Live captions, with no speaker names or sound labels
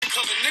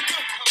color nigga.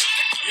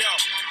 Yo,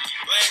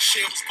 last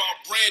year was about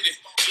branding.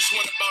 This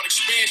one about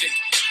expanding.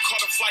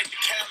 Caught a flight to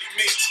Cali,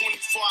 made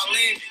 24 I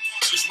landed.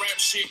 This rap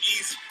shit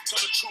easy. Tell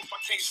the truth, I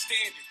can't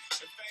stand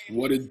it.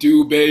 What it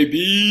do,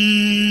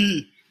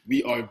 baby?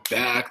 We are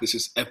back. This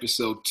is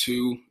episode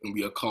 2, and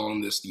we are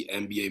calling this the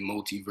NBA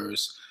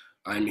Multiverse.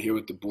 I'm here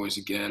with the boys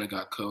again. I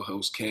got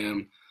co-host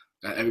Cam.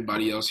 Got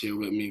everybody else here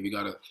with me. We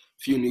got a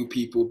few new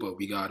people, but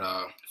we got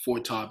 4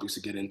 topics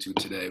to get into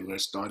today. We're going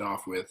to start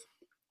off with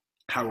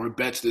how our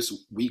bets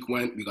this week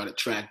went. We got it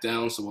tracked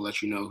down, so we'll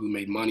let you know who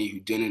made money,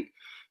 who didn't.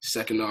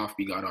 Second off,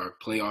 we got our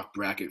playoff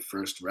bracket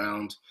first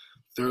round.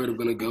 Third, we're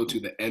going to go to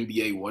the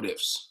NBA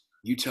what-ifs.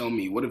 You tell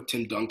me, what if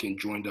Tim Duncan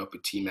joined up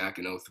with T-Mac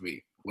in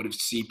 03? What if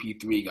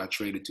CP3 got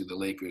traded to the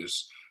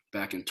Lakers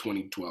back in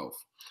 2012?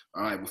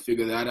 All right, we'll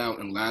figure that out.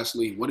 And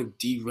lastly, what if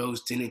D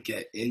Rose didn't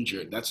get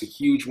injured? That's a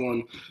huge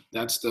one.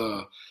 That's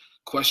the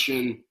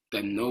question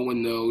that no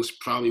one knows.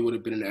 Probably would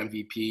have been an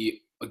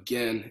MVP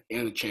again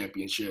and a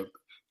championship.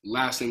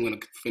 Last thing we're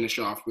going to finish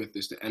off with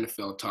is the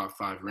NFL top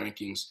 5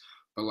 rankings.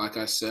 But like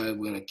I said,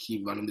 we're going to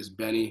keep running this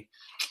Benny.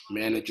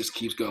 Man, it just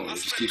keeps going. It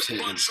just keeps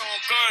hitting. Guns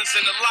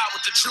in the lot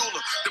with the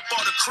jeweler. They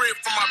bought a crib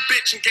for my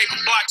bitch and gave a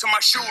block to my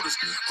shooters.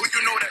 Who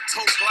you know that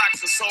tote blocks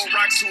and sold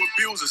rocks to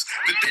abusers.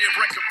 The dead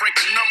record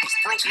breaking numbers,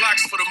 broke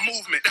locks for the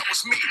movement. That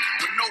was me.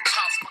 With no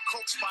tops, my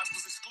coke spots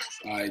was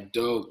exclusive. All right,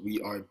 dope. We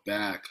are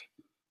back.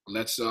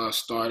 Let's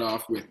start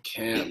off with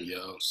Cam,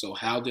 yo. So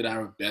how did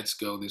our bets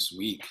go this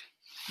week?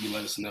 You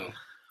let us know.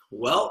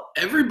 Well,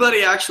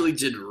 everybody actually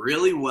did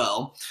really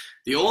well.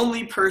 The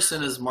only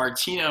person is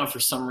Martino,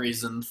 for some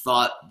reason,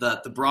 thought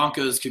that the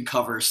Broncos could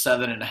cover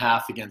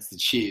 7.5 against the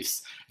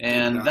Chiefs,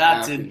 and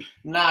that did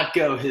not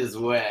go his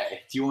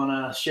way. Do you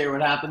want to share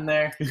what happened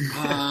there?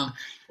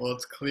 Well,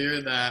 it's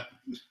clear that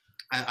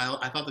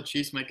I thought the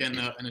Chiefs might get in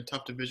a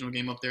tough divisional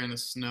game up there in the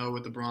snow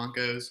with the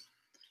Broncos.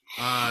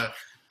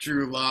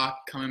 Drew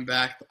Lock coming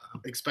back,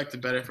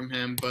 expected better from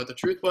him. But the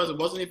truth was, it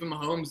wasn't even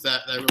Mahomes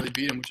that really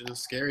beat him, which is a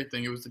scary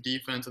thing. It was the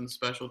defense and the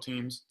special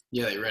teams.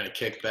 Yeah, they ran a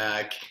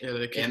kickback. Yeah,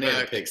 they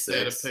had a pick six. They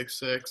had a pick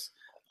six.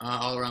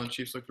 All around, the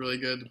Chiefs looked really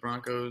good. The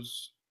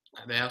Broncos,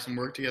 they have some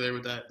work together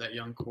with that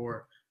young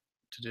core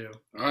to do.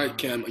 All right,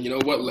 Cam, you know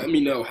what? Let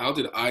me know. How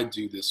did I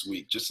do this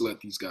week, just to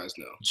let these guys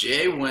know?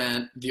 Jay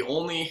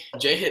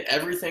hit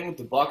everything with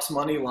the Bucks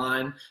money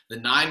line, the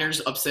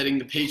Niners upsetting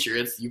the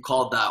Patriots. You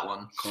called that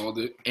one. Called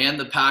it. And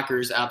the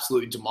Packers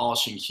absolutely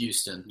demolishing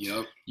Houston.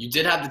 Yep. You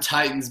did have the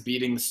Titans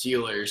beating the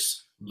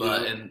Steelers,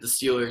 and the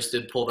Steelers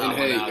did pull that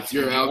one out. If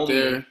you're out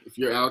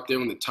there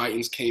when the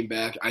Titans came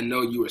back, I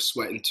know you were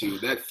sweating too.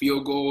 That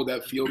field goal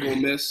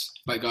miss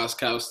by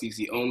Gostkowski is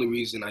the only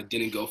reason I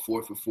didn't go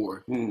 4 for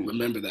 4.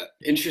 Remember that.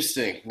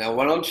 Interesting. Now,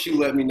 why don't you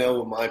let me know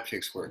what my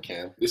picks were,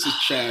 Cam? This is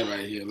Chad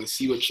right here. Let's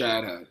see what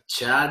Chad had.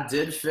 Chad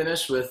did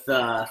finish with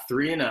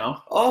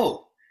 3-0.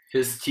 Oh.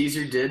 His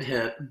teaser did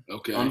hit,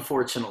 okay,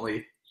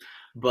 unfortunately.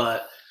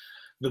 But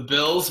the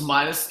Bills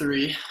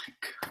 -3.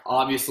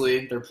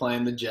 Obviously, they're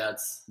playing the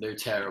Jets. They're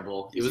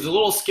terrible. It was a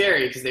little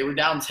scary because they were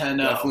down 10-0.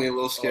 Definitely a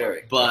little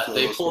scary. But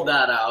they pulled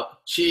that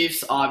out.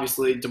 Chiefs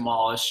obviously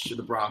demolished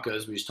the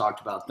Broncos. We just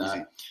talked about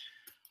that.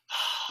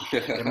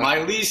 And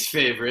my least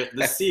favorite,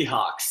 the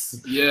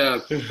Seahawks. Yeah.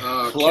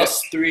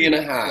 Plus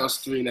 3.5. Plus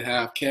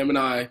 3.5. Cam and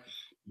I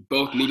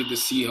both needed the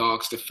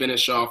Seahawks to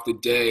finish off the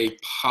day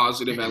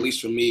positive, at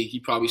least for me. He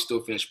probably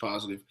still finished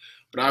positive.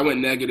 But I went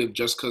negative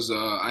just because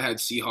I had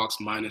Seahawks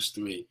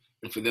 -3.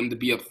 And for them to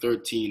be up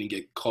 13 and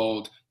get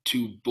called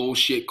 2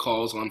 bullshit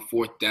calls on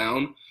 4th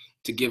down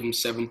to give them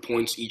 7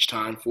 points each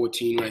time,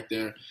 14 right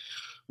there.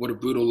 What a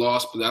brutal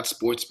loss, but that's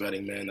sports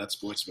betting, man. That's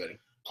sports betting.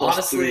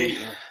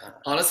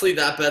 Honestly,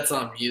 that bet's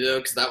on me, though,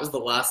 because that was the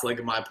last leg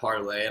of my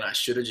parlay, and I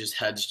should have just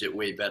hedged it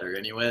way better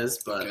anyways,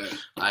 but okay.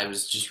 I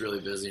was just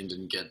really busy and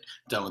didn't get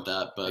done with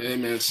that. But hey,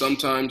 man,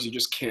 sometimes you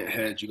just can't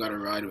hedge. You got to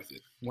ride with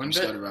it. One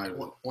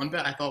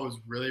bet I thought was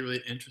really,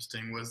 really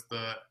interesting was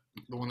the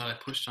one that I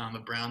pushed on, the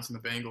Browns and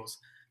the Bengals.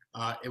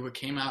 It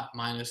came out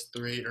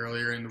 -3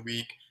 earlier in the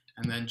week,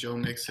 and then Joe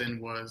Mixon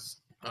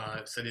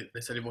said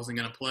he wasn't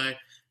going to play,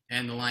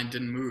 and the line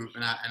didn't move.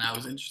 And I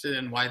was interested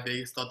in why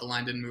Vegas thought the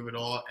line didn't move at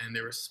all, and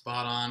they were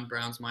spot on,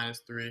 Browns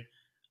 -3.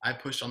 I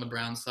pushed on the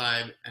Browns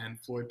side, and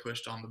Floyd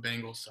pushed on the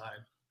Bengals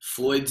side.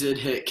 Floyd did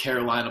hit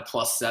Carolina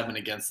 +7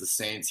 against the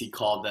Saints. He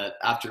called that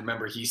after,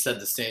 remember, he said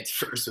the Saints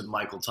first with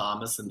Michael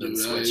Thomas and then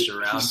switched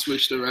around. He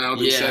switched around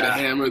and said to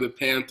hammer the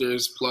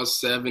Panthers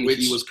 +7.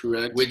 He was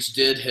correct. Which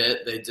did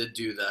hit. They did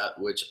do that,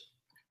 which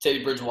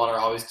Teddy Bridgewater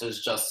always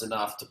does just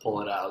enough to pull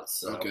it out.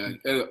 So.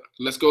 Okay.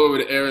 Let's go over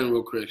to Aaron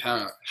real quick.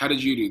 How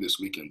did you do this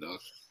weekend,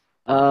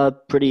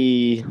 dog?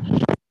 Pretty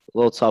 –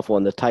 little tough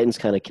one. The Titans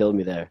kind of killed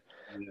me there.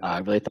 I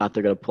really thought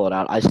they're going to pull it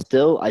out. I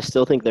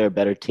still think they're a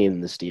better team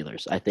than the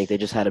Steelers. I think they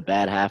just had a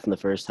bad half in the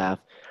first half.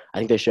 I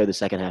think they showed the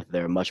second half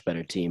they're a much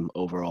better team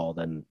overall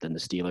than the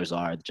Steelers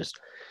are. Just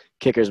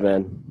kickers,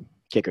 man.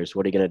 Kickers.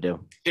 What are you going to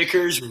do?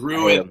 Kickers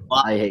ruin.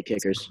 I hate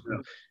kickers.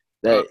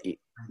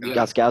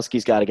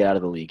 Gostkowski's got to get out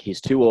of the league.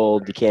 He's too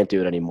old. He can't do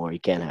it anymore. He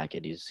can't hack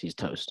it. He's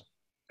toast.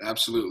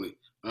 Absolutely.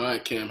 All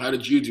right, Cam. How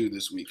did you do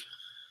this week?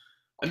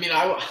 I mean,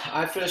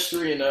 I finished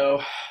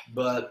 3-0,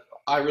 but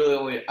I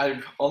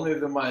only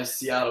did my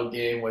Seattle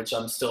game, which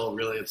I'm still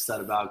really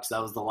upset about because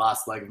that was the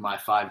last leg of my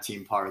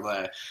 5-team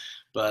parlay.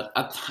 But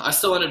I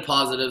still ended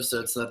positive,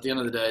 so it's at the end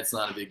of the day, it's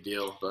not a big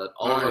deal. But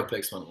all of our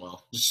picks went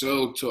well.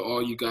 So to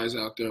all you guys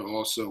out there,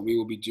 also, we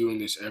will be doing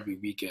this every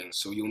weekend,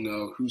 so you'll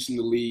know who's in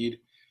the lead,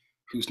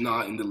 who's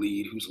not in the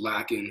lead, who's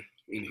lacking,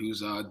 and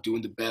who's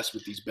doing the best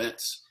with these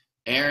bets.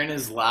 Aaron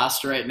is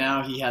last right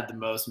now. He had the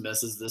most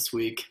misses this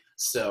week.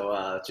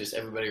 So just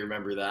everybody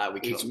remember that.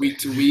 It's week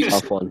to week.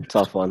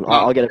 Tough one.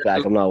 I'll get it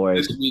back. I'm not worried.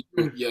 This week,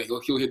 yeah,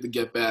 he'll hit the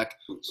get back.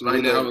 So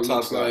right now it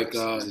looks like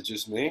is it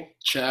just me?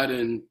 Chad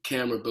and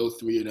Cam are both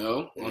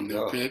 3-0 on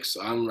their picks.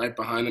 I'm right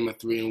behind them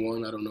at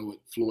 3-1. I don't know what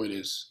Floyd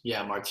is.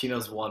 Yeah,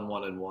 Martino's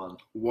 1-1-1.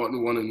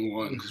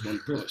 1-1 because one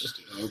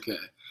pushed. Okay,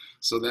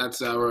 so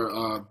that's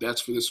our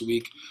bets for this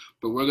week.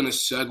 But we're gonna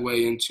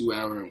segue into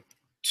our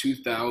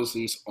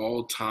 2000s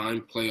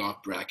all-time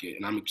playoff bracket,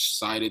 and I'm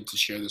excited to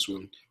share this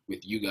one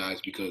with you guys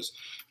because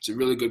it's a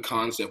really good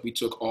concept. We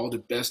took all the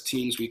best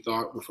teams we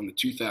thought were from the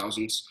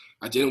 2000s.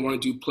 I didn't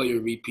want to do player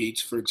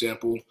repeats. For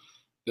example,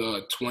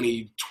 the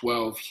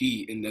 2012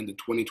 Heat and then the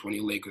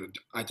 2020 Lakers.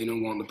 I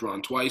didn't want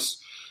LeBron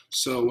twice.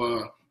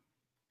 So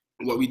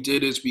what we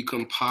did is we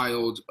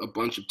compiled a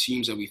bunch of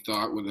teams that we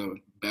thought were the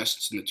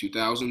best in the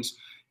 2000s,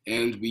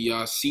 and we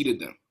seeded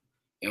them.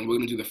 And we're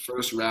going to do the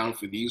first round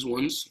for these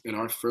ones. And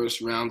our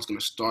first round is going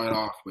to start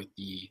off with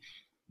the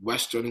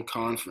Western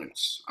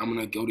Conference. I'm going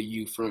to go to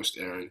you first,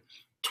 Aaron.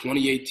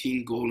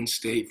 2018 Golden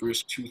State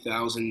versus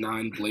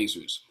 2009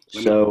 Blazers.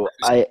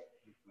 I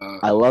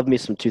love me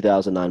some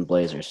 2009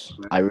 Blazers.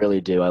 I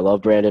really do. I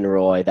love Brandon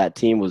Roy. That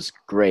team was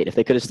great. If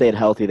they could have stayed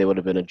healthy, they would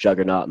have been a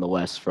juggernaut in the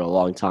West for a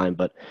long time.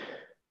 But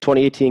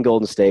 2018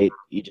 Golden State,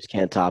 you just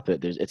can't top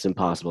it. It's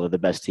impossible. They're the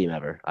best team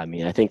ever. I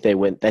mean, I think they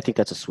win. I think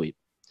that's a sweep.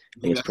 I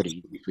think it's pretty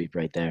easy sweep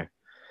right there.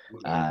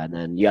 And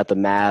then you got the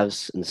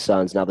Mavs and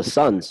Suns. Now the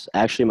Suns,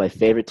 actually my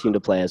favorite team to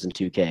play as in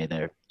 2K.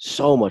 They're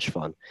so much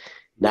fun.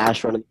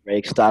 Nash running the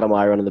break,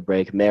 Stoudemire running the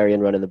break,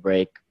 Marion running the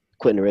break,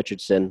 Quentin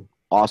Richardson,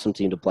 awesome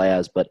team to play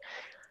as. But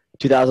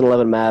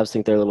 2011 Mavs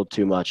think they're a little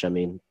too much. I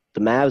mean,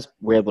 the Mavs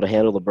were able to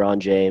handle LeBron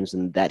James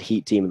and that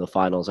Heat team in the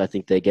finals. I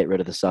think they get rid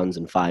of the Suns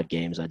in 5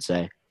 games, I'd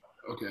say.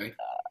 Okay.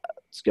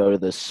 Let's go to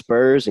the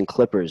Spurs and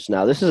Clippers.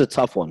 Now this is a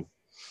tough one.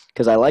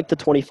 Because I like the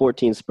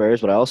 2014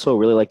 Spurs, but I also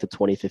really like the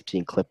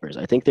 2015 Clippers.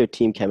 I think their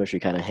team chemistry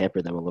kind of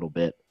hampered them a little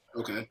bit.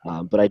 Okay.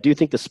 But I do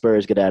think the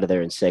Spurs get out of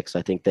there in 6.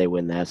 I think they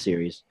win that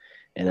series.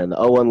 And then the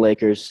 0-1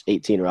 Lakers,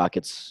 18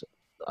 Rockets,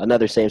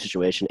 another same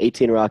situation.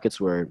 18 Rockets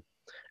were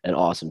an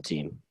awesome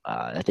team.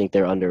 I think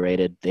they're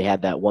underrated. They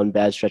had that one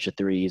bad stretch of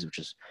threes, which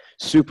is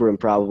super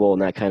improbable,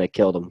 and that kind of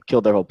killed them,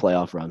 killed their whole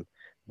playoff run.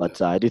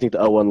 But I do think the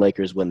 0-1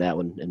 Lakers win that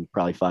one in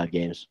probably 5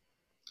 games.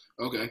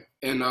 Okay,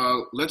 and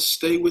let's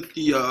stay with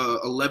the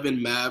 11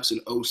 Mavs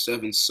and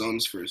 07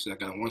 Suns for a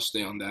second. I want to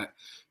stay on that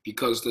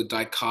because the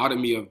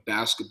dichotomy of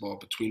basketball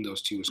between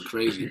those two is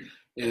crazy.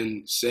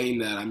 And saying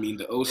that, I mean,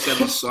 the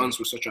 07 Suns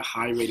were such a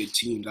high-rated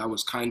team. That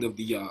was kind of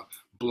the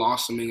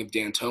blossoming of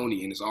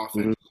D'Antoni and his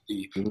offense.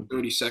 Mm-hmm. The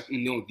 30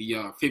 second,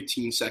 the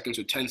 15 seconds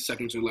or 10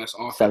 seconds or less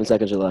offense. 7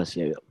 seconds or less,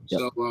 yeah. Yep.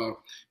 So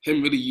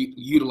him really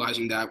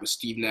utilizing that with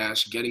Steve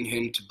Nash, getting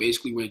him to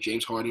basically where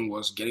James Harden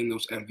was, getting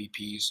those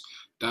MVPs.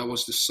 That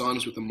was the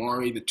Suns with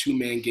Amari. The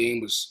two-man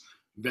game was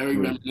very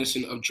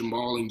reminiscent of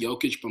Jamal and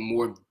Jokic, but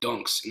more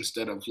dunks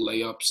instead of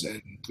layups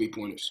and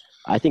three-pointers.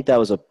 I think that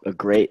was a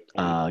great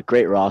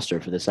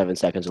roster for the 7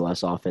 seconds or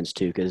less offense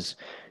too, because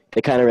they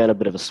kind of ran a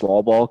bit of a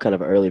small ball, kind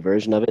of an early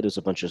version of it. It was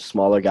a bunch of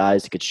smaller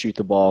guys that could shoot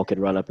the ball, could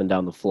run up and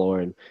down the floor,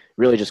 and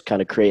really just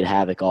kind of create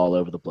havoc all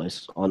over the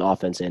place on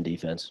offense and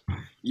defense.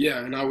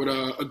 Yeah, and I would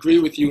agree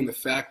with you in the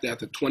fact that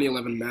the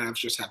 2011 Mavs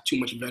just have too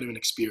much veteran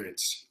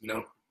experience, you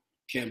know?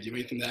 Cam, do you have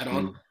anything to add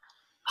on?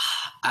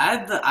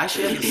 I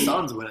actually had the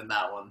Suns winning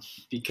that one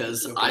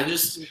because I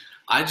just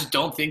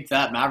don't think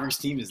that Mavericks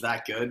team is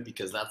that good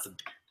because that's the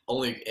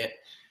only it.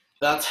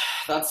 That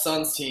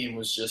Suns team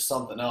was just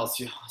something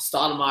else.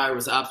 Stoudemire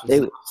was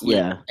absolutely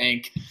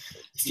tank.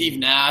 Steve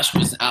Nash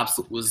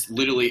was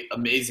literally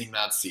amazing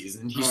that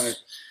season.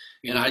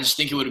 And I just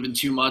think it would have been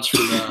too much for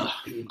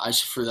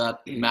that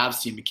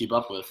Mavs team to keep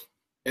up with.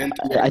 And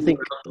I think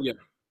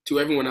to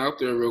everyone out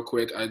there, real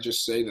quick, I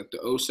just say that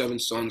the 07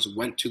 Suns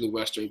went to the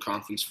Western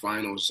Conference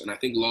Finals and I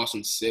think lost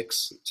in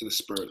 6 to the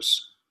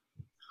Spurs,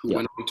 who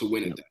went on to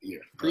win it that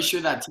year. Pretty sure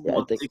that team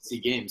won 60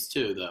 games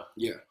too, though.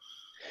 Yeah.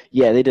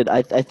 Yeah, they did.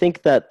 I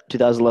think that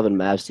 2011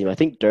 Mavs team, I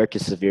think Dirk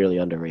is severely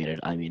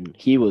underrated. I mean,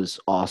 he was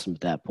awesome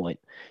at that point.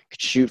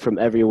 Could shoot from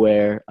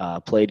everywhere,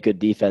 played good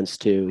defense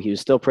too. He was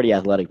still pretty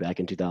athletic back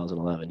in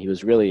 2011. He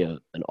was really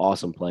an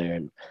awesome player.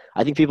 And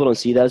I think people don't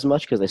see that as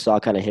much because they saw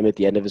kind of him at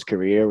the end of his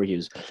career where he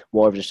was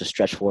more of just a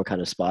stretch floor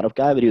kind of spot-up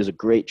guy, but he was a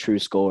great true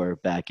scorer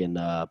back in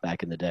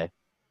the day.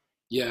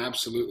 Yeah,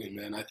 absolutely,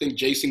 man. I think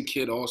Jason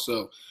Kidd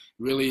also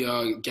really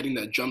getting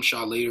that jump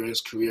shot later in his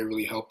career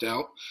really helped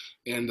out.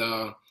 And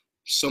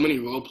so many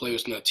role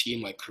players in that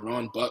team like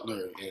Caron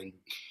Butler and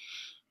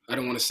I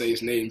don't want to say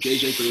his name,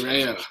 JJ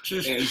Barea,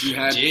 and you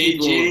had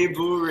JJ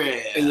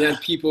Barea, and you had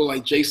people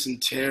like Jason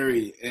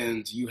Terry,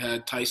 and you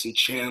had Tyson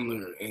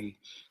Chandler, and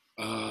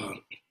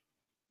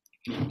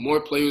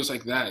more players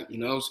like that,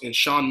 and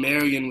Sean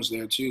Marion was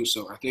there too.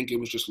 So I think it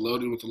was just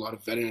loaded with a lot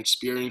of veteran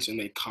experience, and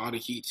they caught a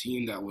Heat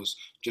team that was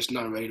just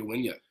not ready to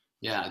win yet.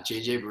 Yeah,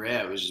 JJ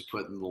Barea was just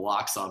putting the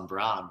locks on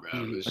Braun,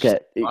 bro. Okay,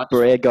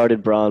 Barea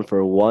guarded Braun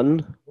for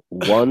one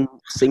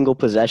single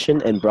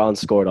possession, and Braun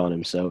scored on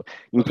him. So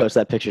you can post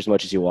that picture as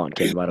much as you want,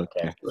 Kim. I don't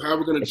care. So how are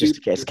we gonna It's just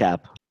a case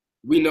cap.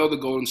 We know the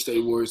Golden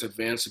State Warriors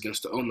advanced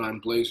against the 2009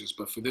 Blazers,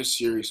 but for this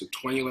series, the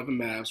 2011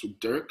 Mavs with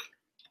Dirk,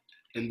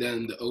 and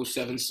then the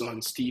 2007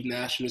 Suns, Steve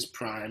Nash in his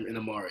prime, and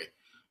Amari.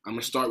 I'm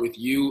going to start with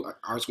you.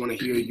 I just want to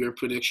hear your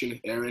prediction,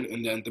 Aaron,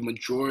 and then the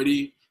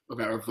majority of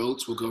our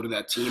votes will go to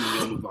that team, and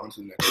we'll move on to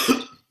the next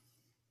one.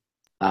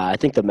 I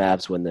think the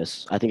Mavs win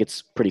this. I think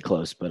it's pretty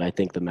close, but I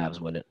think the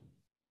Mavs win it.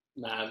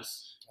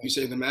 Mavs. You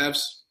say the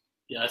Mavs?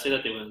 Yeah, I say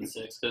that they win in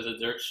 6 because of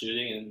Dirk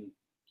shooting, and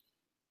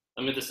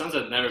I mean the Suns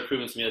have never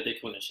proven to me that they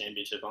can win a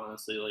championship.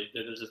 Honestly, like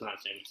they're just not a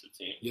championship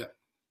team. Yeah,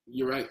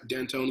 you're right.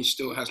 D'Antoni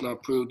still has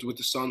not proved with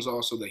the Suns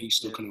also that he's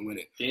still couldn't win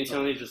it.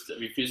 D'Antoni just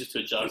refuses to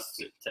adjust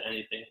to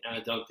anything, and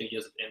I don't think he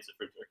has an answer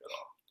for Dirk at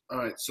all. All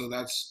right, so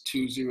that's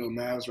 2-0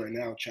 Mavs right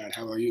now. Chad,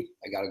 how are you?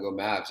 I got to go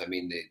Mavs. I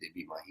mean, they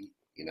beat my Heat,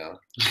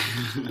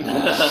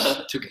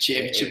 Took a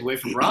championship away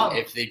from Braun.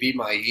 If they beat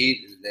my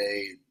Heat,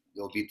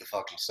 they'll beat the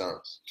fucking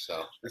Suns.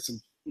 So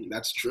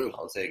that's true.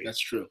 I'll take it. That's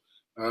true.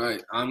 All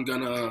right, I'm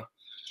gonna.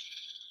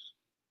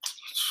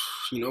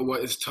 You know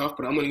what? It's tough,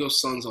 but I'm gonna go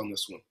Suns on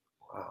this one.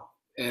 Wow.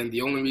 And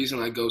the only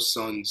reason I go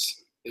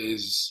Suns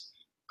is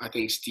I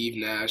think Steve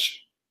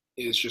Nash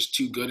is just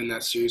too good in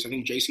that series. I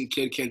think Jason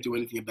Kidd can't do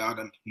anything about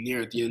him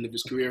near at the end of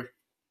his career.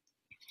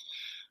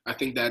 I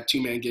think that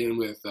two-man game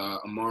with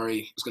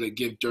Amari is going to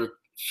give Dirk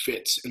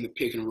fits in the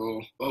pick and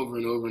roll over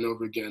and over and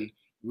over again,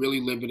 really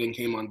limiting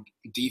him on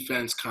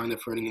defense, kind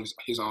of hurting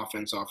his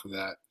offense off of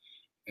that.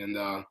 And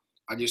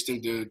I just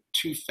think they're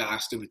too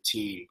fast of a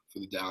team for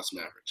the Dallas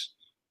Mavericks.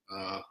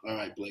 All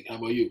right, Blake, how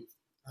about you?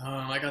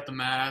 I got the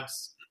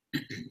Mavs.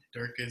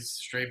 Dirk is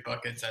straight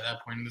buckets at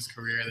that point in his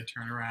career. The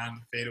turnaround,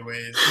 the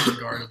fadeaways,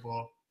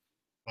 unguardable.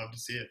 Love to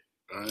see it.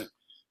 All right.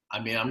 I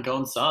mean, I'm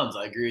going Suns.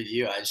 I agree with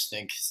you. I just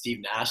think Steve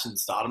Nash and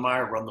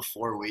Stoudemire run the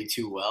floor way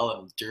too well.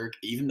 And Dirk,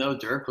 even though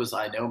Dirk was,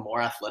 I know, more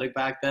athletic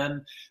back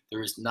then, there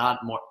was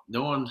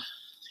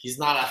he's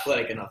not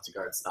athletic enough to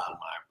guard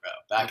Stoudemire, bro.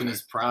 Back in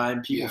his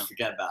prime, people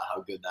forget about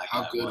how good that guy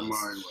was. How good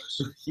Amari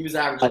was. He was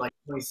averaging like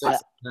 26 and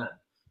 10.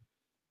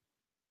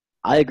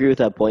 I agree with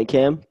that point,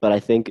 Cam, but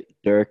I think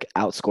Dirk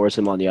outscores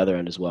him on the other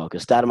end as well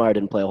because Stoudemire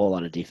didn't play a whole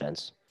lot of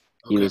defense.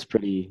 Okay.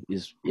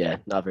 He's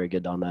not very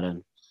good on that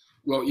end.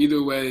 Well,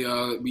 either way,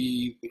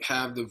 we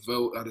have the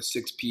vote out of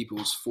 6 people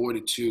is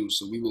 4-2,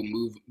 so we will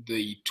move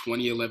the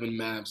 2011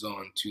 Mavs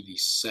on to the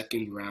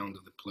second round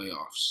of the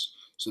playoffs.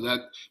 So that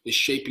is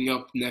shaping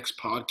up next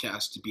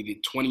podcast to be the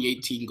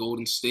 2018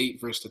 Golden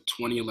State versus the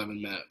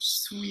 2011 Mavs.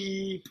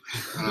 Sweep.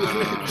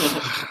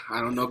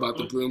 I don't know about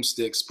the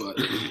broomsticks, but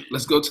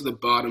let's go to the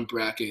bottom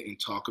bracket and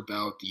talk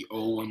about the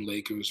 0-1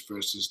 Lakers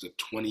versus the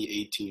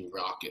 2018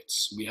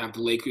 Rockets. We have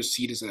the Lakers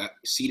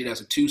seeded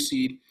as a 2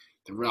 seed.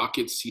 The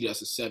Rockets seeded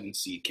as a 7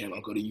 seed. Cam,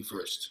 I'll go to you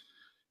first.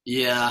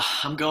 Yeah,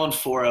 I'm going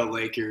 4-0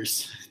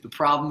 Lakers. The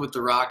problem with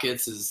the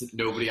Rockets is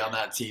nobody on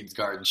that team's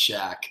guarding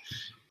Shaq.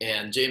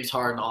 And James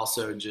Harden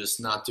also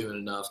just not doing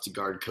enough to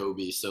guard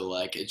Kobe. So,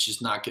 like, it's just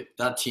not good.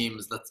 That's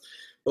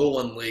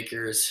 0-1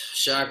 Lakers.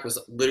 Shaq was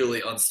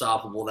literally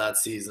unstoppable that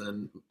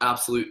season.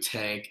 Absolute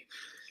tank.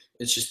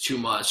 It's just too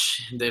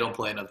much. They don't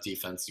play enough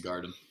defense to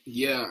guard him.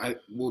 Yeah,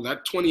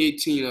 that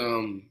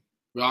 2018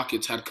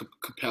 Rockets had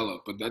Capella,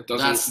 but that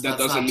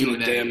doesn't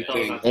mean a damn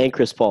thing. And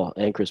Chris Paul.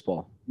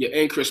 Yeah,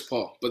 and Chris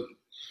Paul. But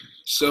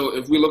so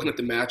if we're looking at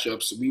the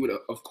matchups, we would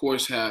of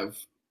course have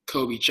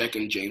Kobe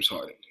checking James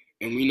Harden,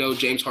 and we know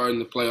James Harden in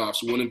the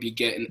playoffs wouldn't be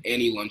getting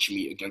any lunch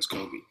meat against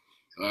Kobe.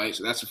 All right,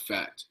 so that's a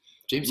fact.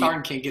 James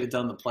Harden can't get it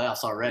done in the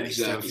playoffs already.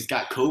 Exactly. So if he's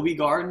got Kobe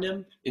guarding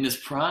him in his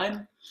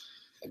prime.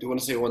 I do want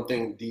to say one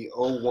thing. The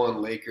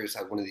 0-1 Lakers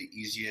had one of the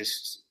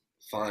easiest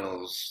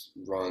finals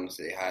runs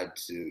they had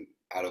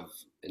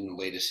in the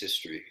latest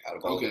history out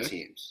of all the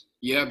teams.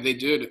 Yeah, they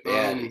did. They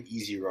had an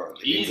easy run.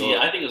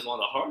 I think it was one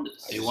of the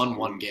hardest. They won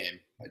one game.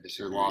 I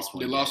They lost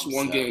one. They lost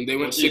one game. They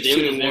went 16-1.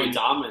 They were very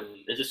dominant.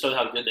 It just showed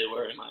how good they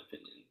were, in my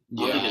opinion.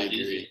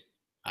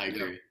 I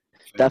agree.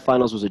 That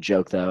finals was a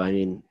joke, though. I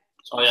mean.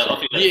 Oh yeah,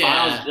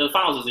 the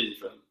finals was easy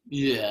for them.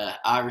 Yeah,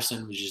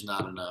 Iverson was just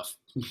not enough.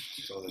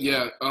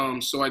 Yeah.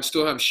 So I'd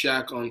still have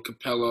Shaq on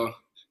Capella,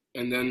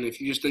 and then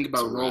if you just think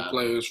about role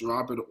players,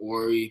 Robert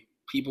Horry,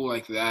 people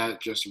like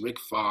that, just Rick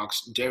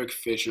Fox, Derek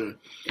Fisher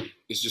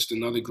is just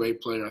another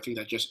great player. I think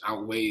that just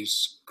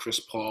outweighs Chris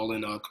Paul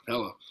and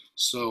Capella.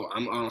 So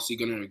I'm honestly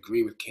going to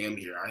agree with Cam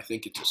here. I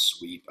think it's a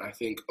sweep. I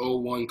think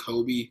 0-1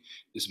 Kobe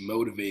is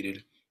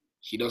motivated.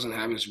 He doesn't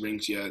have his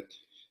rings yet.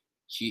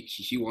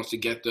 He wants to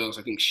get those.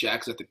 I think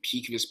Shaq's at the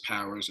peak of his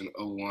powers in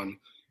 0-1,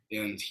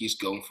 and he's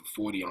going for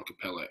 40 on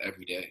Capella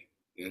every day.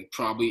 and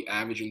probably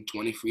averaging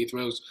 20 free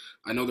throws.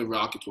 I know the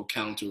Rockets will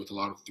counter with a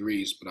lot of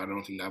threes, but I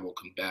don't think that will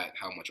combat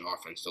how much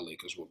offense the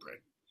Lakers will bring.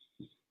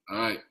 All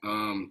right,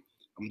 I'm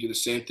going to do the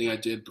same thing I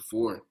did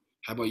before.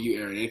 How about you,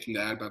 Aaron? Anything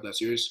to add about that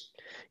series?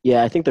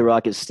 Yeah, I think the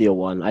Rockets steal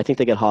one. I think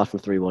they get hot from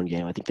 3-1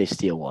 game. I think they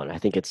steal one. I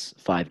think it's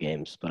 5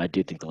 games, but I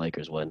do think the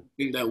Lakers win. I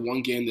think that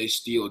one game they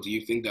steal, do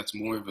you think that's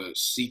more of a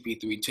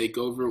CP3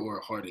 takeover or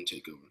a Harden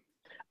takeover?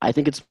 I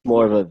think it's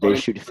more of a they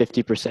shoot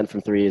 50%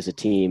 from 3 as a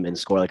team and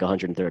score like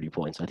 130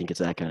 points. I think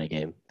it's that kind of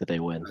game that they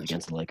win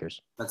against the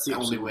Lakers. That's the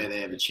only way they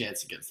have a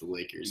chance against the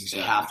Lakers.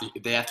 Exactly.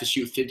 They have to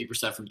shoot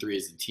 50% from 3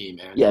 as a team,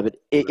 man. Yeah, but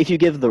if you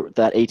give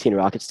that 18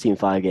 Rockets team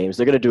 5 games,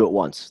 they're going to do it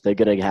once. They're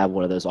going to have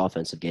one of those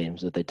offensive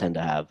games that they tend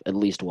to have at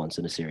least once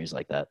in a series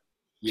like that.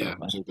 Yeah.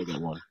 So I think they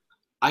get one.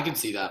 I can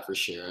see that for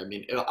sure. I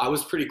mean, I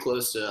was pretty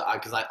close to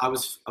because I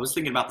was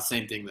thinking about the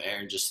same thing that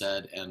Aaron just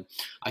said, and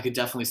I could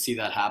definitely see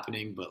that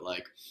happening. But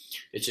like,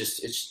 I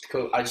just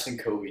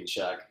think Kobe and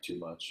Shaq too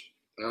much.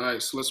 All right,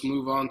 so let's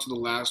move on to the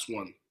last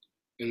one.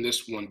 In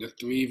this one, the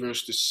 3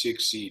 versus the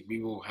 6 seed,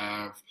 we will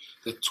have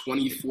the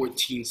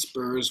 2014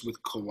 Spurs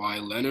with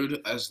Kawhi Leonard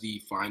as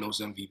the Finals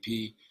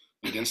MVP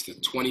against the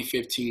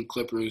 2015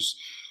 Clippers.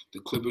 The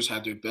Clippers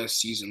had their best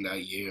season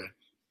that year.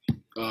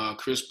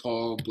 Chris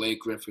Paul,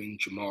 Blake Griffin,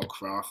 Jamal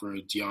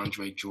Crawford,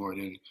 DeAndre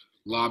Jordan.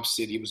 Lob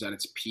City was at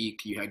its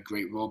peak. You had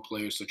great role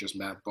players such as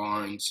Matt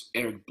Barnes.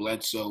 Eric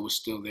Bledsoe was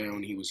still there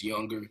when he was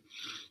younger.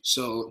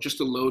 So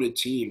just a loaded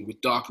team with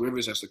Doc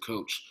Rivers as the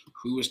coach.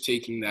 Who is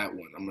taking that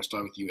one? I'm going to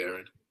start with you,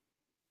 Aaron.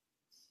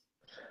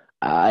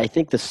 I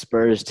think the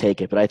Spurs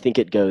take it, but I think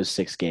it goes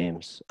 6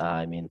 games.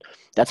 I mean,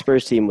 that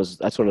Spurs team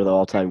that's one of the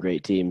all-time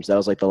great teams. That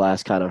was like the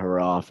last kind of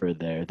hurrah for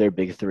their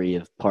big 3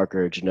 of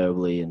Parker,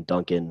 Ginobili, and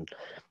Duncan.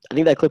 I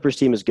think that Clippers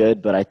team is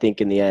good, but I think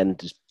in the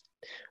end,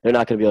 they're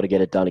not going to be able to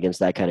get it done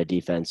against that kind of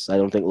defense. I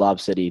don't think Lob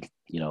City,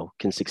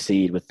 can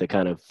succeed with the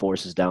kind of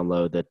forces down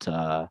low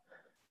that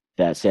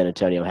San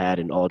Antonio had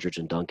in Aldridge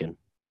and Duncan.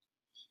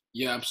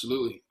 Yeah,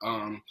 absolutely.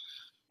 I'm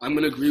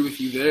going to agree with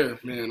you there,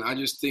 man. I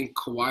just think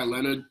Kawhi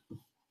Leonard,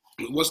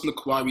 it wasn't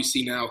the Kawhi we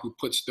see now who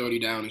puts 30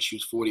 down and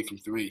shoots 40 from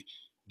 3,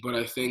 but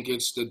I think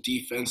it's the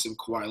defensive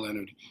Kawhi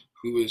Leonard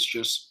who is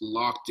just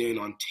locked in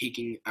on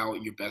taking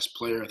out your best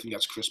player. I think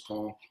that's Chris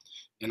Paul.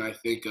 And I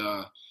think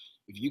if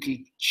you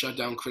can shut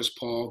down Chris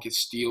Paul, get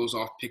steals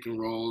off pick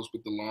and rolls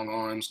with the long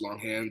arms, long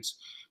hands,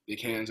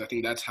 big hands, I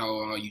think that's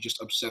how you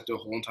just upset their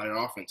whole entire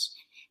offense.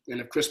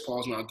 And if Chris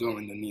Paul's not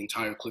going, then the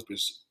entire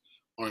Clippers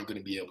aren't going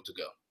to be able to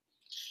go.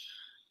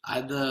 I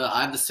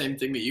have the same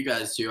thing that you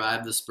guys do. I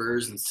have the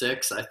Spurs in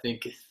 6. I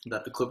think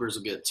that the Clippers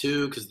will get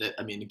 2 because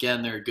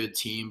again, they're a good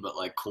team, but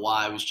like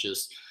Kawhi was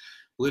just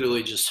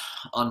literally just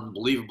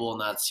unbelievable in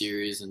that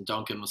series, and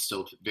Duncan was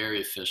still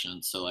very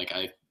efficient. So like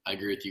I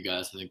agree with you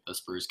guys. I think the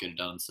Spurs get it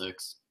done in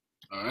 6.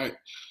 All right.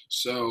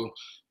 So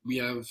we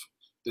have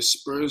the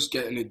Spurs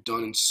getting it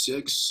done in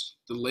 6,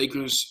 the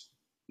Lakers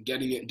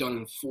getting it done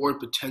in 4,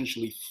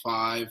 potentially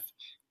 5,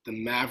 the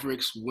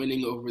Mavericks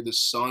winning over the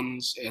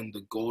Suns, and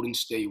the Golden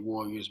State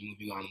Warriors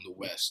moving on in the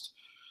West.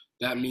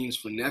 That means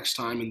for next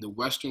time in the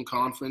Western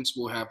Conference,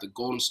 we'll have the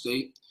Golden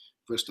State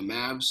versus the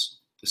Mavs,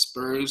 the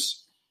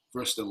Spurs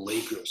versus the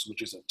Lakers,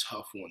 which is a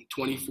tough one.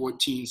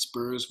 2014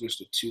 Spurs versus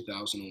the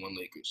 2001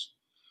 Lakers.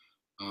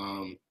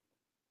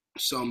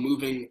 So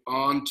moving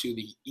on to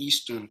the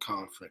Eastern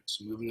Conference.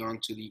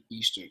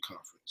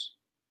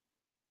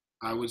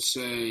 I would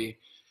say,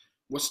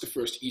 what's the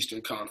first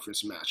Eastern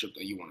Conference matchup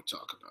that you want to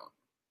talk about?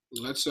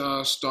 Let's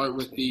start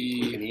with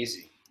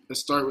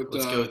Let's go with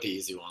the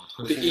easy one.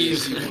 The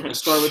easy one. Let's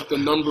start with the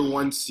number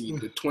 1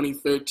 seed, the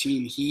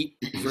 2013 Heat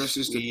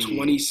versus the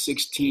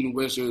 2016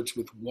 Wizards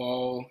with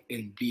Wall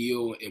and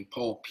Beal and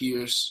Paul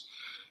Pierce.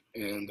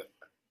 And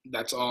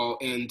that's all.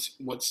 And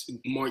what's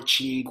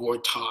Marcin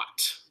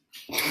Gortat?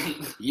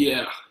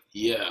 Yeah.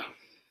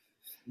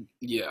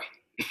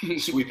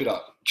 Sweep it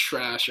up.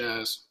 Trash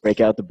ass.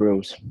 Break out the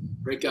brooms.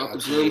 Break out the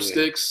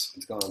broomsticks.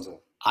 It's gone to.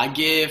 I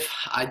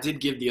did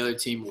give the other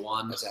team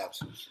 1. That's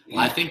absolutely.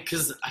 I think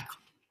because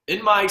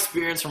in my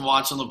experience from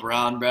watching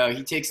LeBron, bro,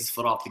 he takes his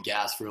foot off the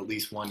gas for at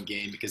least 1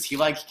 game because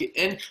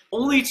it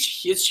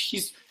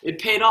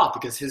paid off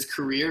because his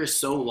career is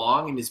so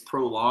long and is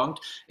prolonged,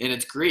 and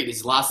it's great.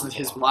 He's lasted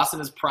his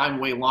prime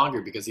way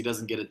longer because he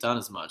doesn't get it done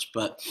as much.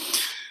 But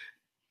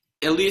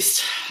at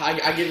least I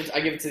give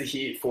it to the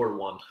Heat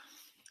 4-1.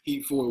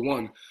 Heat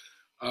 4-1.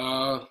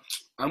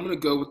 I'm going to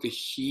go with the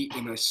Heat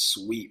in a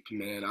sweep,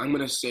 man. I'm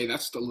going to say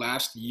that's the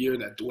last year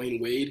that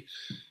Dwayne Wade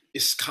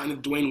is kind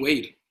of Dwayne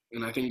Wade.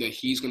 And I think that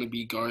he's going to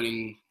be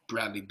guarding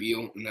Bradley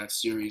Beal in that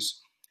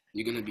series.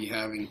 You're going to be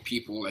having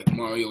people like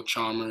Mario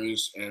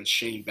Chalmers and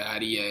Shane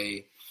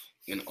Battier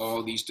and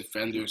all these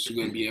defenders who are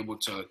going to be able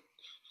to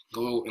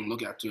go and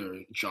look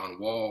after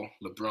John Wall.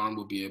 LeBron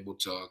will be able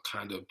to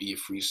kind of be a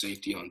free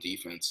safety on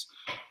defense.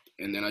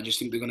 And then I just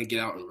think they're going to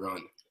get out and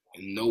run.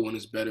 And no one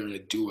is better in a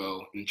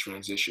duo in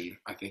transition,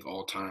 I think,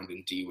 all time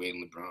than D-Wade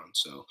and LeBron.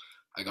 So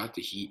I got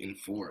the Heat in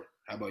 4.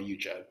 How about you,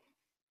 Chad?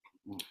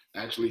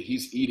 Actually,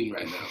 he's eating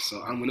right now,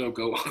 so I'm going to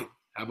go on.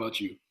 How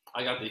about you?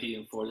 I got the Heat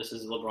in 4. This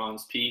is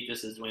LeBron's peak.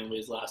 This is Dwayne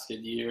Wade's last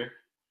good year.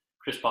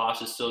 Chris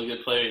Bosh is still a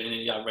good player, and then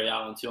you got Ray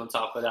Allen too. On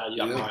top of that, you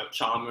got Mario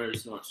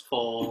Chalmers, Norris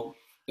Cole.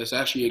 That's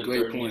actually a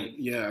great point.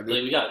 Yeah,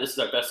 this is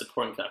our best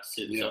supporting cast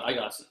too. Yeah. So I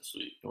got some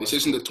sweet. This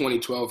isn't the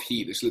 2012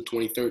 Heat. This is the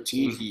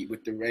 2013 Heat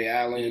with the Ray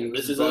Allen.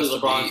 This is only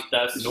LeBron's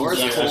best.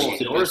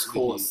 Norris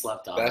Cole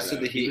slept on. Best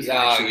of the Heat. Get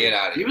out of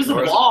here. He was a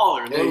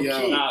baller. He was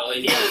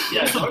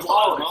a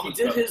baller. He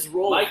did his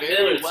role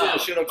very well.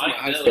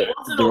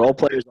 The role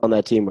players on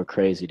that team were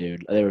crazy,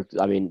 dude. They were.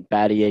 I mean,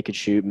 Battier could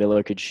shoot,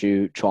 Miller could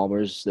shoot,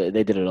 Chalmers. They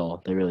did it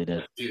all. They really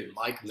did. Dude,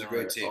 Mike Miller. A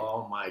great team.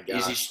 Oh my god.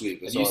 Easy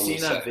sweep. Have you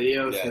seen that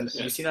video of him? Have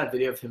you seen that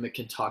video of him at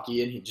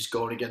Kentucky and he just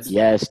going against?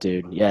 Yes,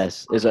 dude.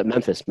 Yes, it was at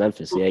Memphis.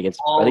 Yeah,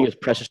 against. I think it was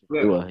Precious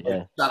Achiuwa.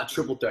 Yeah. Not a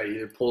triple threat. He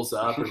either pulls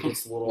up or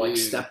gets a little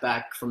step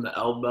back from the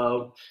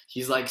elbow.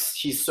 He's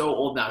so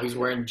old now. He's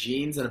wearing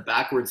jeans and a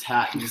backwards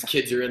hat. And these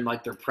kids are in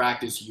like their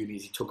practice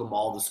unis. He took them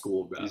all to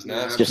school, bro. He's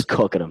just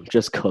cooking them.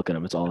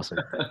 It's awesome.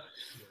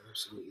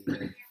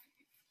 Absolutely.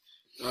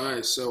 All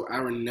right, so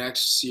our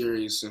next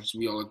series, since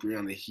we all agree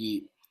on the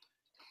Heat,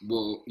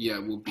 will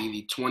be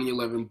the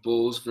 2011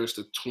 Bulls versus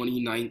the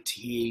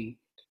 2019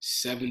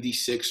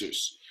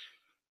 76ers.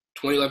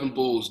 2011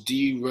 Bulls,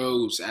 D.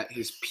 Rose at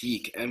his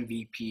peak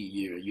MVP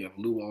year. You have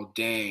Luol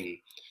Deng,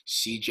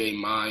 C.J.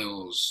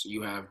 Miles.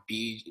 You have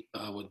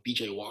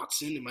B.J.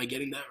 Watson. Am I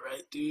getting that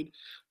right, dude?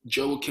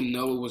 Joakim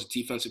Noah was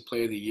Defensive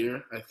Player of the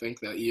Year, I think,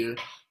 that year.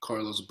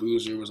 Carlos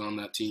Boozer was on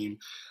that team.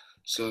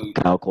 So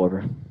Kyle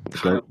Korver.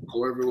 Kyle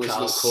Korver was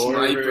the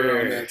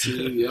sniper on that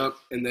team. Yep.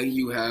 And then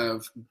you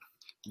have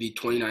the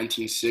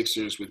 2019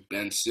 Sixers with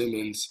Ben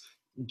Simmons,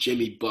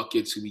 Jimmy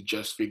Buckets, who we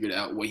just figured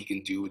out what he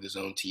can do with his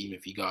own team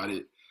if he got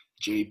it.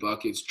 Jimmy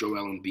Buckets,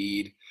 Joel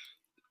Embiid,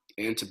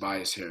 and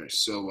Tobias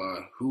Harris. So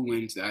who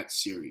wins that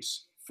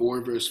series?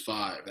 4 versus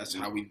 5. That's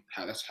how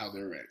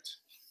they're ranked.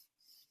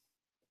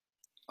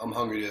 I'm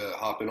hungry to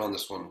hop in on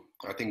this one.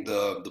 I think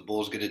the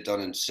Bulls get it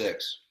done in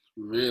 6.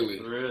 Really?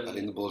 I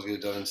think the Bulls get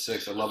it done in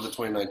 6. I love the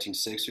 2019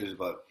 Sixers,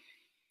 but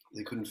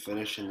they couldn't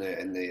finish, and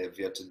they have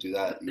yet to do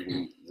that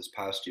even this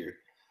past year.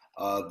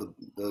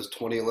 Those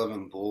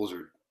 2011 Bulls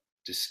are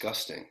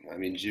disgusting. I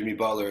mean, Jimmy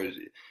Butler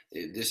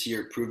this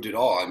year proved it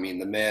all. I mean,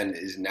 the man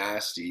is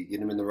nasty.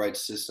 Get him in the right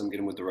system, get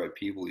him with the right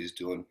people. He's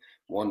doing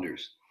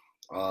wonders.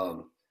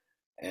 And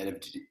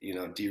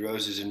if D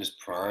Rose is in his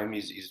prime,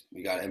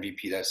 he got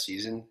MVP that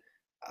season.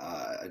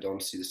 I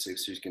don't see the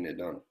Sixers getting it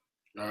done.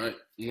 All right,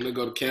 I'm gonna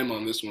go to Cam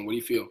on this one. What do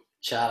you feel?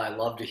 Chad, I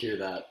love to hear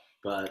that,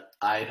 but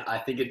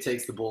I think it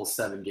takes the Bulls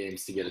 7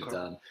 games to get it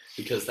done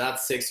because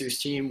that Sixers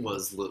team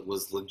was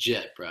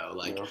legit, bro.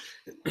 Like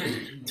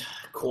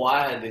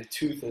Kawhi had the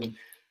tooth and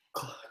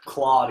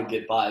claw to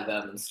get by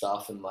them and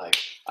stuff, and like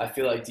I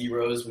feel like D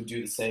Rose would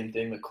do the same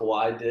thing that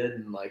Kawhi did,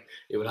 and like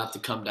it would have to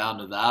come down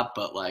to that.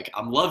 But like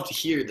I'm love to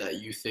hear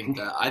that you think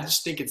that. I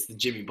just think it's the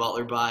Jimmy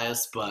Butler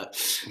bias,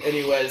 but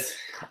anyways,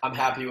 I'm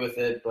happy with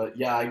it. But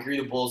yeah, I agree.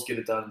 The Bulls get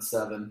it done in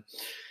 7.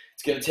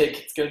 It's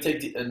gonna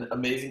take an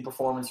amazing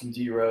performance from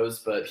D Rose,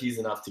 but he's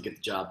enough to get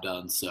the job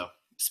done. So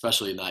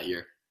especially in that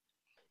year.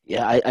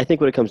 Yeah, I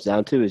think what it comes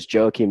down to is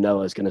Joakim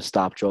Noah is going to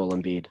stop Joel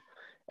Embiid.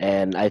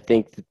 And I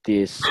think that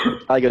this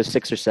probably goes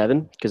 6 or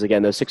 7 because,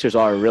 again, those Sixers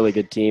are a really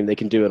good team. They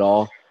can do it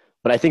all.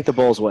 But I think the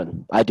Bulls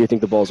win. I do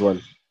think the Bulls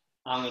win.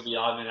 I'm going to be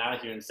odd man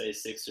out here and say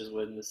Sixers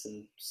win this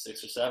in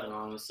 6 or 7,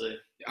 honestly.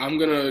 I'm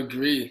going to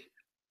agree.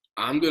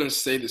 I'm going to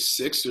say the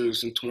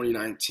Sixers in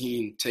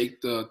 2019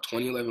 take the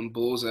 2011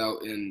 Bulls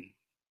out in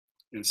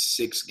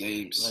 6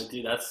 games. Like,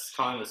 dude, that's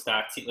kind of a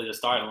stacked team, like the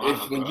starting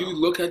lineup. When you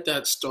look at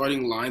that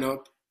starting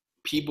lineup,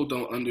 people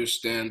don't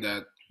understand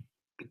that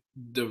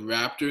the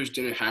Raptors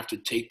didn't have to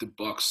take the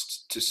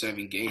Bucks to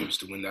 7 games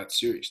to win that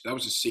series. That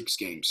was a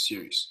 6-game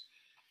series.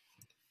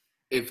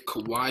 If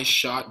Kawhi's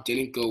shot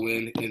didn't go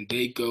in and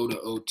they go to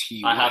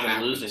OT, I have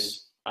them losing.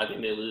 I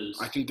think they lose.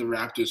 I think the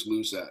Raptors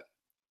lose that.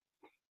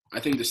 I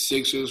think the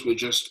Sixers were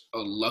just a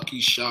lucky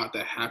shot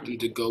that happened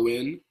to go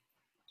in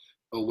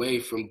away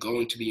from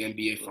going to the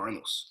NBA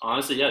Finals.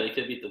 Honestly, yeah, they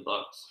could beat the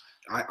Bucks.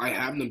 I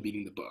have them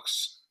beating the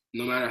Bucks.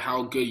 No matter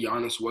how good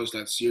Giannis was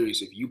that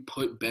series, if you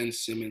put Ben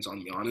Simmons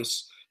on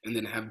Giannis and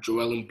then have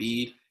Joel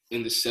Embiid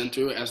in the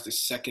center as the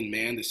second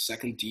man, the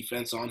second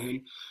defense on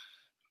him,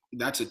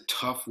 that's a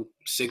tough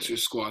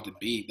Sixers squad to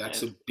beat.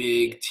 That's a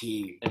big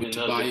team. And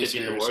Tobias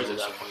Harris at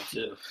that point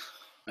too.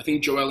 I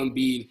think Joel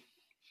Embiid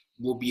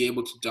will be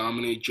able to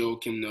dominate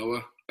Joakim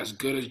Noah. As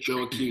good as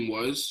Joakim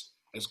was,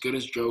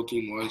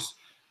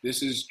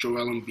 this is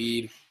Joel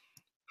Embiid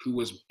who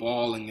was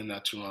balling in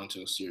that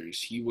Toronto series.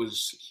 He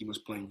was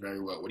playing very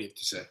well. What do you have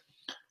to say?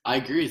 I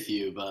agree with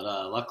you, but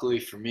luckily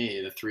for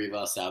me, the 3 of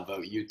us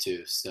outvote you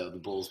 2, so the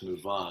Bulls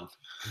move on.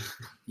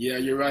 Yeah,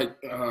 you're right.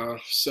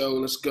 So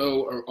let's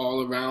go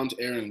all around.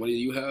 Aaron, what do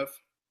you have?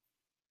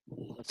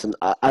 Listen,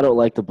 I don't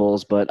like the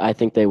Bulls, but I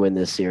think they win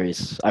this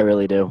series. I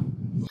really do.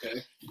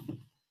 Okay.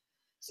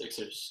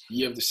 Sixers.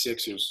 You have the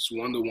Sixers. It's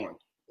 1-1.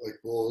 Like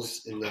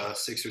Bulls in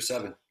 6 or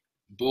 7.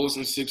 Bulls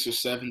in 6 or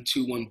 7,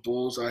 2-1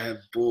 Bulls. I have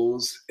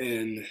Bulls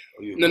in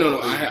you no.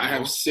 Bulls? I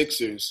have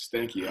Sixers.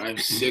 Thank you. I have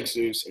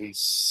Sixers in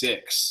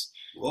 6.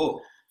 Whoa.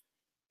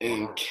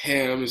 And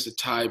Cam is the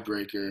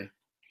tiebreaker.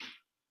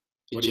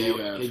 What do you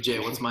have? Hey Jay,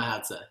 what's my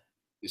hat say?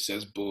 It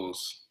says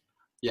Bulls.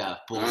 Yeah,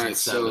 Bulls All in right,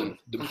 7. so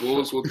the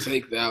Bulls will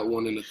take that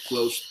one in a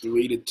close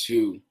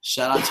 3-2.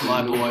 Shout out to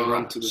my Move boy.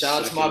 on to the Shout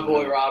out to second my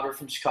boy round. Robert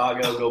from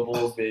Chicago. Go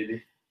Bulls,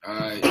 baby. All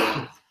right,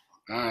 yeah.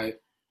 All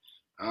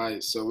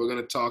right. So we're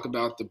gonna talk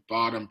about the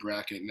bottom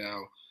bracket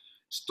now.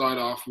 Start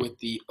off with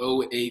the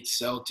 08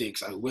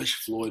 Celtics. I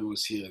wish Floyd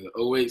was here. The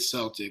 08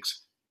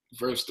 Celtics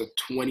versus the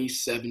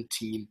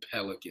 2017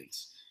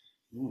 Pelicans.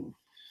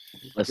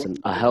 Listen,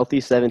 a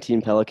healthy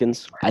 17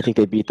 Pelicans, I think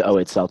they beat the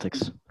 08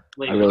 Celtics.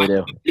 Wait, I really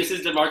do. This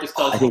is DeMarcus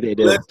Cousins. I think they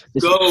do. Let's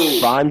This go.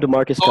 is prime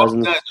DeMarcus Talk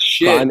Cousins, that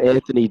shit. prime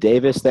Anthony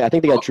Davis. I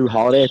think they got Drew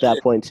Holiday at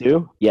that point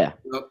too. Yeah.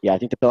 Yep. Yeah, I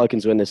think the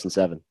Pelicans win this in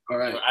 7. All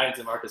right. I had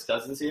DeMarcus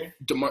Cousins here.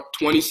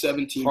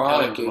 2017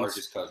 Prime Pelicans.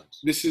 DeMarcus Cousins.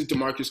 This is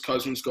DeMarcus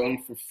Cousins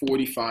going for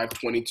 45,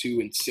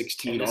 22, and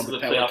 16 And this on is the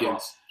the playoff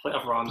Pelicans.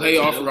 Rondo.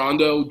 Playoff too.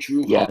 Rondo,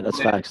 Drew Yeah, Holiday.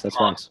 that's facts. That's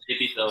facts. They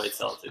beat the 08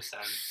 Celtics.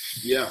 And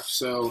Yeah,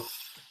 so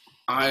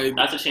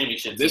that's a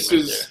championship this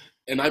team right is,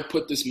 and I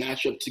put this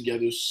matchup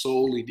together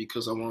solely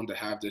because I wanted to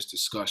have this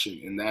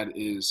discussion, and that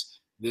is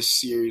this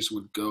series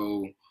would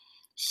go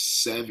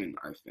 7,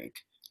 I think.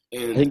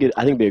 And I think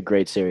it'd be a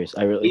great series.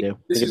 I really do. I think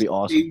this it'd is be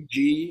awesome.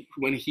 AG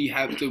when he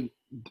had to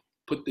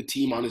put the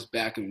team on his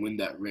back and win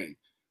that ring.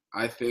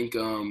 I think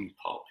there.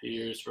 Paul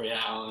Pierce, Ray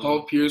Allen.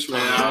 Paul Pierce, Ray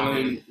Tony Allen.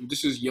 Allen.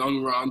 This is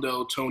young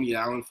Rondo, Tony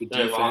Allen for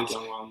They rock defense.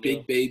 young Rondo.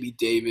 Big Baby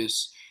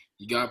Davis.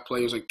 You got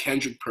players like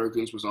Kendrick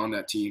Perkins was on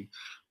that team.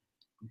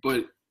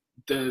 But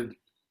the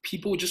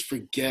people just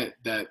forget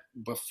that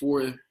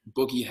before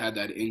Boogie had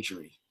that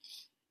injury,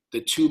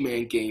 the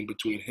two-man game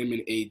between him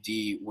and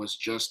AD was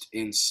just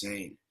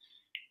insane.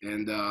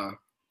 And,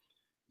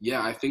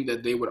 yeah, I think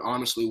that they would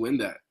honestly win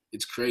that.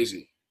 It's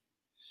crazy.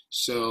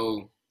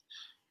 So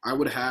I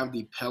would have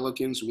the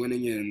Pelicans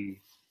winning in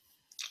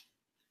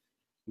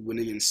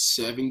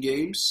 7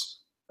 games.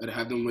 I'd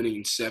have them winning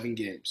in 7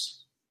 games.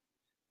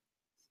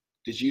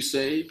 Did you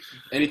say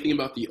anything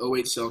about the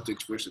 08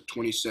 Celtics versus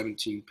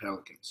 2017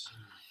 Pelicans?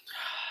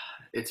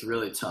 It's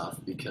really tough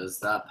because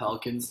that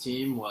Pelicans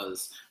team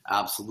was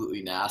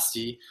absolutely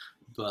nasty,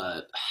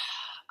 but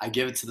I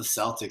give it to the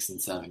Celtics in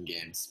 7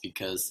 games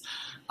because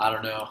I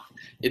don't know.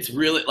 It's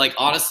really like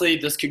honestly,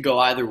 this could go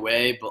either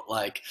way, but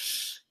like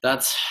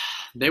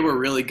they were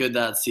really good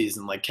that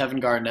season. Like Kevin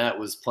Garnett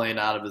was playing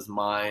out of his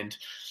mind.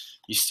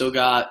 You still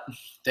got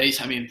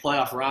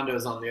playoff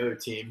Rondo's on the other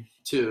team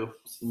too.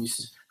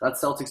 That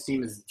Celtics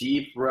team is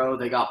deep, bro.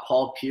 They got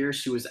Paul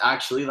Pierce, who was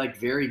actually like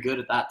very good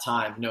at that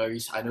time.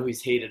 I know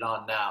he's hated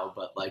on now,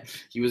 but like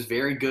he was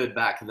very good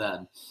back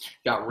then.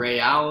 Got Ray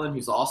Allen,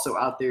 who's also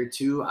out there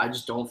too. I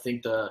just don't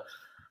think I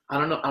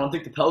don't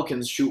think the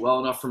Pelicans shoot well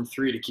enough from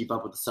 3 to keep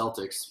up with the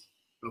Celtics.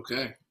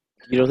 Okay.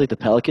 You don't think the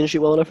Pelicans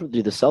shoot well enough?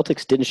 Dude, the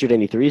Celtics didn't shoot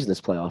any threes in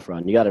this playoff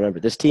run. You got to remember,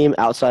 this team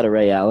outside of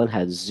Ray Allen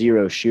had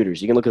 0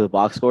 shooters. You can look at the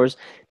box scores.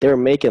 They were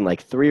making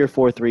like 3 or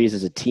 4 threes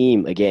as a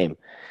team a game.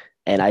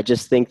 And I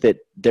just think that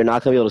they're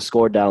not going to be able to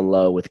score down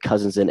low with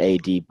Cousins and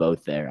AD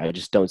both there. I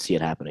just don't see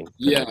it happening.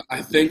 Yeah,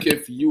 I think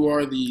if you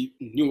are the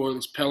New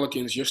Orleans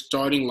Pelicans, your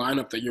starting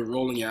lineup that you're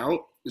rolling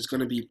out is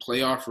going to be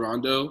playoff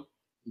Rondo,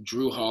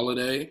 Drew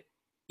Holiday,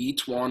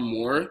 Etuan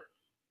Moore,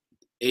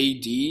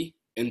 AD,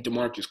 and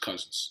DeMarcus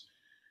Cousins.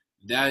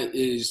 That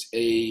is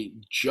a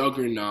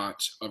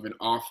juggernaut of an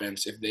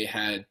offense if they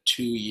had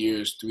 2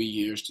 years, 3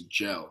 years to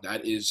gel.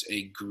 That is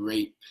a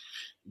great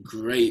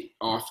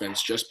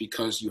offense just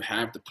because you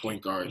have the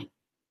point guard,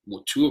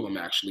 well, 2 of them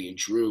actually, in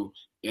Drew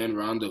and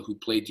Rondo, who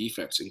play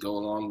defense and go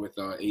along with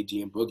AD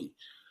and Boogie.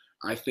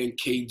 I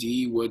think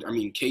KG would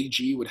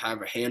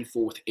have a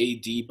handful with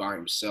AD by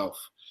himself.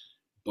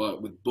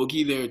 But with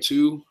Boogie there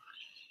too,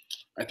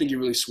 I think he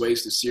really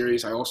sways the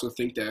series. I also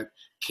think that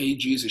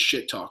KG is a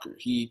shit talker.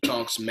 He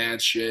talks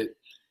mad shit.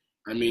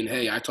 I mean,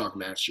 hey, I talk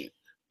mad shit.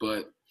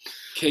 But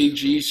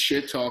KG's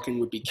shit talking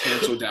would be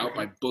canceled out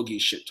by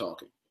Boogie's shit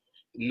talking.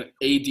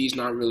 AD's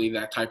not really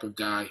that type of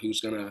guy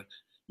who's going to,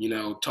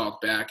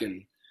 talk back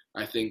and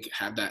I think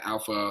have that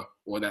alpha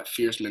or that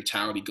fierce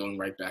mentality going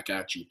right back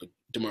at you. But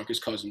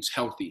DeMarcus Cousins,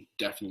 healthy,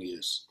 definitely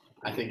is.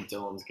 I think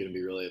Dylan's going to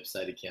be really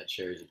upset he can't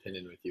share his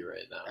opinion with you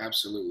right now.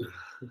 Absolutely.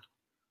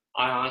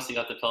 I honestly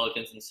got the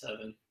Pelicans in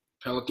 7.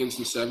 Pelicans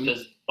in 7?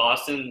 Because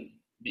Boston,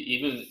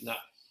 even in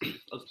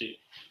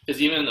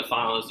the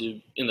finals,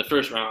 dude, in the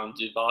first round,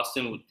 dude,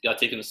 Boston got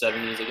taken to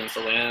 7 games against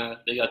Atlanta.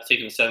 They got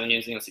taken to 7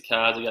 games against the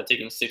Cavs. They got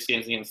taken to 6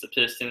 games against the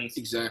Pistons.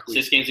 Exactly.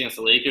 6 games against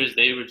the Lakers.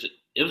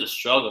 It was a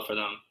struggle for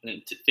them.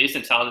 And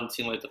facing a talented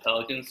team like the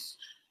Pelicans.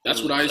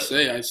 That's what I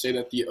say. I say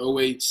that the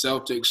 08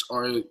 Celtics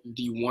are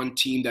the one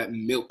team that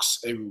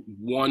milks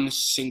one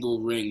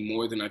single ring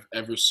more than I've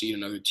ever seen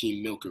another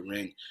team milk a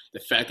ring. The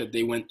fact that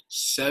they went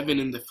 7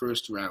 in the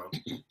first round,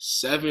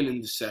 7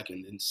 in the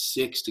second, and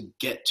 6 to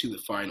get to the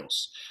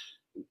finals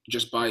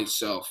just by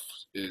itself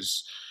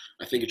is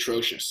I think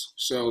atrocious.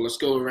 So let's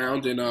go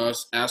around and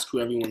ask who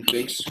everyone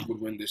thinks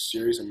would win this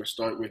series. I'm gonna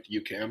start with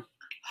you, Cam.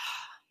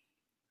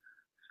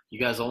 You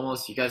guys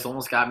almost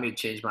got me to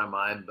change my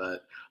mind,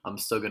 but I'm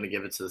still going to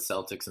give it to the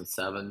Celtics in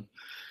 7.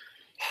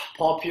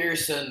 Paul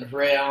Pierce and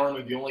Ray Allen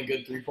are the only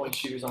good three-point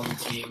shooters on the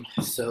team,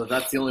 so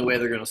that's the only way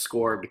they're going to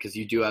score because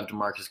you do have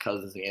DeMarcus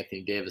Cousins and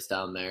Anthony Davis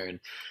down there, and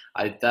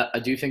I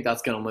do think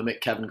that's going to limit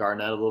Kevin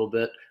Garnett a little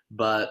bit,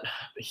 but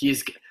he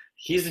was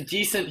a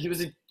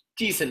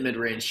decent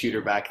mid-range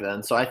shooter back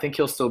then, so I think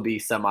he'll still be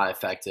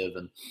semi-effective,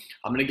 and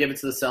I'm going to give it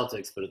to the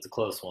Celtics, but it's a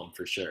close one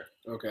for sure.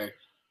 Okay.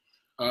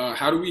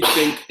 How do we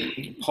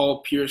think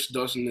Paul Pierce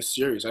does in this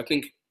series? I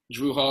think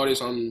Drew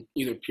Holiday's on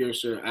either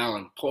Pierce or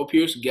Allen. Paul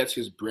Pierce gets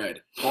his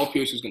bread. Paul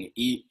Pierce is going to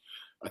eat.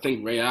 I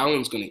think Ray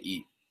Allen's going to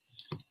eat.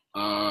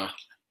 What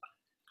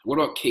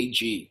about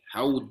KG?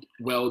 How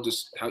well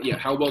does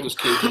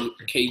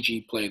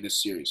KG play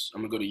this series?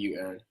 I'm going to go to you,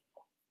 Aaron.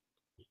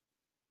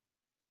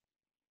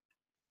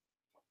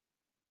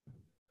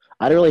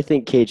 I don't really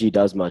think KG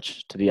does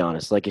much, to be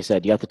honest. Like you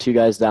said, you got the two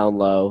guys down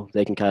low.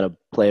 They can kind of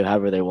play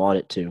however they want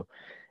it to.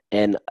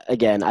 And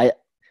again,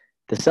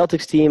 the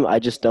Celtics team, I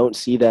just don't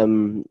see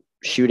them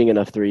shooting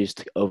enough threes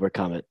to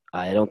overcome it.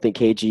 I don't think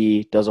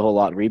KG does a whole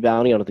lot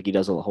rebounding. I don't think he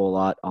does a whole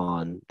lot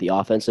on the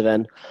offensive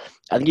end.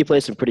 I think he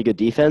plays some pretty good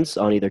defense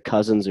on either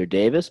Cousins or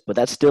Davis, but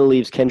that still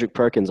leaves Kendrick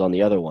Perkins on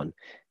the other one.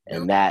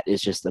 And that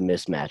is just a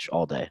mismatch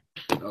all day.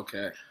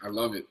 Okay, I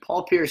love it.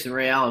 Paul Pierce and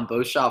Ray Allen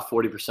both shot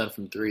 40%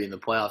 from 3 in the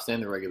playoffs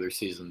and the regular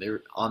season. They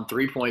were on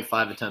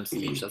 3.5 attempts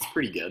each. That's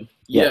pretty good.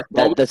 Yeah,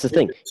 that's the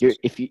thing.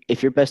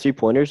 If your best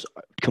 3-pointers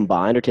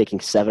combined are taking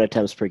 7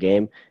 attempts per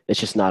game, it's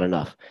just not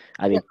enough.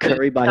 I mean,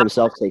 Curry by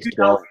himself takes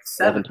 12,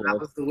 11, 12. That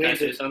was the way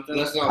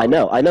that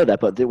I know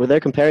that, but they're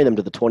comparing them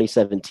to the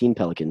 2017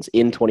 Pelicans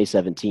in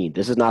 2017.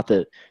 This is not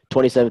the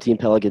 2017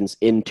 Pelicans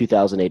in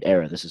 2008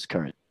 era. This is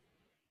current.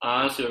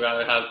 I honestly would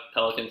rather have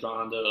Pelicans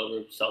Rondo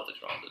over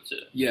Celtics Rondo too.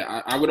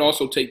 Yeah, I would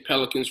also take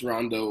Pelicans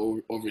Rondo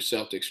over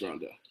Celtics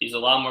Rondo. He's a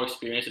lot more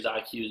experienced. His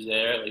IQ is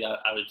there. Like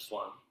I would just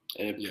want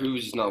him. And it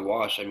proves he's not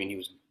washed. I mean, he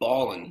was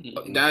balling.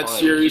 That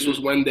series was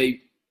when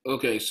they –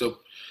 okay, so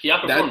he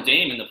outperformed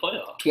Dame in the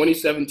playoffs.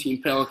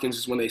 2017 Pelicans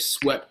is when they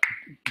swept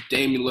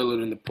Damian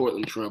Lillard and the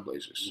Portland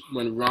Trailblazers.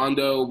 When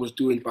Rondo was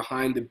doing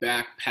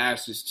behind-the-back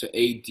passes to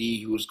AD,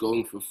 who was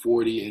going for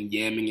 40 and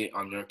yamming it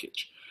on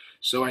Nurkic.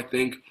 So I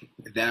think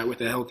that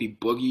with a healthy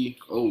Boogie,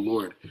 oh,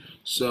 Lord.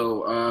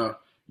 So,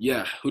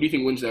 yeah, who do you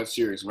think wins that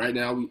series? Right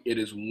now, it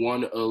is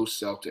 1-0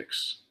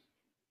 Celtics.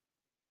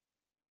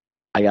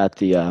 I got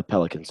the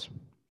Pelicans.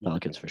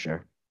 Pelicans for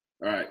sure.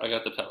 All right. I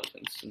got the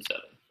Pelicans in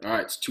 7. All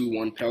right, it's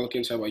 2-1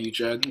 Pelicans. How about you,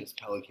 Chad? I think it's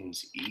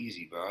Pelicans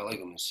easy, bro. I like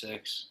them in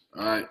 6.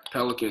 All right,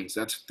 Pelicans.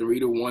 That's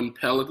 3-1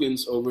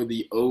 Pelicans over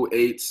the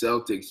 08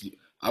 Celtics.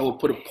 I will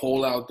put a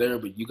poll out there,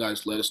 but you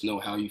guys let us know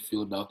how you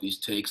feel about these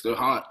takes. They're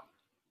hot,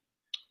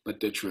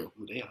 but they're true.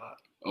 Ooh, they hot.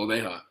 Oh, they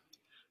hot.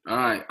 All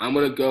right, I'm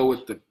going to go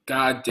with the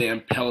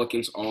goddamn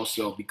Pelicans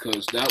also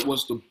because that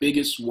was the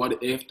biggest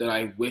what if that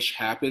I wish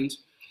happened.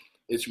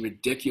 It's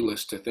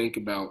ridiculous to think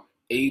about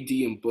AD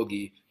and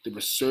Boogie, the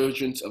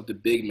resurgence of the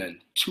big men,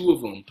 2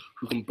 of them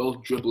who can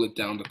both dribble it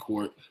down the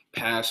court,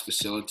 pass,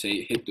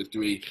 facilitate, hit the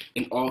 3,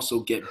 and also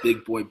get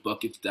big boy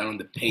buckets down in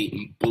the paint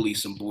and bully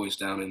some boys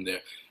down in there.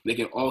 They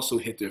can also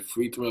hit their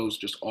free throws,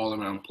 just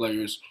all-around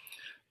players.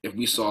 If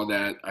we saw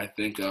that, I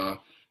think the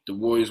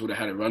Warriors would have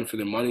had a run for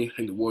their money. I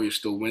think the Warriors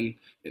still win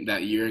in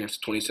that year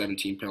against the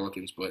 2017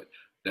 Pelicans, but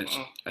I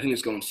think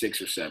it's going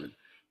 6 or 7.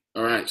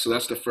 All right, so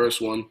that's the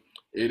first one.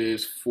 It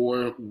is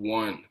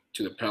 4-1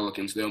 to the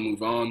Pelicans. They'll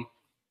move on.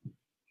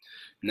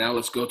 Now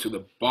let's go to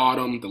the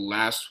bottom, the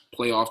last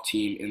playoff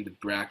team in the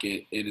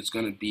bracket. It is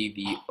going to be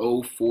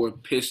the 04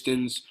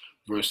 Pistons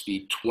versus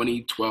the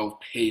 2012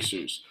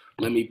 Pacers.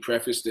 Let me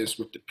preface this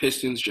with the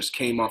Pistons just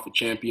came off a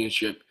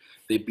championship.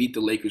 They beat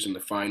the Lakers in the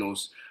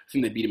finals. I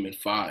think they beat them in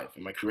 5.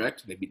 Am I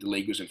correct? They beat the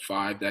Lakers in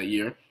 5 that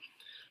year.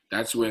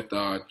 That's with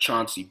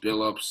Chauncey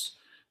Billups.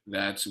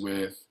 That's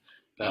with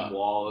Ben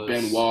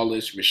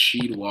Wallace,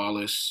 Rasheed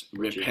Wallace,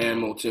 Rip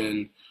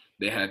Hamilton.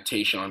 They had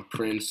Tayshaun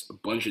Prince, a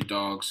bunch of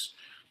dogs.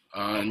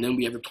 And then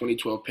we have the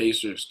 2012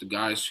 Pacers, the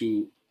guys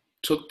who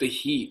took the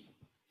Heat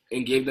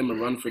and gave them a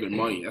run for their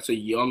money. That's a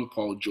young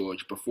Paul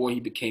George before he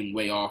became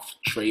way off,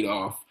 trade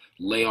off,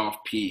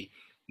 layoff P.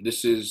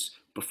 This is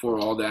before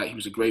all that. He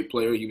was a great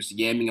player. He was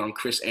yamming on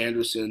Chris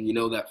Anderson. You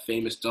know that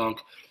famous dunk.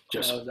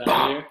 Just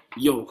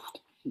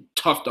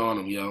toughed on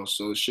him, yo.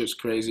 So it's just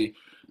crazy.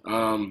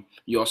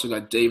 You also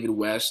got David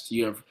West.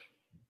 You have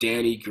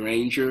Danny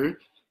Granger.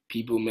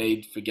 People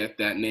may forget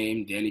that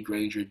name. Danny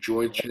Granger,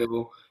 George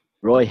Hill.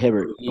 Roy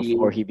Hibbert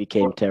before he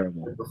became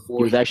terrible.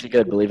 He was actually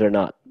good, believe it or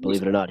not.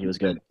 Believe it or not, he was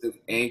good.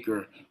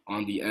 Anchor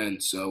on the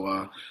end.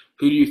 So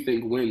who do you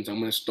think wins? I'm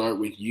going to start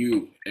with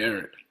you,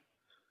 Aaron.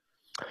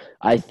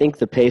 I think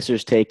the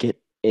Pacers take it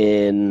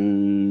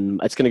in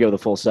 – it's going to go the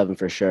full 7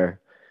 for sure.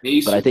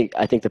 But I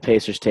think the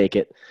Pacers take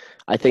it.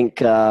 I think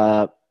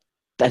the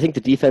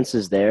defense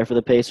is there for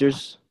the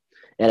Pacers,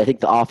 and I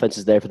think the offense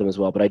is there for them as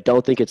well. But I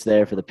don't think it's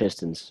there for the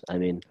Pistons. I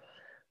mean,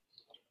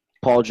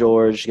 Paul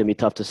George is going to be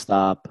tough to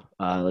stop.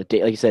 Like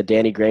you said,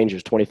 Danny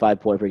Granger's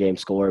 25-point per game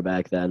scorer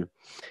back then.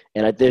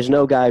 And there's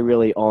no guy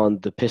really on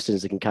the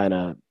Pistons that can kind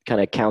of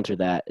counter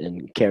that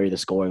and carry the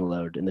scoring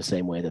load in the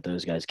same way that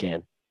those guys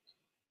can.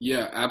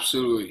 Yeah,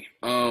 absolutely.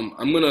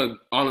 I'm going to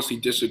honestly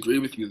disagree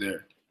with you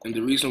there. And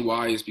the reason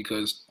why is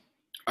because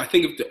I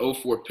think if the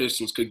 04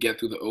 Pistons could get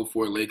through the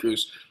 04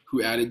 Lakers,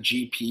 who added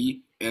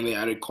GP and they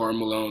added Karl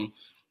Malone,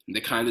 and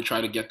they kind of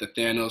try to get the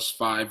Thanos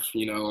 5,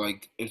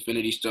 like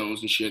Infinity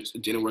Stones and shit.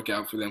 It didn't work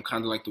out for them,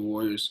 kind of like the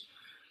Warriors.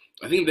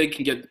 I think they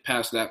can get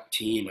past that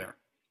team.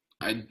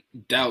 I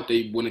doubt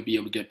they wouldn't be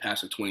able to get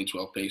past the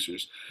 2012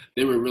 Pacers.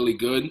 They were really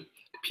good.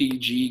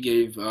 PG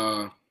gave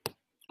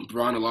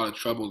Braun a lot of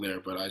trouble there,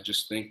 but I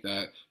just think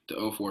that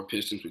the 04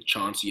 Pistons with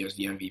Chauncey as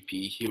the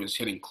MVP, he was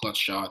hitting clutch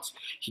shots.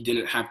 He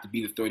didn't have to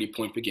be the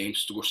 30-point per game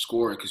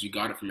scorer because you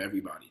got it from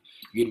everybody.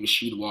 You had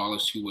Rasheed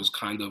Wallace, who was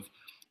kind of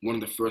one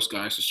of the first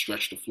guys to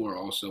stretch the floor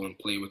also and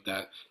play with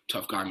that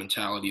tough guy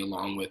mentality,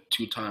 along with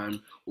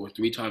 2-time or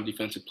 3-time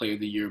Defensive Player of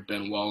the Year,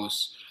 Ben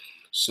Wallace.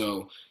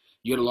 So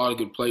you had a lot of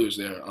good players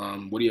there.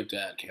 What do you have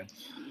to add, Cam?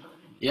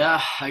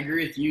 Yeah, I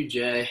agree with you,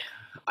 Jay.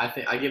 I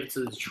think I give it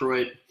to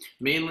Detroit.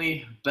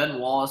 Mainly, Ben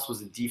Wallace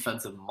was a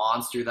defensive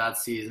monster that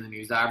season. He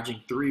was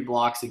averaging 3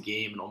 blocks a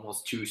game and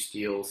almost 2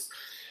 steals.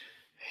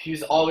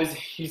 He's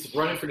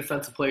running for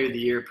Defensive Player of the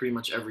Year pretty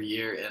much every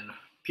year, and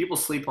people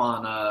sleep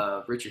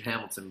on Richard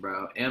Hamilton,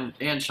 bro, and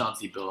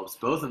Chauncey Billups.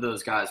 Both of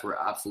those guys were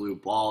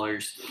absolute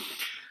ballers.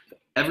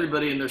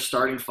 Everybody in their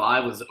starting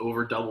 5 was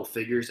over double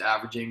figures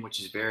averaging, which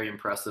is very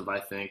impressive, I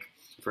think,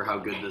 for how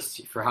good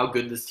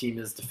this team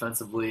is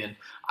defensively. And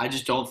I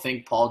just don't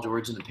think Paul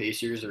George and the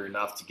Pacers are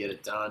enough to get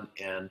it done.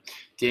 And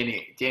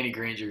Danny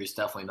Granger is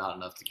definitely not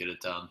enough to get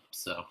it done.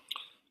 So.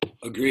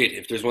 Agreed.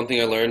 If there's one thing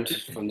I learned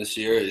from this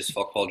year is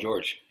fuck Paul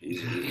George.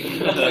 He's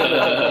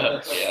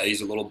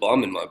a little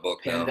bum in my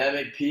book now.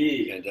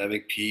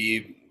 Pandemic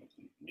P.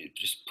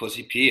 Just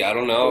pussy P. I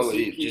don't know.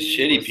 Just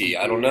shitty P.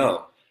 I don't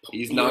know.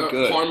 He's not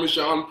good.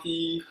 Parmesan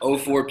P.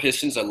 04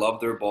 Pistons. I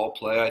love their ball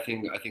play. I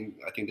think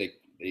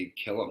they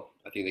kill him.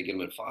 I think they get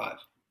him at 5.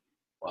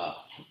 Wow.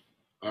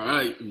 All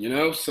right.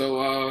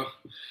 So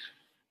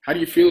how do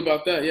you feel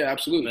about that? Yeah,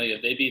 absolutely.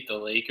 If they beat the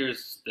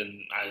Lakers,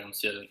 then I don't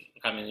see it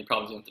having any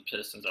problems with the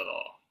Pistons at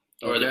all.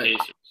 Or the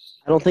Pacers.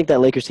 I don't think that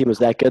Lakers team was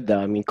that good, though.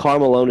 I mean, Karl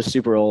Malone is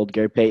super old.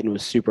 Gary Payton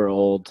was super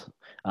old.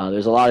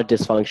 There's a lot of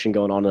dysfunction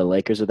going on in the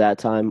Lakers at that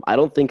time. I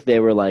don't think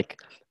they were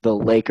like the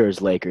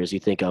Lakers you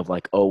think of,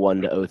 like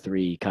 01 to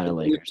 03 kind of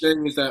Lakers. The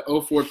thing is that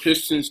 04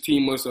 Pistons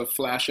team was a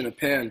flash in a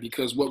pan,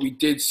 because what we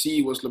did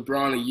see was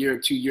LeBron a year or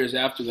 2 years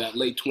after that,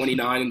 late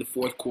 29 in the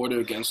fourth quarter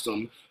against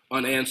them,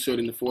 unanswered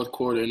in the fourth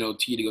quarter in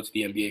OT to go to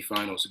the NBA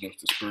Finals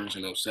against the Spurs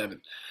in 07.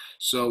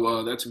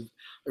 So that's a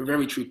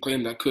very true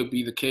claim. That could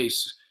be the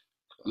case.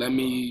 Let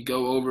me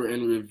go over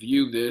and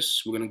review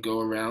this. We're going to go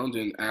around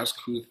and ask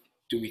who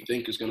do we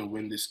think is going to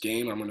win this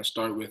game. I'm going to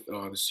start with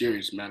the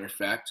series, matter of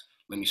fact.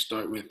 Let me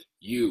start with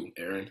you,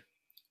 Aaron.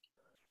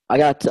 I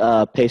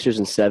got Pacers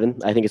in 7.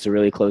 I think it's a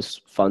really close,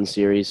 fun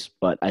series,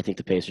 but I think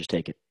the Pacers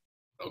take it.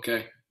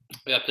 Okay.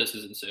 I got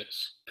Pistons in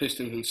 6.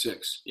 Pistons in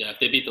 6. Yeah, if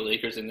they beat the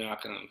Lakers, then they're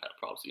not going to have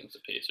problems against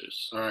the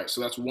Pacers. All right,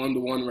 so that's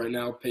 1-1 right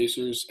now.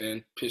 Pacers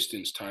and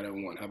Pistons tied at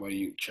 1. How about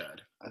you,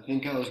 Chad? I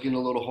think I was getting a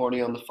little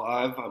horny on the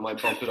 5. I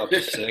might bump it up to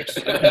 6.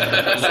 So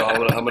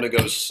I'm gonna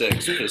go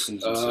 6.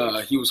 Pistons in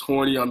 6. He was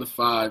horny on the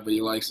 5, but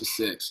he likes the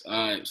 6. All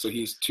right, so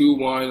he's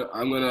 2-1.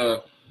 I'm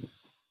gonna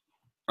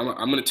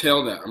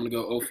tail that. I'm gonna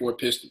go 04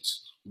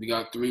 Pistons. We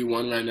got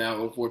 3-1 right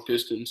now. 04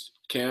 Pistons.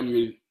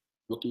 Cam,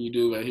 what can you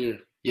do right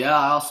here? Yeah,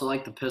 I also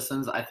like the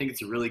Pistons. I think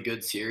it's a really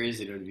good series.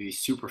 It would be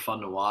super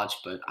fun to watch,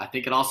 but I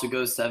think it also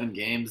goes 7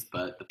 games,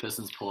 but the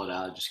Pistons pull it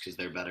out just because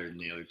they're better than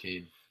the other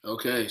team.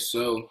 Okay,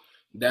 so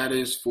that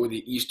is for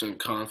the Eastern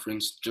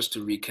Conference. Just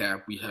to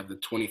recap, we have the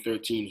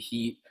 2013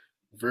 Heat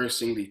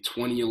versus the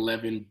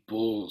 2011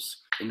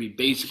 Bulls. And we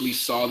basically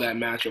saw that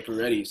matchup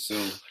already, so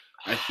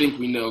I think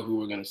we know who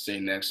we're going to say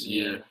next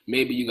year.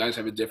 Maybe you guys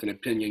have a different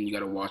opinion. You got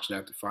to watch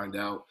that to find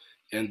out.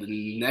 And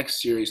the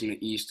next series in the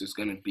East is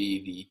going to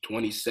be the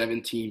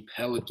 2017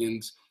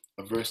 Pelicans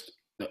versus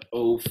the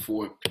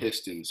 04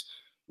 Pistons.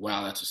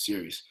 Wow, that's a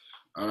series.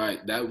 All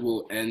right, that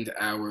will end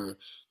our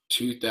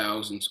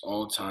 2000s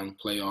all-time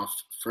playoff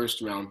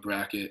first-round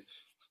bracket.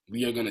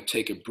 We are going to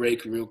take a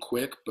break real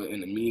quick, but in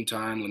the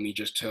meantime, let me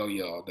just tell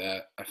y'all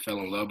that I fell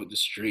in love with the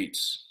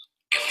streets.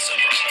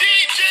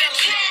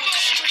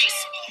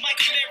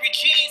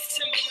 Jeans,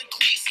 Timberland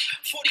cleats,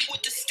 40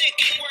 with the stick,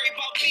 ain't worry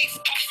about beef.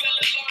 I fell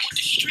in love with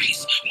the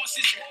streets. Once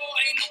it's war,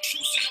 ain't no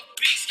truce and no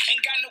peace.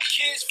 Ain't got no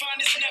kids, find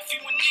his nephew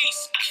and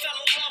niece. I fell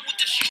in love with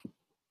the streets.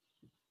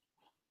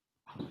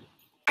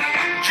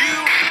 You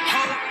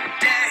hope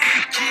that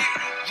he get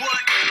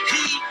what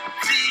he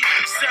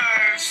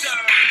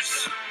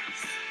deserves.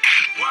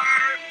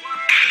 Word.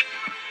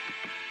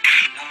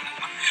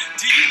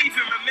 Do you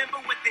even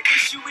remember what the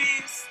issue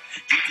is?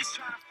 You just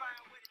trying to find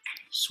what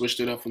Switched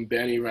it up from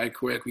Benny right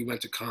quick. We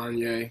went to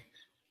Kanye.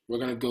 We're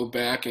going to go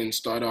back and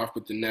start off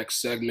with the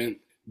next segment.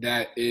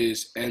 That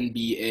is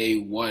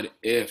NBA What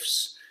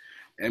Ifs.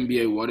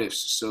 NBA what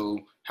ifs. So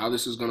how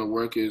this is going to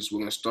work is we're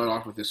going to start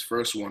off with this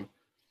first one.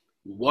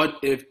 What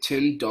if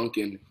Tim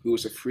Duncan, who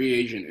was a free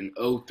agent in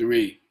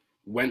 2003,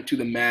 went to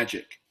the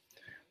Magic?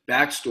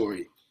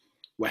 Backstory.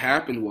 What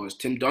happened was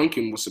Tim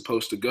Duncan was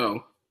supposed to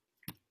go.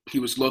 He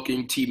was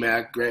looking,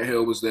 T-Mac, Grant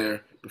Hill was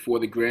there before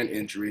the Grant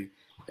injury,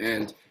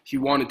 and he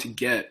wanted to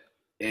get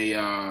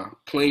a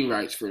plane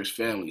rights for his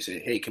family. He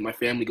said, hey, can my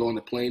family go on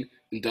the plane?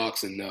 And Doc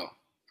said no.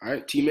 All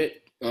right,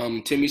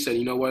 Timmy said,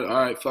 you know what?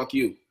 All right, fuck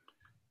you.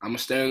 I'm going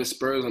to stay on the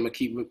Spurs. I'm going to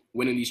keep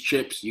winning these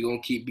chips. You're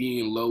going to keep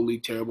being a lowly,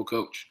 terrible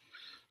coach.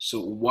 So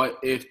what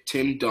if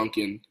Tim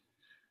Duncan,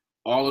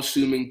 all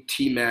assuming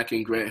T-Mac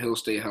and Grant Hill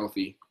stay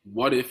healthy,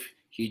 what if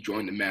he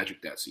joined the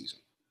Magic that season?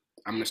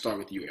 I'm going to start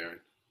with you, Aaron.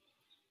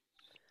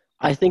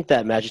 I think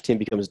that Magic team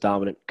becomes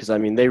dominant because, I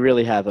mean, they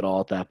really have it all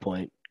at that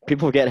point.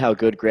 People forget how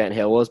good Grant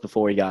Hill was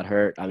before he got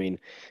hurt. I mean,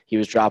 he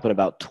was dropping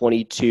about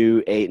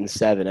 22, 8, and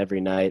 7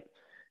 every night.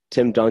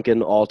 Tim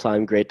Duncan,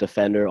 all-time great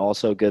defender,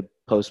 also a good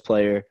post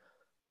player.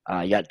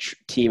 You got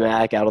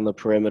T-Mac out on the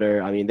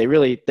perimeter. I mean, they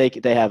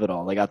have it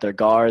all. They got their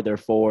guard, their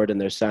forward,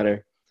 and their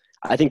center.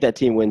 I think that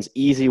team wins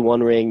easy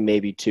 1 ring,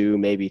 maybe 2,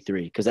 maybe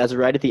 3. Because that's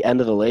right at the end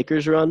of the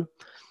Lakers run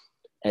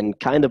and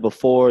kind of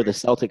before the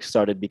Celtics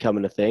started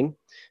becoming a thing.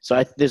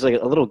 So there's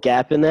like a little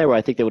gap in there where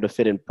I think they would have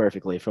fit in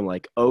perfectly from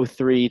like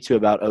 03 to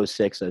about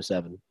 06,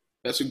 07.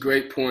 That's a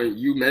great point.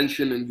 You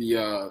mentioned in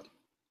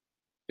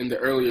the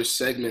earlier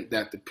segment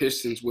that the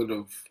Pistons would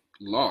have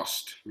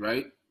lost,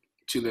 right,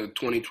 to the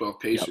 2012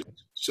 Pacers. Yep.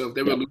 So if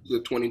they were losing to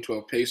the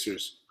 2012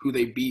 Pacers, who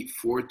they beat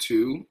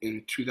 4-2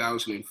 in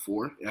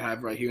 2004, I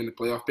have right here in the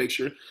playoff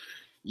picture.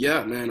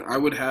 Yeah, man, I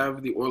would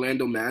have the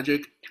Orlando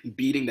Magic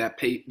beating that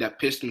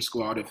Piston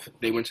squad if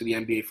they went to the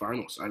NBA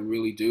Finals. I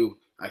really do.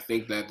 I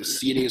think that the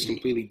seeding is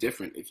completely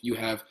different. If you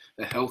have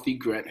a healthy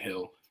Grant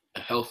Hill,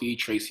 a healthy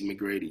Tracy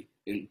McGrady,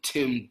 and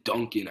Tim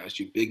Duncan as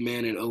your big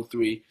man in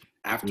 03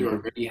 after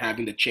already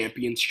having the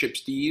championship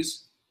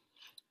stees,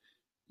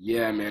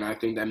 yeah, man, I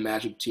think that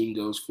Magic team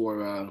goes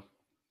for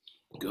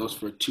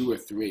 2 or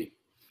 3.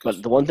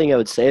 But the one thing I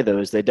would say, though,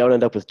 is they don't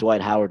end up with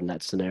Dwight Howard in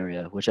that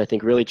scenario, which I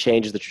think really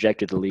changes the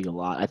trajectory of the league a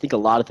lot. I think a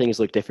lot of things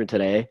look different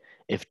today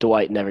if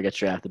Dwight never gets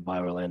drafted by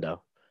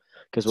Orlando.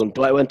 Because when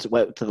Dwight went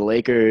to the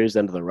Lakers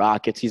and to the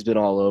Rockets, he's been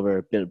all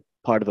over, been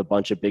part of a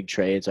bunch of big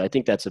trades. So I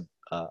think that's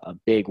a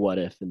big what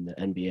if in the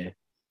NBA.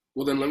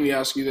 Well, then let me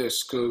ask you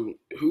this. Who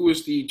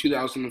was the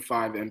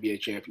 2005 NBA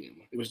champion?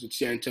 It was the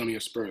San Antonio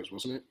Spurs,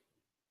 wasn't it?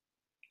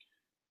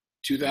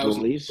 2000. I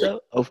believe so.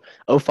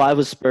 05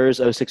 was Spurs,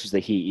 06 was the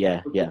Heat,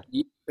 yeah.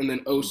 And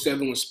then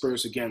 07 was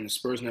Spurs again. The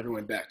Spurs never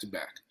went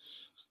back-to-back.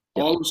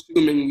 Yep. All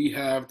assuming we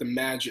have the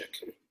Magic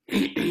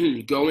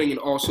going and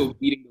also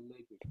beating the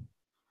Lakers.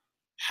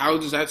 How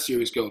does that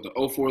series go?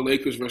 The 04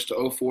 Lakers versus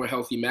the 04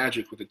 healthy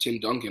Magic with a Tim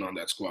Duncan on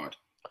that squad.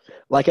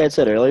 Like I had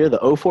said earlier,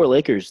 the 04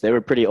 Lakers, they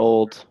were pretty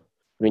old.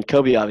 I mean,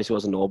 Kobe obviously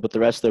wasn't old, but the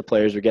rest of their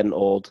players were getting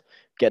old,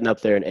 getting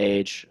up there in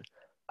age.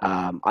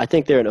 I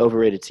think they're an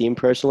overrated team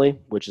personally,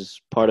 which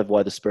is part of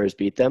why the Spurs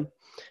beat them.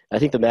 I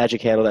think the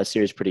Magic handled that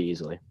series pretty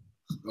easily.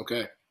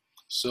 Okay.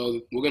 So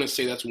we're going to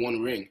say that's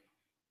 1 ring.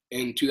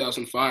 In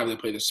 2005, they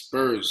played the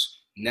Spurs.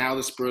 Now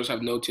the Spurs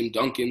have no Tim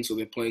Duncan, so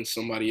they're playing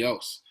somebody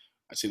else.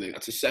 I say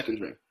that's a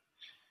 2nd ring.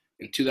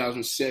 In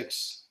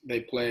 2006,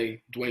 they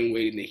play Dwayne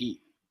Wade in the Heat.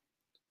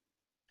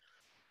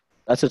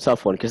 That's a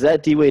tough one because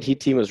that D-Wade Heat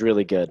team was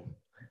really good.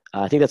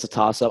 I think that's a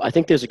toss-up. I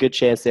think there's a good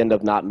chance they end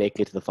up not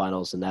making it to the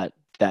finals in that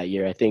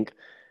year. I think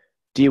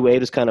D-Wade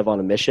was kind of on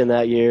a mission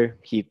that year.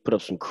 He put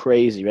up some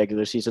crazy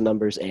regular season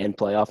numbers and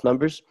playoff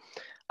numbers.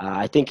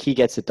 I think he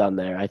gets it done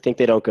there. I think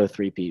they don't go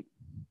 3-peat.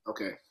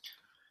 Okay.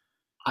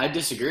 I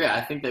disagree.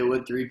 I think they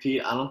would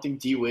 3-peat. I don't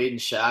think D-Wade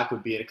and Shaq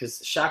would be it because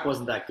Shaq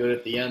wasn't that good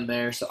at the end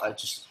there. So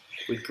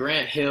with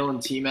Grant Hill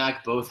and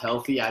T-Mac both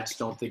healthy, I just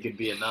don't think it'd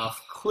be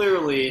enough.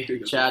 Clearly,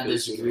 Chad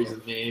disagrees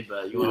with me,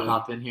 but you want to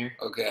hop in here?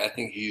 Okay, I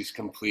think he's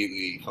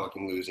completely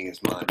fucking losing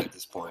his mind at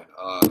this point.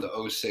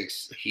 The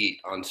 06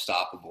 Heat,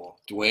 unstoppable.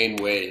 Dwayne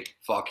Wade,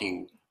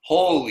 fucking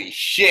holy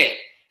shit.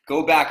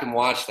 Go back and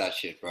watch that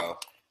shit, bro.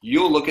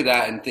 You'll look at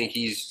that and think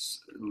he's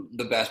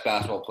the best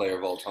basketball player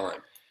of all time.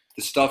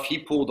 The stuff he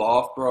pulled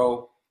off,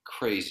 bro,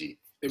 crazy.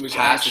 It was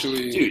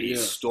actually, dude,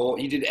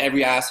 he did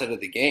every asset of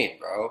the game,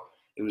 bro.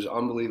 It was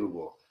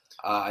unbelievable.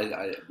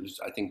 I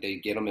think they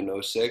get him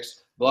in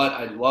 06, but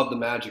I love the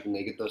Magic and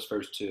they get those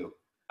first 2.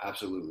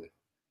 Absolutely.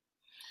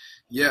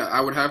 Yeah, I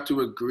would have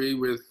to agree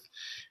with,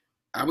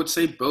 I would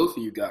say both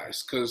of you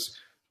guys, because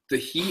the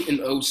Heat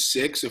in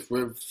 06, if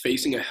we're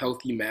facing a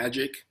healthy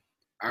Magic,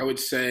 I would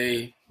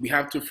say we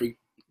have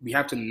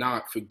to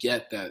not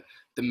forget that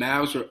the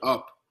Mavs are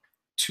up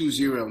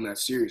 2-0 in that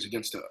series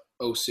against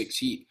the 06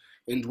 Heat.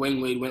 And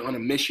Dwayne Wade went on a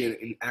mission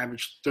and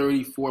averaged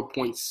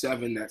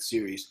 34.7 that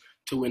series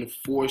to win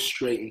 4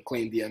 straight and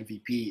claim the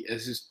MVP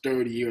as his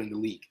 3rd year in the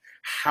league.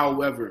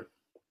 However,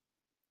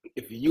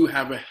 if you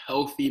have a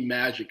healthy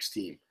Magic's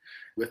team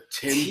with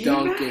Tim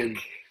Duncan,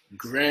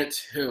 Grant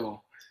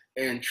Hill,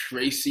 and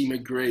Tracy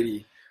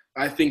McGrady,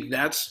 I think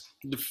that's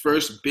the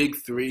first big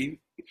 3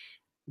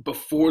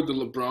 before the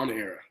LeBron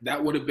era.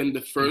 That would have been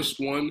the first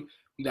one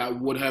that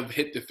would have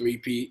hit the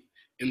three-peat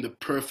in the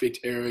perfect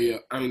era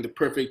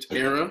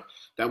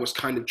that was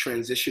kind of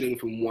transitioning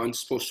from one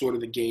sort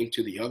of the game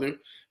to the other.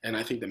 And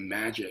I think the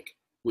Magic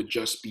would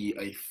just be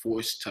a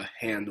force to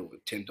handle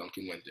if Tim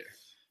Duncan went there.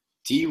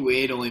 D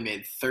Wade only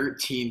made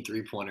 13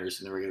 3-pointers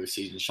in the regular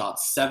season, shot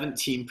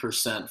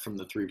 17% from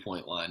the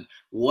 3-point line.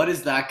 What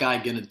is that guy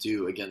going to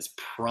do against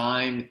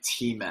prime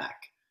T-Mac?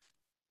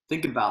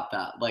 Think about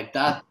that. Like,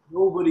 that,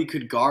 nobody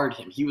could guard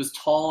him. He was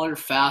taller,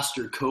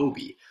 faster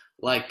Kobe.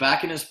 Like,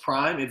 back in his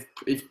prime,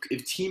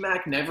 if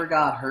T-Mac never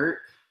got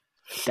hurt.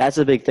 That's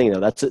a big thing, though.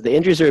 The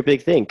injuries are a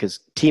big thing because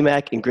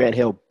T-Mac and Grant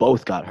Hill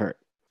both got hurt.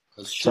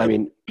 So, I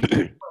mean,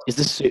 is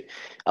this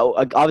 –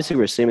 obviously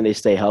we're assuming they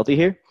stay healthy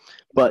here.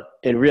 But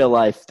in real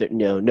life,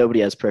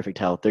 nobody has perfect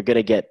health. They're going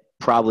to get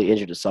probably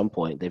injured at some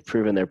point. They've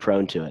proven they're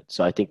prone to it.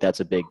 So I think that's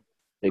a big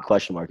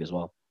question mark as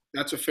well.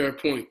 That's a fair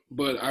point.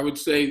 But I would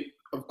say,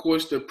 of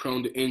course, they're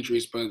prone to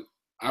injuries. But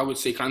I would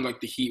say kind of like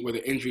the Heat where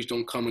the injuries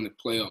don't come in the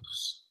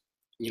playoffs.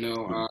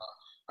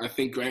 I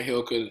think Grant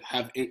Hill could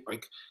have,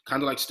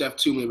 kind of like Steph,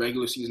 too, in the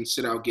regular season,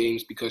 sit out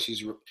games because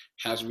he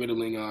has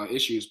riddling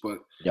issues. But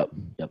Yep.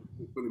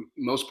 for the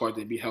most part,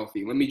 they'd be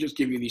healthy. Let me just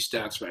give you these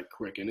stats right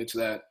quick. And it's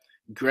that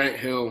Grant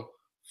Hill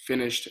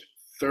finished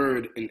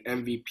third in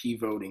MVP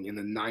voting in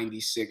the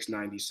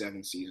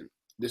 96-97 season.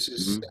 This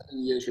is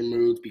 7 years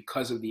removed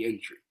because of the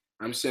injury.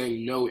 I'm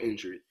saying no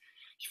injury.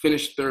 He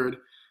finished third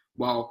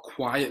while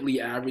quietly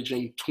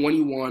averaging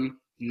 21,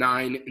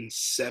 9, and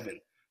 7.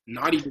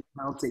 Not even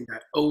counting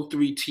that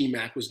 0-3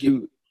 T-Mac was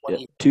given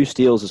 2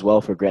 steals as well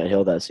for Grant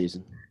Hill that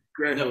season.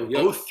 Grant Hill,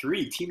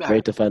 0-3 T-Mac.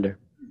 Great defender.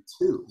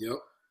 2. Yep.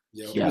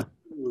 Yeah. Yep.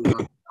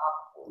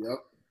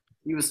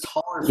 He was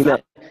taller.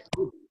 T-Mac.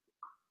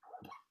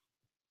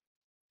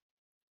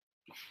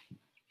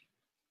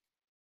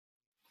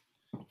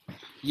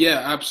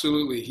 Yeah,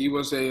 absolutely. He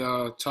was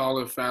a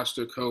taller,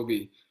 faster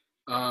Kobe.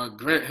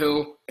 Grant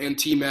Hill and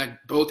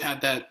T-Mac both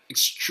had that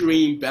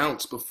extreme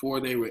bounce before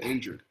they were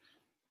injured.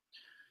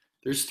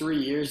 There's 3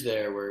 years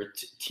there where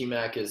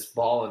T-Mac is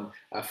balling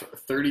after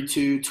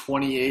 32,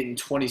 28, and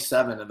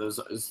 27 of those.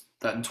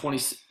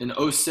 In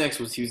 06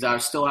 he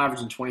was still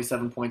averaging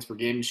 27 points per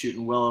game and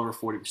shooting well over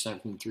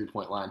 40% from the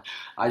 3-point line.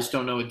 I just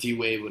don't know what D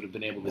Wade would have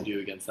been able to do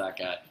against that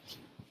guy.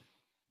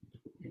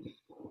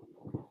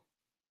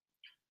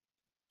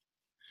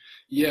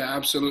 Yeah,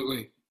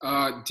 absolutely.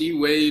 D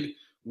Wade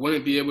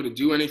wouldn't be able to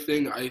do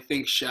anything. I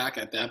think Shaq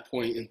at that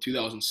point in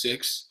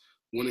 2006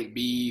 wouldn't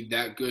be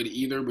that good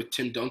either, with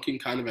Tim Duncan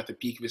kind of at the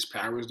peak of his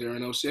powers there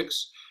in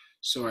 06.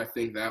 So I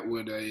think that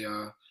would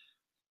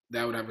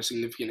have a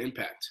significant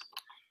impact.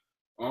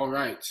 All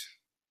right.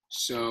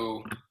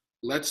 So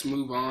let's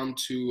move on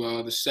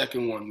to the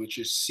second one, which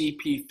is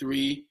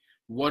CP3.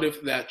 What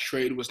if that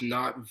trade was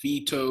not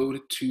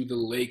vetoed to the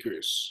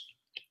Lakers?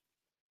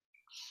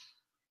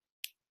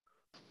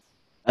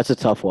 That's a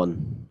tough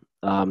one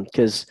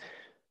because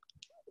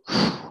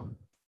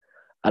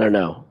I don't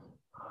know.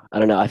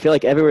 I feel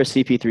like everywhere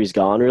CP3's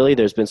gone, really,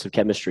 there's been some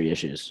chemistry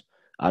issues.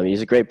 I mean,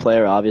 he's a great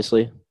player,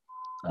 obviously.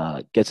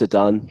 Gets it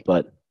done,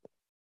 but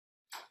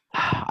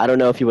I don't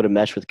know if he would have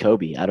meshed with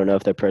Kobe. I don't know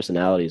if their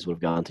personalities would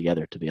have gone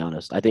together, to be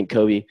honest. I think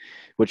Kobe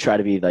would try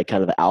to be like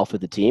kind of the alpha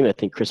of the team. I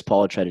think Chris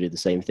Paul would try to do the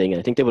same thing, and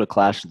I think they would have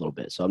clashed a little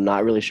bit. So I'm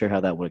not really sure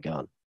how that would have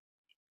gone.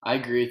 I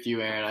agree with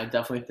you, Aaron. I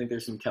definitely think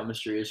there's some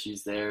chemistry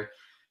issues there.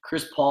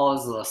 Chris Paul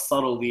is a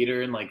subtle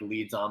leader and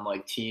leads on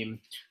team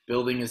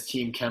building his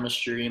team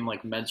chemistry and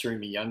mentoring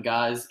the young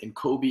guys. And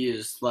Kobe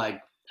is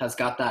has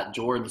got that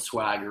Jordan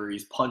swagger.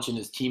 He's punching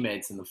his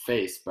teammates in the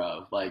face,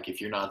 bro. If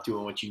you're not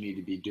doing what you need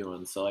to be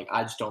doing. So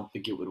I just don't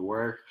think it would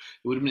work.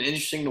 It would have been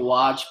interesting to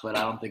watch, but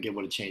I don't think it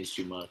would have changed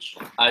too much.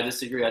 I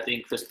disagree. I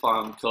think Chris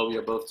Paul and Kobe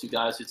are both two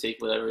guys who does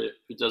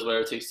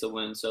whatever it takes to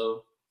win.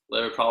 So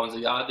whatever problems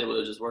they got, they would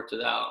have just worked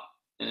it out.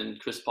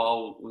 And Chris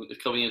Paul,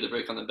 if Kobe needed to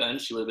break on the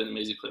bench, he would have been an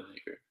amazing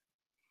playmaker.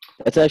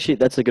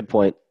 That's a good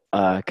point.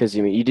 Because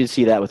you did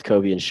see that with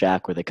Kobe and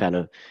Shaq, where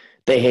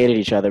they hated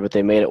each other, but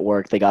they made it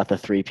work. They got the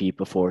 3-peat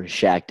before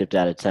Shaq dipped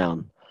out of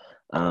town.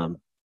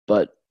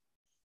 But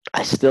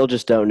I still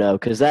just don't know,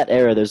 because that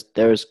era,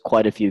 there's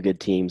quite a few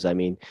good teams. I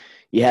mean,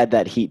 you had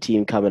that Heat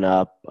team coming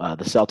up.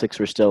 The Celtics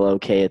were still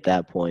okay at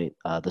that point.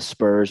 The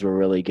Spurs were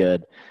really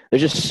good.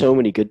 There's just so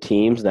many good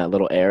teams in that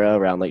little era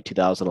around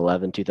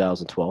 2011,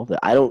 2012 that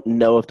I don't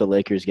know if the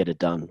Lakers get it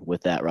done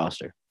with that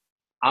roster.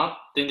 I don't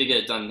think they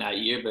get it done that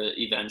year, but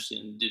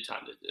eventually in due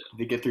time they do.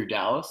 They get through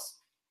Dallas?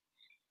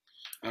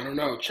 I don't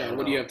know, Chad.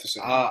 What do you have to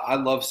say? I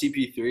love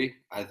CP3.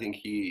 I think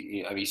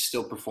he's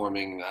still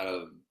performing at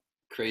a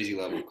crazy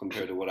level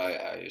compared to what I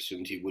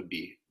assumed he would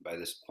be by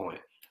this point.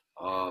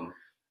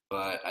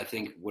 But I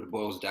think what it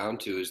boils down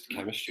to is the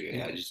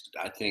chemistry.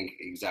 I think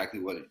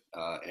exactly what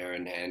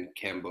Aaron and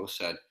Cam both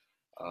said,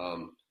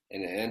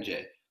 and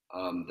Jay,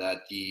 that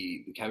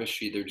the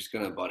chemistry, they're just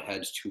going to butt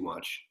heads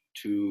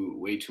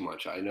way too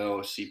much. I know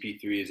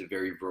CP3 is a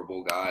very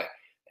verbal guy,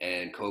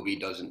 and Kobe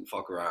doesn't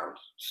fuck around.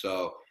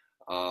 So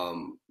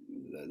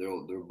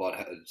Their butt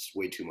has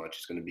way too much.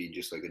 It's going to be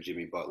just like a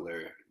Jimmy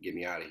Butler, get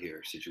me out of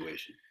here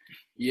situation.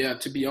 Yeah,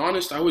 to be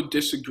honest, I would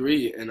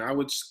disagree, and I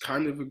would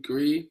kind of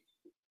agree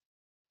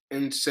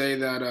and say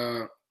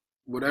that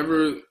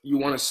whatever you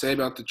want to say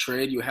about the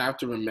trade, you have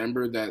to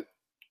remember that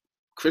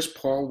Chris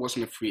Paul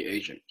wasn't a free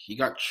agent. He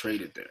got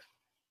traded there.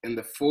 And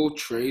the full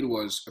trade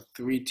was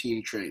a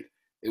 3-team trade.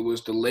 It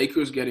was the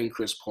Lakers getting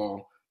Chris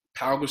Paul,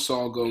 Pau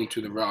Gasol going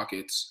to the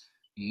Rockets,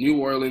 New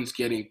Orleans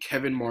getting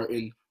Kevin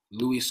Martin,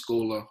 Louis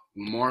Scola,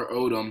 Lamar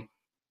Odom,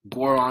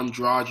 Goran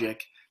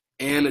Dragic,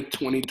 and a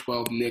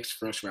 2012 Knicks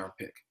first-round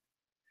pick.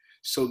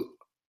 So the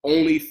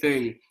only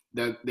thing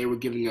that they were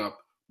giving up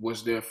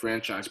was their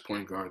franchise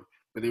point guard,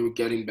 but they were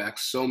getting back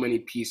so many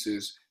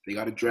pieces. They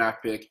got a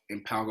draft pick,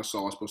 and Pau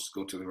Gasol was supposed to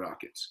go to the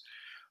Rockets.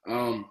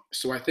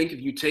 So I think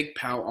if you take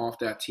Pau off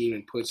that team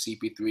and put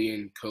CP3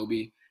 and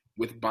Kobe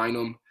with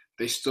Bynum,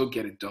 they still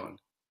get it done.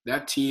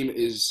 That team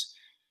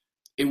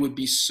it would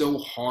be so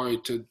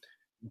hard to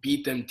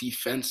beat them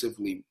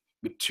defensively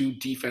with 2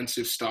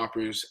 defensive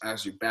stoppers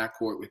as your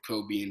backcourt with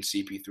Kobe and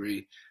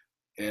CP3.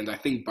 And I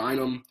think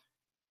Bynum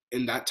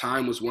in that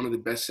time was one of the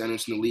best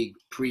centers in the league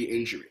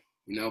pre-injury,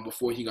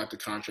 before he got the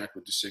contract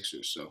with the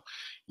Sixers. So,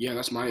 yeah,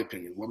 that's my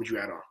opinion. What would you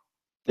add on?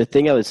 The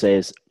thing I would say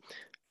is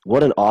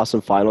what an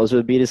awesome finals it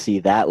would be to see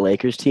that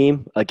Lakers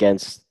team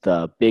against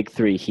the Big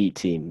Three Heat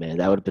team, man.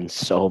 That would have been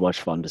so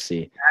much fun to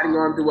see. Adding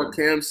on to what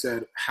Cam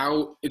said,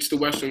 how it's the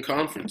Western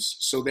Conference,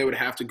 so they would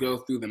have to go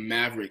through the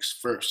Mavericks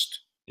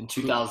first. In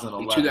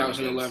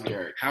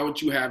 2011. How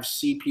would you have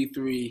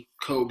CP3,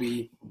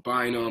 Kobe,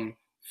 Bynum,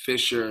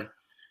 Fisher?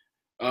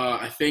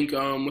 I think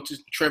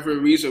Trevor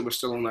Ariza was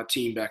still on that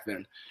team back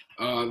then.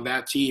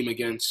 That team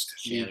against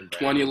the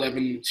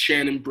 2011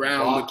 Shannon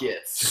Brown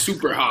Rockets.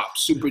 super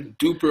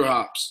duper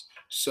hops.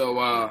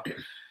 So,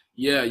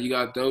 yeah, you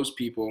got those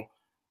people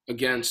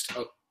against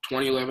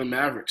 2011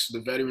 Mavericks,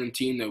 the veteran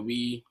team that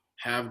we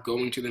have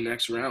going to the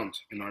next round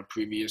in our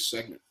previous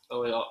segment.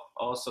 Oh, yeah.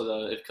 Also,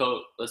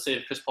 though, let's say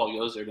if Chris Paul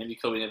goes there, maybe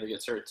Kobe never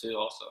gets hurt too.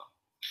 Also.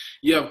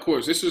 Yeah, of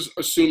course. This is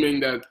assuming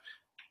that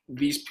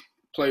these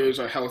players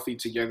are healthy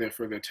together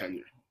for their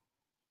tenure.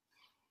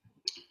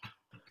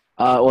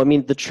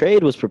 The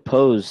trade was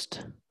proposed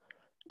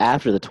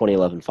after the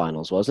 2011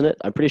 finals, wasn't it?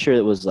 I'm pretty sure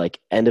it was like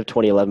end of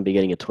 2011,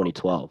 beginning of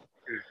 2012.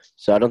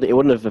 So I don't think it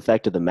wouldn't have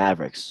affected the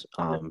Mavericks.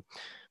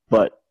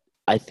 But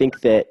I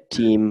think that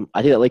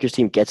Lakers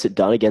team gets it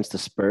done against the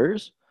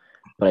Spurs,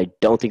 but I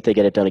don't think they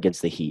get it done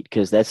against the Heat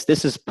because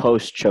this is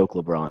post-choke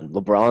LeBron.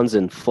 LeBron's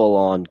in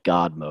full-on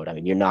God mode. I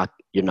mean, you're not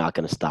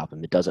going to stop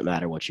him. It doesn't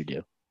matter what you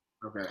do.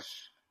 Okay.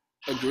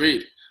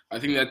 Agreed. I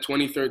think that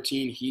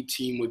 2013 Heat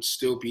team would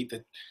still beat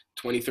the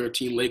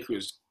 2013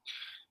 Lakers.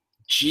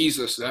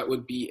 Jesus, that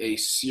would be a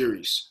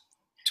series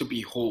to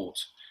behold.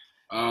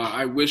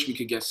 I wish we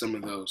could get some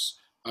of those.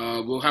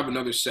 We'll have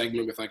another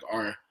segment with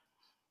our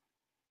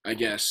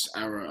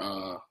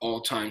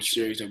all-time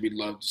series that we'd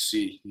love to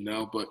see,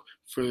 But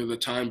for the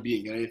time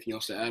being, anything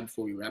else to add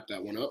before we wrap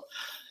that one up?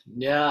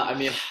 Yeah, I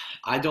mean,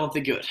 I don't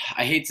think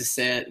I hate to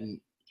say it,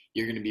 and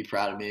you're going to be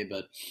proud of me,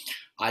 but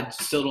I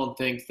still don't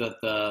think that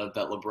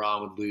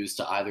LeBron would lose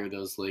to either of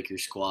those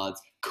Lakers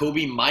squads.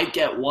 Kobe might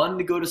get one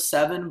to go to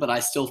 7, but I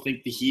still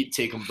think the Heat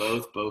take them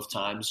both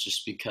times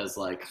just because,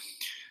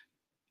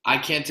 I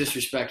can't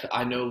disrespect.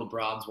 I know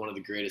LeBron's one of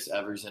the greatest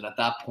evers, and at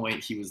that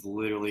point, he was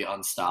literally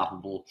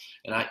unstoppable.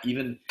 And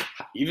even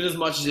as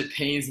much as it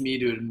pains me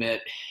to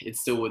admit, it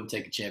still wouldn't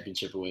take a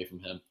championship away from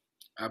him.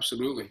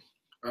 Absolutely.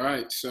 All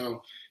right,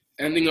 so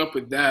ending up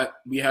with that,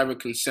 we have a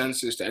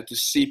consensus that the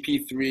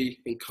CP3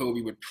 and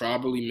Kobe would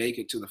probably make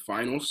it to the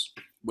finals,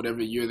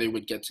 whatever year they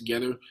would get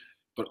together,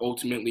 but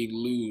ultimately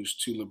lose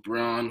to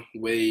LeBron,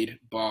 Wade,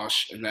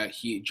 Bosh, and that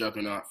Heat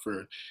juggernaut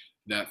for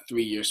that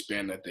 3-year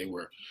span that they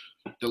were.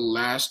 The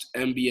last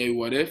NBA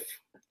what if?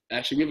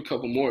 Actually, we have a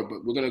couple more,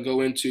 but we're going to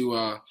go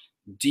into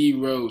D.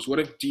 Rose. What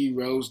if D.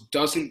 Rose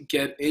doesn't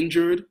get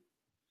injured?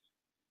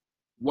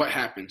 What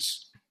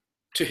happens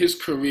to his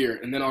career?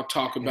 And then I'll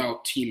talk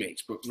about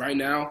teammates. But right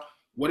now,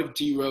 what if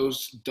D.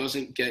 Rose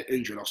doesn't get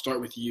injured? I'll start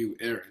with you,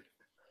 Aaron.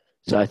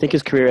 So I think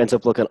his career ends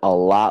up looking a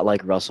lot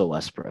like Russell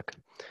Westbrook.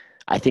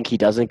 I think he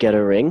doesn't get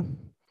a ring,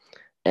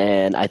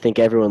 and I think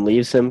everyone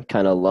leaves him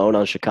kind of alone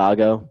on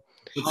Chicago.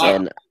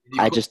 And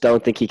I just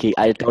don't think he can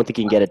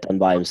get it done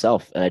by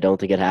himself, and I don't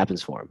think it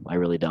happens for him. I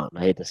really don't.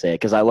 I hate to say it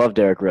because I love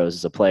Derrick Rose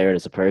as a player and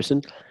as a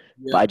person,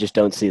 but I just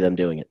don't see them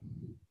doing it.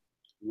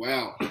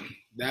 Wow,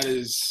 that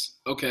is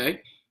okay.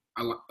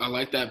 I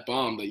like that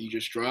bomb that you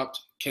just dropped.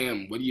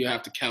 Cam, what do you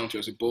have to counter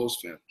as a Bulls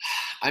fan?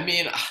 I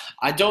mean,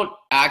 I don't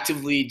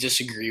actively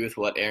disagree with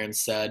what Aaron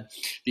said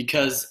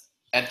because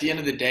at the end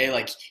of the day,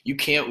 you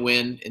can't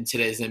win in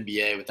today's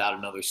NBA without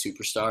another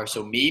superstar.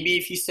 So maybe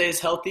if he stays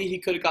healthy, he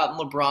could have gotten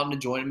LeBron to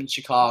join him in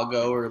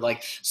Chicago or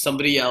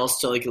somebody else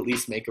to at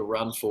least make a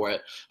run for it.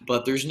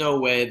 But there's no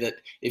way that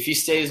if he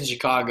stays in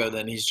Chicago,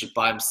 then he's just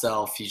by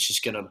himself. He's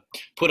just going to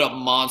put up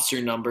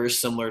monster numbers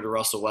similar to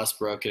Russell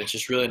Westbrook, and it's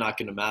just really not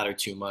going to matter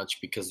too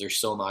much because they're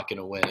still not going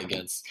to win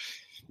against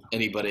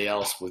anybody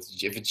else.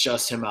 If it's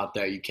just him out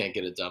there, you can't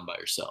get it done by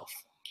yourself.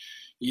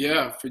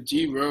 Yeah, for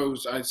D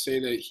Rose, I'd say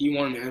that he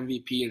won an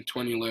MVP in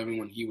 2011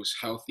 when he was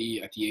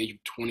healthy at the age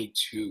of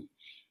 22.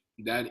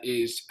 That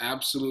is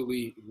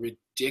absolutely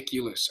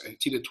ridiculous.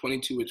 It's either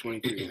 22 or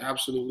 23.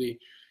 Absolutely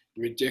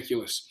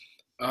ridiculous.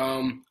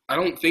 I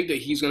don't think that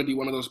he's going to be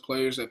one of those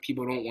players that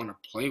people don't want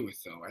to play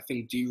with, though. I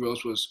think D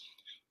Rose was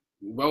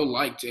well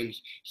liked, and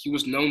he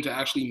was known to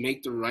actually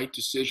make the right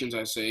decisions,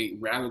 I say,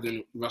 rather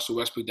than Russell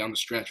Westbrook down the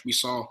stretch. We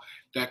saw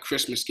that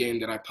Christmas game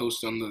that I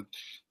posted on the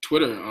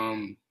Twitter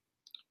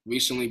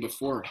recently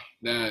before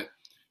that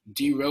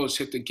D Rose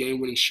hit the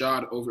game-winning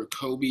shot over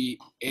Kobe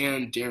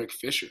and Derek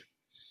Fisher,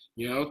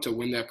 to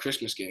win that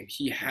Christmas game.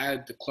 He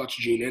had the clutch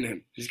gene in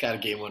him. He's got a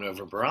game winner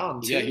over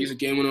Braun, too. Yeah, he's a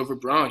game winner over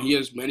Braun. He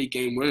has many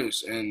game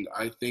winners, and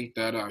I think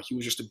that he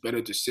was just a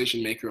better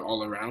decision maker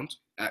all around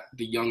at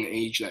the young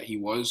age that he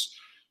was.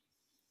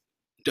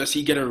 Does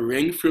he get a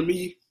ring for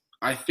me?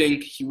 I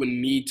think he would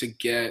need to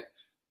get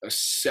a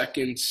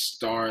second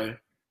star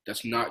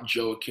that's not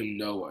Joakim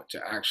Noah to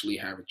actually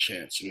have a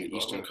chance in the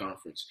Eastern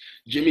Conference.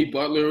 Jimmy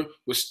Butler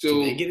was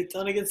still. Did they get it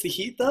done against the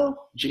Heat, though?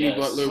 Jimmy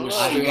Butler was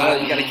still. You got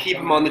to keep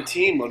him on the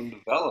team, let him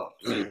develop.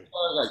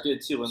 Got good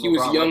too. He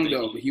was young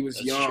though, but he was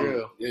That's young.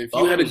 true. If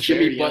Butler you had a was Jimmy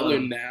very Butler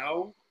young.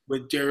 now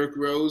with Derrick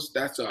Rose,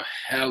 that's a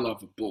hell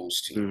of a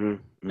Bulls team.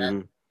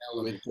 Hell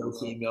of a With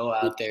Bulls team.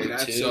 Joakim out there,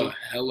 That's too. a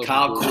hell of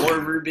Kyle a Bulls team.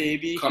 Korver,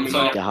 baby. Coming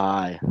Sorry. off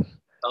High.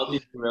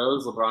 Healthy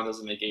Rose, LeBron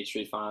doesn't make 8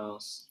 straight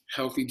finals.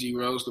 healthy D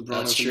Rose, LeBron.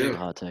 That's doesn't true. make-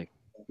 Hot take.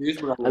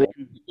 Here's what I mean,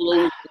 People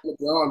always get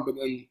LeBron, but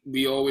then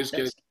we always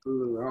get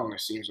proven wrong.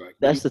 It seems like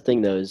That's the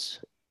thing, though, is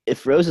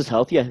if Rose is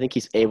healthy, I think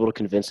he's able to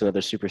convince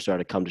another superstar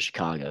to come to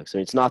Chicago. So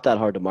it's not that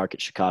hard to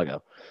market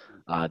Chicago.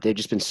 They've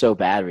just been so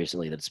bad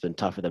recently that it's been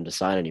tough for them to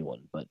sign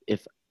anyone. But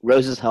if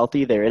Rose is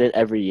healthy, they're in it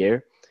every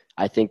year.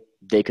 I think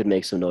they could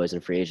make some noise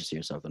in free agency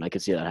or something. I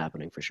could see that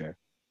happening for sure.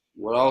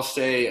 What I'll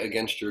say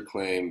against your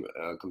claim,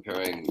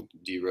 comparing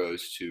D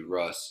Rose to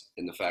Russ,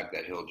 in the fact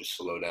that he'll just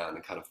slow down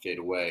and kind of fade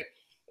away,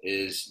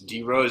 is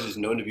D Rose is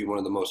known to be one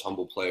of the most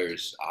humble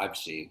players I've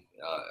seen,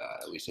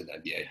 at least in the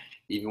NBA.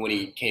 Even when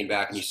he came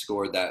back and he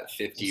scored that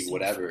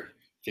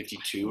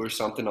 52 or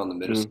something on the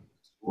Minnesota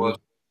squad,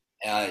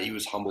 he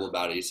was humble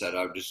about it. He said,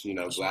 "I'm just,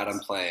 glad I'm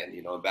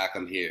playing. I'm back.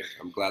 I'm here.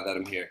 I'm glad that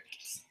I'm here."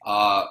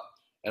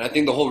 And I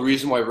think the whole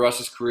reason why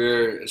Russ's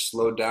career has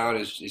slowed down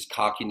is his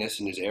cockiness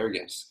and his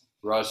arrogance.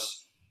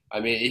 Russ,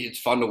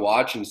 it's fun to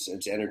watch and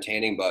it's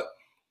entertaining, but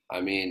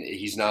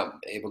he's not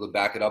able to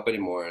back it up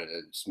anymore, and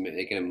it's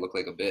making him look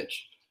like a bitch.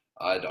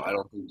 I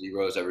don't think D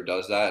Rose ever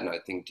does that, and I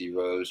think D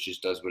Rose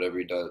just does whatever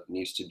he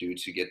needs to do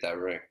to get that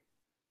ring.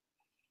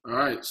 All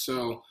right,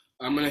 so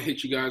I'm gonna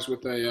hit you guys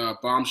with a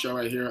bombshell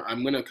right here.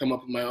 I'm gonna come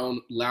up with my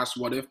own last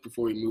what if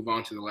before we move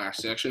on to the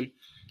last section.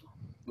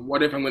 The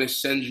what if I'm gonna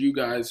send you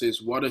guys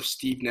is, what if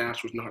Steve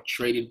Nash was not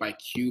traded by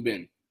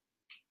Cuban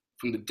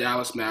from the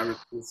Dallas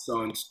Mavericks to the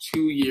Suns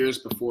 2 years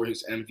before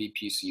his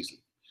MVP season?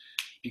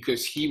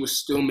 Because he was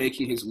still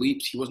making his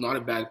leaps. He was not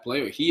a bad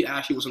player. He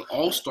actually was an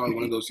all-star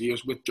one of those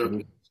years with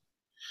Dirk.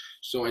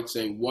 So I'd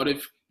say, what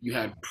if you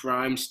had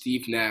prime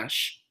Steve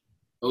Nash,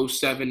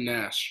 07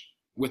 Nash,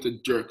 with a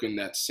Dirk in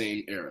that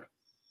same era?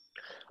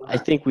 I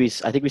think we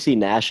see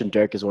Nash and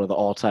Dirk as one of the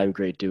all-time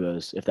great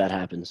duos if that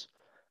happens.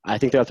 I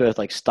think they're up there with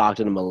like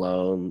Stockton and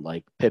Malone,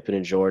 like Pippen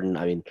and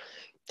Jordan.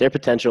 Their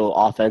potential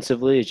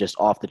offensively is just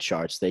off the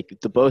charts.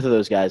 Both of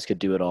those guys could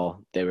do it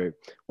all.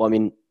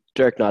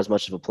 Dirk not as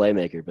much of a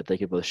playmaker, but they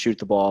could both shoot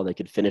the ball. They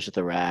could finish at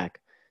the rack.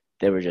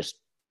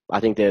 I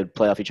think they would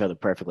play off each other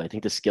perfectly. I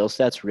think the skill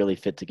sets really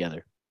fit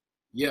together.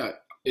 Yeah,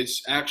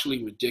 it's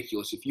actually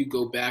ridiculous. If you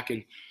go back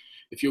and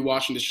if you're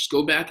watching this, just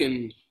go back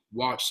and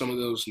watch some of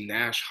those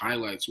Nash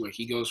highlights where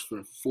he goes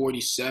for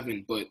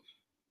 47, but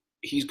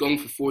he's going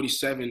for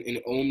 47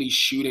 and only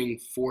shooting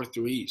 4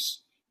 threes.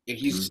 And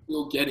he's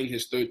still getting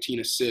his 13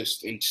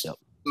 assists and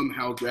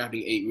somehow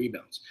grabbing 8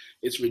 rebounds.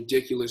 It's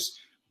ridiculous.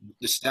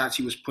 The stats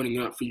he was putting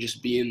up for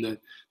just being the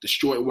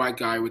short white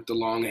guy with the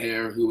long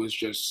hair who was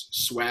just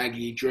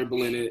swaggy,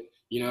 dribbling it.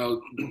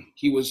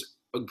 He was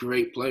a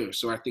great player.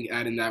 So I think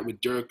adding that with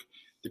Dirk,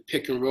 the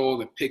pick and roll,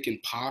 the pick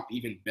and pop,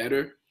 even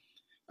better.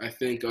 I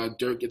think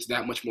Dirk gets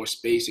that much more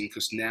spacing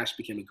because Nash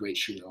became a great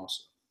shooter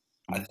also.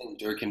 I think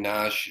Dirk and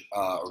Nash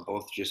are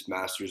both just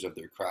masters of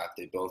their craft.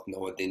 They both know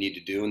what they need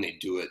to do, and they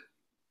do it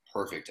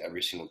perfect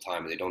every single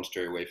time. They don't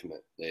stray away from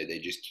it. They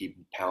just keep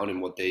pounding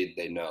what they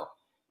know.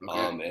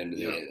 Okay.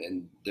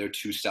 And their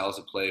two styles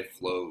of play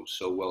flow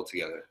so well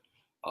together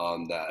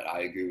that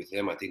I agree with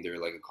him. I think they're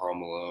like a Karl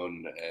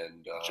Malone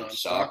and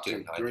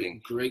Stockton. I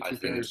think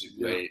it's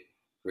a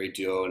great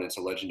duo, and it's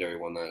a legendary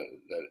one that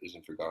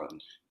isn't forgotten.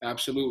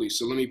 Absolutely.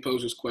 So let me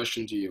pose this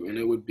question to you, and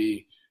it would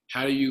be,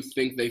 how do you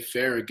think they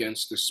fare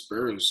against the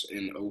Spurs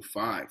in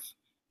 05?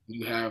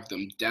 You have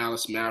them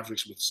Dallas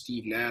Mavericks with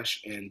Steve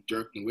Nash and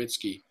Dirk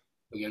Nowitzki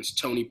against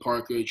Tony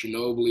Parker,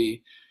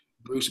 Ginobili.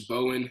 Bruce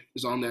Bowen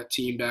is on that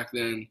team back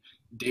then.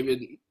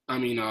 David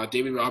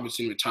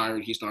Robinson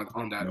retired. He's not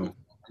on that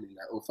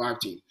 05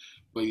 team.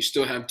 but you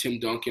still have Tim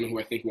Duncan, who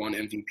I think won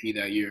MVP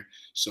that year.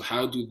 So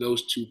how do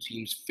those two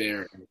teams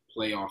fare in a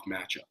playoff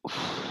matchup?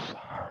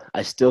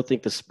 I still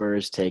think the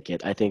Spurs take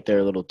it. I think they're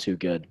a little too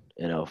good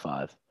in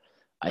 '05.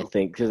 I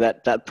think because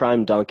that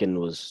prime Duncan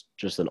was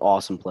just an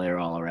awesome player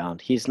all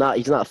around. He's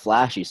not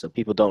flashy, so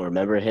people don't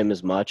remember him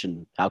as much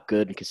and how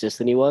good and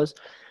consistent he was.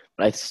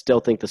 But I still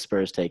think the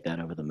Spurs take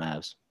that over the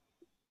Mavs.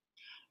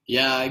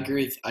 Yeah, I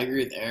agree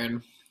with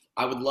Aaron.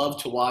 I would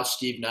love to watch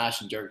Steve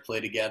Nash and Dirk play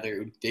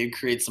together. They'd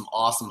create some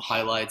awesome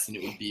highlights, and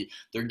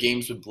their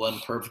games would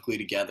blend perfectly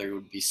together. It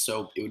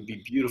would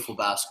be beautiful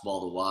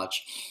basketball to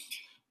watch.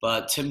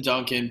 But Tim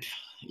Duncan,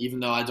 even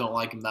though I don't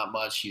like him that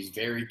much, he's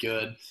very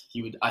good.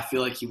 I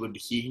feel like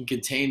he can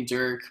contain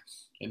Dirk,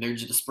 and the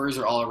Spurs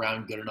are all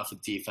around good enough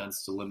at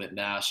defense to limit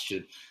Nash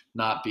to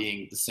not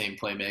being the same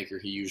playmaker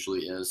he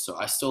usually is. So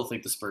I still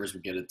think the Spurs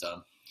would get it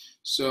done.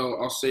 So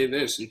I'll say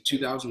this. In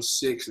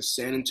 2006, the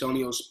San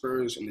Antonio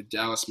Spurs and the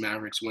Dallas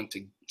Mavericks went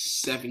to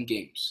 7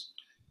 games.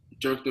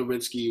 Dirk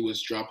Nowitzki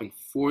was dropping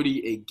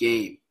 40 a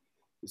game.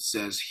 It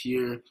says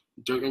here,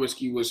 Dirk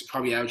Nowitzki was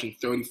probably averaging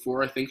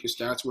 34, I think his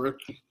stats were.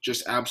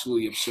 Just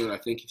absolutely absurd. I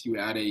think if you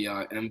add a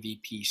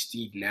MVP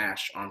Steve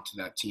Nash onto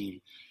that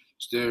team,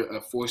 they're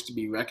a force to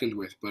be reckoned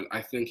with. But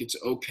I think it's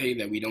okay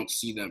that we don't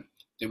see them,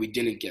 that we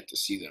didn't get to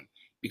see them.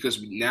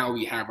 Because now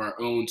we have our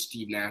own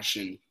Steve Nash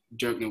and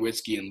Dirk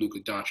Nowitzki and Luka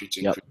Doncic.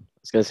 Yep. I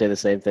was going to say the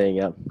same thing,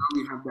 yep. Now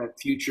we have that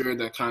future,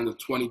 that kind of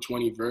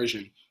 2020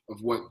 version of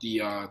what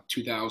the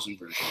 2000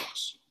 version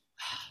was.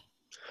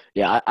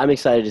 Yeah, I'm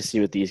excited to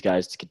see what these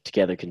guys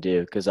together can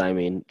do because, I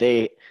mean,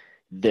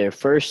 their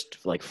first,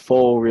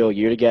 full real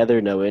year together,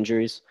 no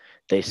injuries,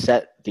 they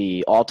set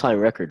the all-time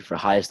record for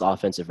highest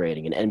offensive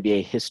rating in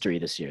NBA history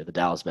this year, the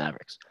Dallas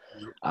Mavericks.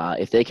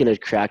 If they can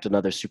attract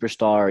another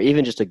superstar or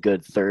even just a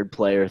good third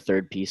player,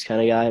 third piece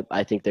kind of guy,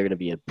 I think they're going to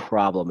be a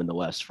problem in the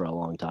West for a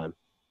long time.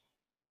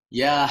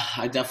 Yeah,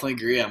 I definitely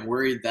agree. I'm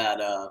worried that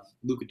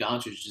Luka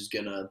Doncic is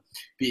going to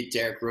beat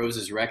Derrick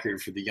Rose's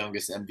record for the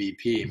youngest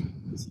MVP.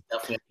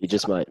 He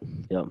just might,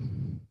 yeah.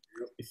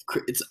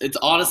 It's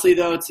honestly,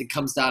 though, it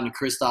comes down to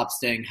Kristaps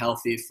staying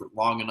healthy for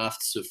long enough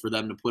for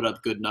them to put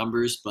up good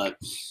numbers. But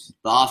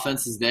the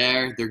offense is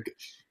there.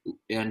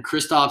 And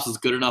Kristaps is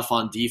good enough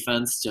on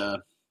defense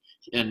to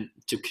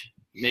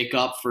make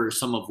up for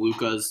some of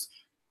Luka's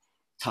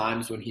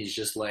times when he's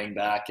just laying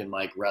back and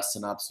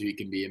resting up so he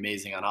can be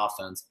amazing on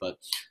offense. But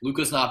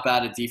Luka's not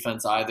bad at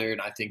defense either,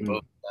 and I think both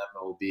of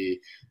them will be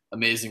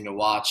amazing to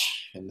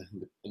watch in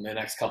the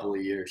next couple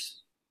of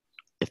years.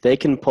 If they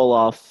can pull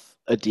off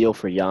a deal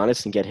for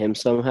Giannis and get him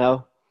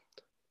somehow,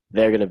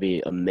 they're going to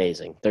be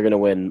amazing. They're going to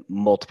win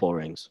multiple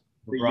rings.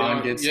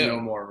 LeBron gets no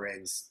more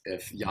rings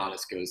if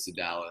Giannis goes to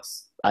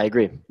Dallas. I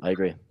agree.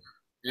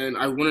 And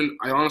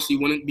I honestly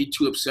wouldn't be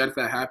too upset if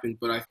that happened,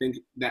 but I think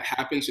that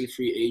happens in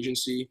free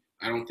agency.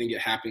 I don't think it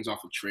happens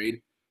off a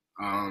trade.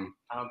 I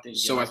don't think.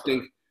 So I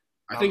think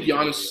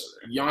Giannis.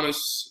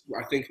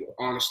 I think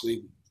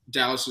honestly,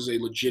 Dallas is a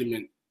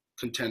legitimate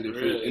contender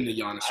in the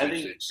Giannis. I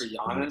think for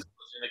Giannis,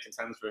 legitimate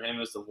contenders for him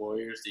is the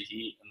Warriors, the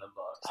Heat, and the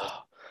Bucks.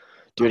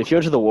 Dude, if you're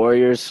into the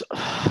Warriors,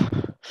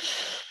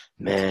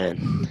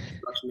 man.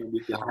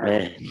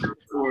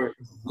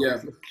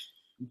 Yeah,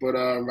 but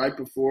right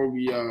before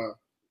we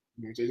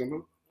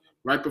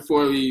Right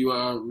before we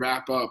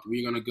wrap up,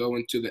 we're going to go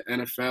into the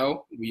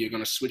NFL. We are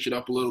going to switch it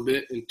up a little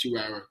bit into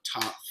our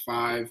top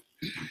 5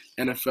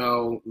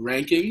 NFL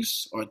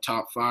rankings, or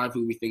top 5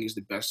 who we think is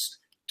the best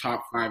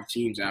top 5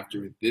 teams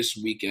after this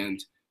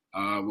weekend.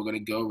 We're going to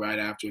go right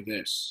after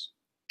this.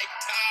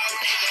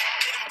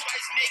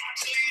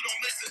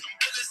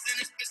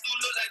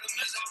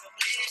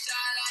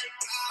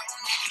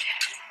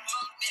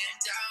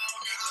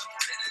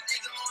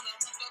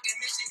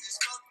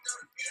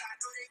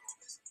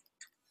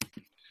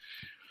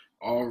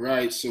 All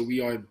right, so we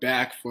are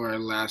back for our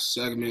last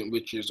segment,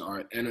 which is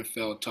our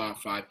NFL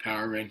Top 5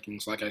 Power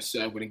Rankings. Like I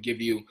said, I'm going to give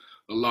you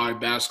a lot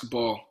of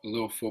basketball, a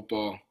little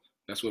football.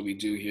 That's what we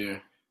do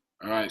here.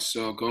 All right,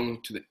 so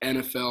going to the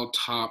NFL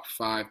Top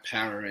 5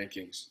 Power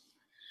Rankings.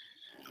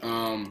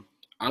 I'm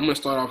going to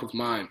start off with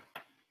mine.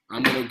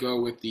 I'm going to go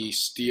with the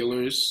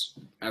Steelers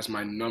as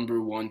my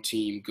number 1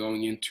 team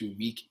going into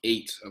Week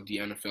 8 of the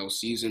NFL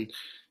season.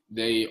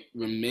 They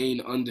remain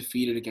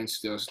undefeated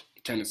against the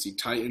Tennessee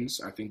Titans.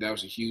 I think that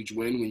was a huge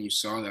win when you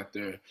saw that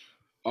their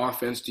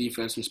offense,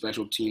 defense, and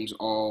special teams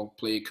all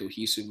played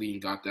cohesively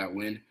and got that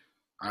win.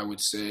 I would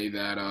say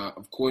that,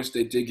 of course,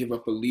 they did give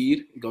up a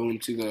lead going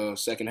to the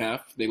second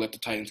half. They let the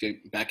Titans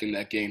get back in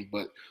that game,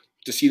 but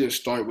to see their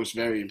start was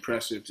very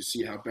impressive, to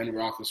see how Ben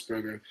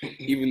Roethlisberger,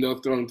 even though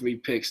throwing 3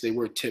 picks, they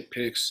were tip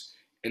picks,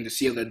 and to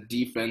see how that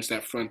defense,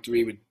 that front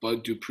 3 with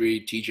Bud Dupree,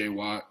 T.J.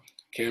 Watt,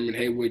 Cameron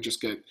Hayward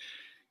just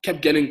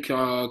kept getting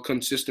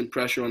consistent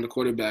pressure on the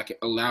quarterback,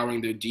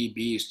 allowing their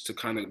DBs to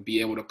kind of be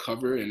able to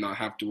cover and not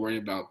have to worry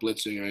about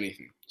blitzing or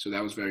anything. So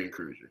that was very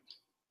encouraging.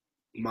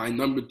 My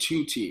number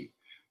 2 team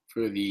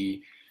for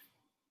the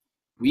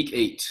Week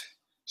 8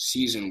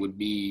 season would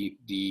be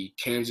the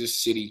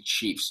Kansas City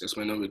Chiefs. That's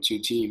my number 2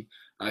 team.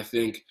 I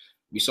think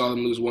we saw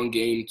them lose 1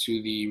 game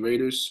to the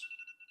Raiders.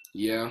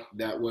 Yeah,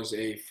 that was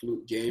a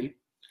fluke game.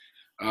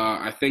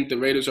 I think the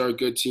Raiders are a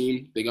good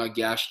team. They got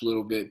gashed a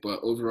little bit, but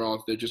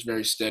overall, they're just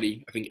very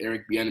steady. I think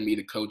Eric Bieniemy,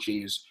 the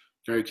coaching is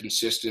very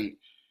consistent.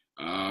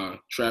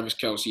 Travis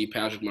Kelce,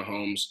 Patrick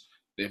Mahomes,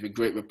 they have a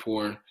great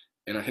rapport,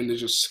 and I think they're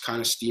just kind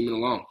of steaming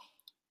along.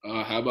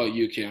 How about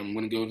you, Cam? I'm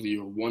going to go to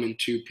your 1 and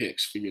 2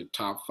 picks for your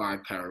top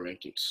 5 power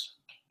rankings.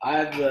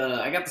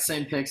 I got the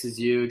same picks as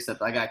you,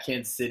 except I got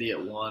Kansas City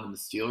at 1 and the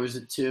Steelers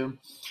at 2.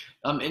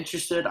 I'm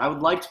interested. I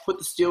would like to put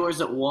the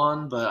Steelers at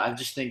 1, but I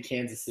just think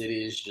Kansas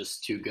City is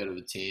just too good of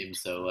a team.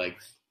 So,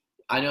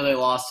 I know they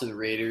lost to the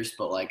Raiders,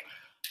 but,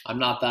 I'm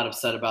not that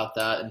upset about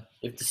that. And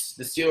if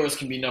the Steelers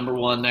can be number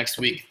 1 next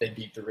week, they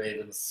beat the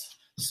Ravens.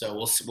 So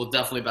we'll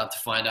definitely about to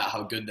find out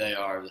how good they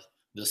are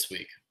this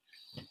week.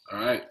 All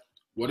right.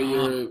 What are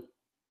your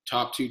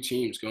top 2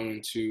 teams going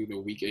into the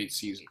Week 8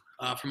 season?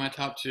 For my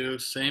top 2,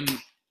 same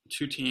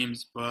 2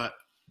 teams, but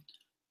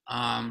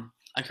I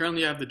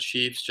currently have the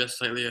Chiefs just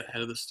slightly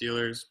ahead of the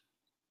Steelers.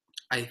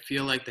 I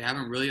feel like they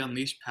haven't really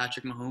unleashed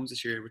Patrick Mahomes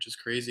this year, which is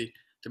crazy.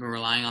 They've been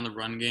relying on the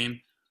run game,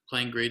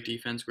 playing great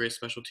defense, great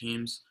special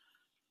teams.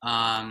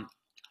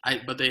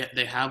 But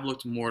they have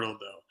looked mortal,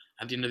 though.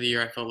 At the end of the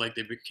year, I felt like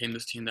they became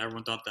this team that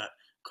everyone thought that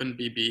couldn't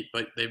be beat,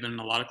 but they've been in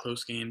a lot of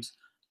close games.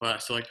 But I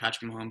still like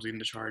Patrick Mahomes leading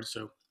the charge.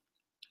 So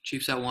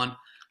Chiefs at 1,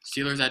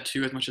 Steelers at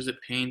 2, as much as it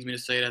pains me to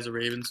say it as a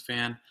Ravens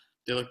fan.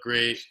 They look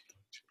great.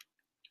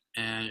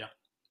 And, yeah.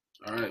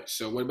 All right.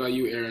 So what about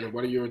you, Aaron?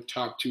 What are your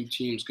top 2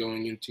 teams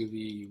going into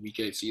the Week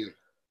 8 season?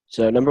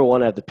 So number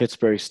 1, I have the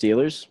Pittsburgh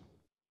Steelers.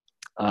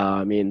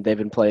 They've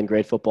been playing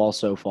great football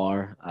so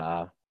far.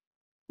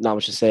 Not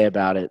much to say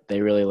about it.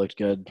 They really looked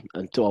good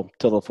until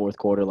the fourth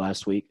quarter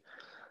last week.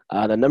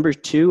 Then number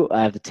 2,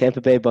 I have the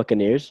Tampa Bay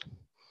Buccaneers.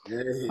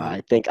 Hey.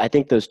 I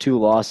think those 2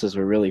 losses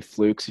were really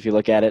flukes. If you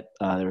look at it,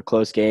 they were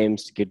close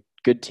games,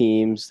 good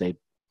teams. They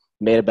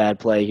made a bad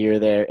play here or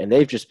there, and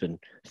they've just been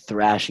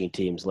thrashing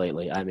teams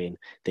lately.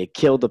 They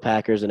killed the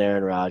Packers and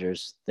Aaron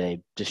Rodgers.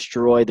 They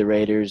destroyed the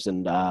Raiders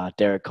and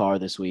Derek Carr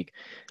this week.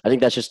 I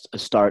think that's just a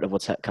start of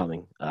what's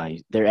coming.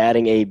 They're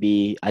adding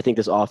AB. I think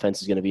this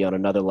offense is going to be on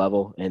another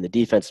level, and the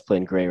defense is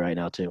playing great right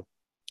now too.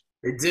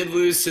 They did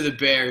lose to the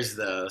Bears,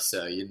 though,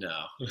 so you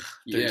know.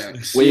 Yeah.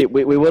 We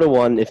would have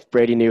won if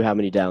Brady knew how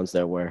many downs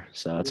there were.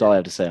 So that's all I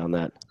have to say on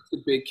that. A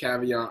big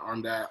caveat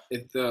on that.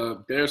 If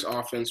the Bears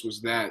offense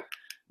was that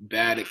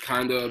bad, it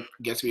kind of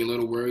gets me a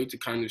little worried to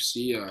kind of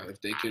see if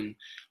they can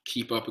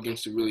keep up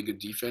against a really good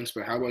defense.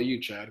 But how about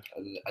you, Chad?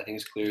 I think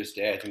it's clear as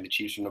day. I think the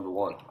Chiefs are number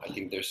 1. I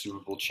think they're Super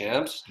Bowl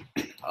champs.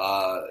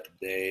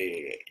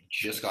 They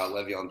just got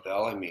Le'Veon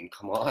Bell.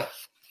 Come on.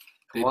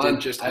 They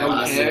did just I don't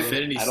have care.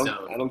 Infinity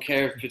Stone. I don't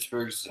care if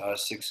Pittsburgh's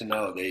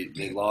 6-0.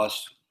 They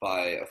lost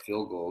by a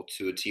field goal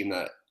to a team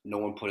that no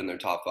one put in their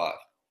top 5.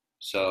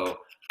 So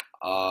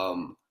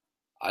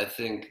I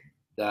think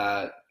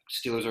that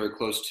Steelers are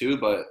close too,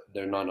 but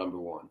they're not number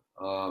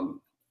 1.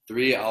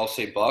 3, I'll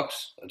say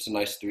Bucks. That's a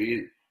nice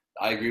 3.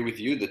 I agree with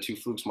you. The 2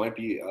 flukes might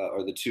be,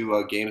 or the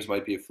 2 games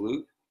might be a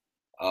fluke.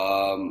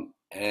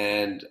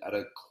 And at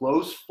a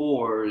close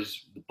 4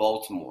 is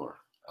Baltimore.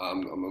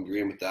 I'm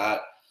agreeing with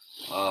that.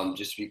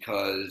 Just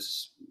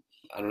because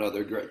I don't know,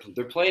 they're great.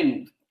 They're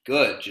playing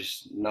good,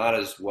 just not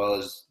as well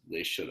as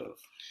they should have.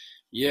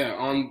 Yeah,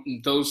 on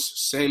those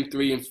same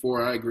 3 and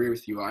 4, I agree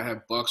with you. I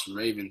have Bucks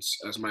Ravens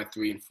as my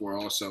 3 and 4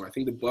 also. I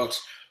think the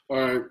Bucks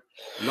are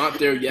not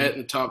there yet in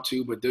the top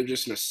 2, but they're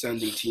just an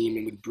ascending team.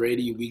 And with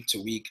Brady week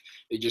to week,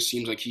 it just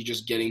seems like he's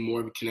just getting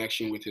more of a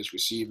connection with his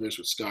receivers,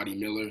 with Scotty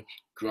Miller.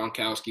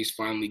 Gronkowski's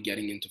finally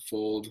getting into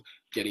fold,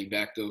 getting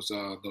back those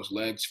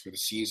legs for the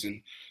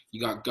season. You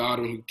got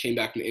Godwin, who came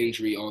back from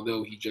injury,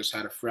 although he just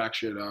had a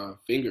fractured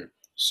finger.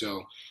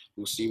 So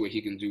we'll see what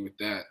he can do with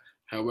that.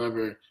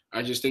 However,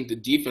 I just think the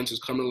defense is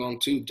coming along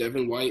too.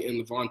 Devin White and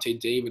Levante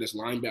David as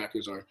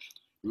linebackers are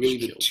really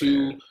the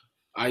 2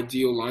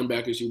 ideal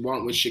linebackers you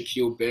want, with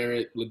Shaquille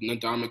Barrett, with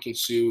Ndamukong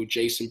Suh,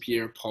 Jason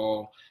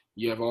Pierre-Paul.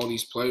 You have all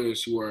these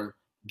players who are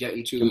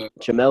getting to the –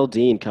 Jamel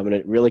Dean coming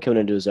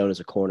into his own as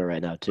a corner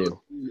right now too.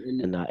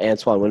 And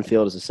Antoine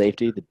Winfield is a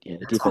safety. The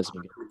defense has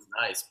been good.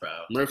 Nice, bro.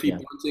 Murphy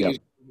Bunting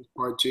is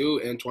part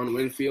 2. Antoine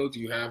Winfield.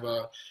 You have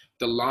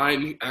the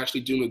line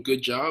actually doing a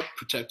good job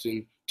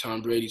protecting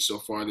Tom Brady so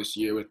far this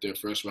year with their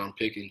first-round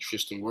pick in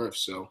Tristan Wirfs.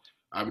 So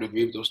I would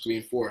agree with those 3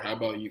 and 4. How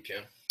about you,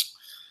 Cam?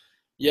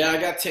 Yeah,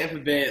 I got Tampa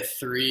Bay at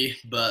 3,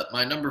 but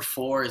my number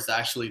 4 is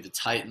actually the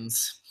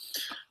Titans.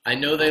 I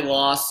know they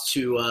lost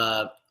to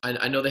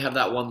I know they have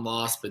that 1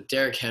 loss, but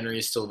Derrick Henry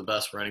is still the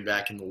best running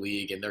back in the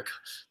league, and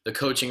the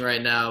coaching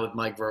right now with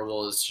Mike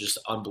Vrabel is just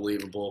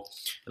unbelievable.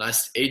 And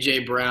A.J.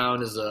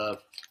 Brown is a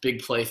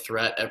big play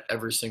threat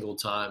every single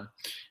time.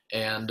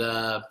 And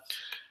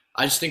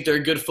I just think they're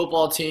a good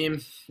football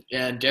team,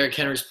 and Derrick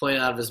Henry's playing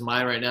out of his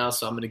mind right now,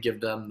 so I'm going to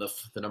give them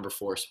the number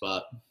 4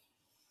 spot.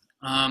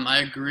 I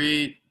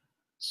agree,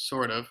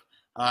 sort of.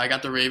 I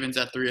got the Ravens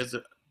at 3,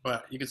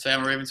 but you could say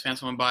I'm a Ravens fan,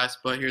 so I'm biased,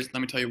 but let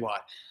me tell you why.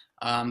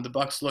 The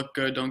Bucs look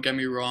good, don't get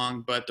me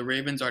wrong, but the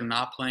Ravens are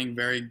not playing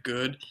very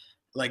good,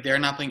 like they're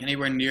not playing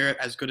anywhere near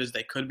as good as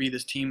they could be.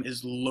 This team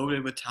is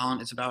loaded with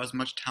talent. It's about as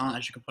much talent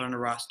as you can put on a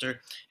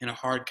roster in a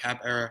hard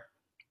cap era.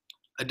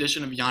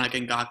 Addition of Yannick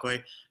Ngakoue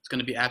is going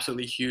to be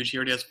absolutely huge. He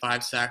already has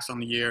 5 sacks on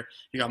the year.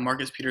 You got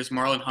Marcus Peters,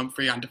 Marlon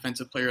Humphrey on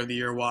Defensive Player of the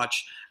Year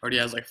watch. Already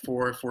has like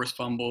 4 forced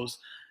fumbles.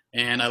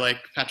 And I like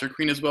Patrick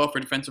Queen as well for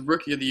Defensive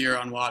Rookie of the Year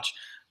on watch.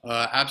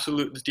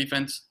 This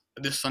defense,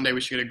 this Sunday, we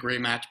should get a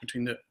great match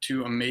between the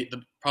two,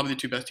 probably the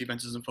 2 best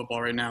defenses in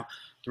football right now.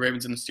 The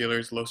Ravens and the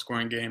Steelers,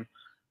 low-scoring game.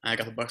 I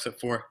got the Bucks at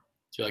 4.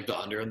 Do you like the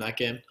under in that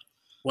game?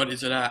 What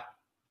is it at?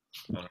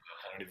 I don't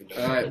even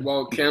know. All right,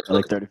 well, I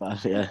like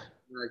 35, yeah.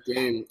 that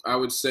game, I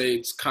would say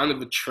it's kind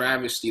of a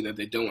travesty that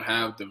they don't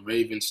have the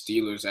Ravens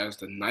Steelers as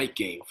the night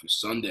game for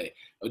Sunday.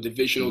 A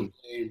divisional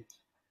game,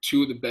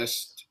 2 of the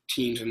best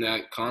teams in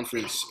that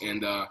conference,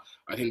 and I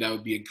think that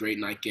would be a great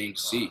night game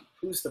to see.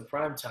 Who's the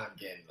primetime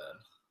game then?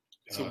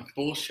 It's a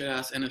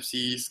bullshit-ass NFC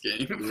East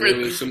game.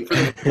 Really,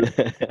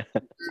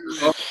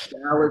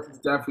 Dallas is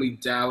definitely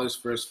Dallas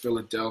versus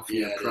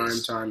Philadelphia. Yeah, it Prime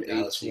is. time,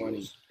 Dallas 8:20,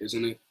 Eagles.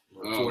 isn't it?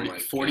 Oh, my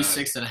God.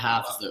 46 and a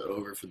half is the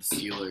over for the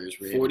Steelers.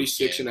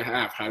 46 and a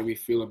half. How do we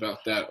feel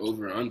about that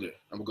over or under?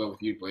 I'm going to go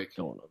with you, Blake.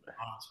 Going under.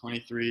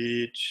 23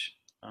 each.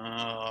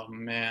 Oh,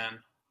 man.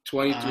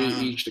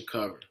 23 each to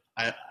cover.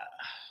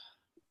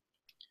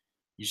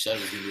 You said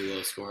it was going to be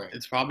low scoring.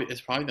 It's probably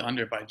the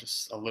under by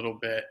just a little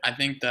bit. I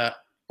think that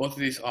both of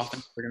these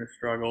offenses are going to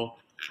struggle.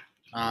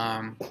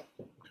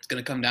 It's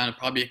going to come down to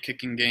probably a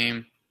kicking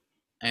game.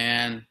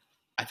 And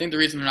I think the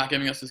reason they're not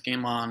giving us this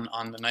game on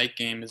the night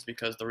game is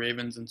because the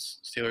Ravens and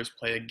Steelers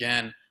play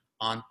again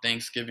on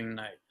Thanksgiving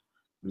night.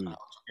 Which will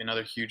be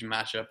another huge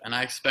matchup. And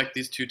I expect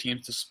these 2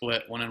 teams to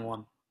split 1-1.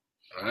 All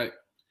right.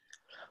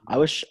 I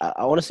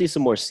want to see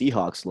some more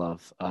Seahawks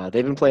love.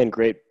 They've been playing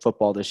great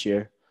football this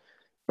year.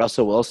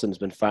 Russell Wilson's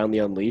been finally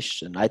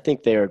unleashed, and I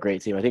think they're a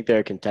great team. I think they're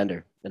a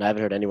contender, and I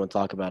haven't heard anyone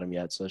talk about them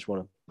yet, so I just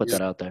want to put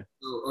that out there.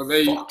 So are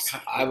they?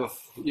 I have a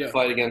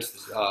fight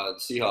against the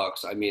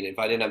Seahawks. I mean, if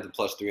I didn't have the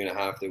plus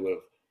 3.5, they would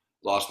have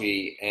lost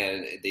me,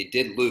 and they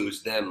did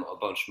lose them a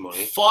bunch of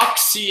money. Fuck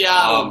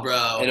Seattle,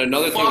 bro. And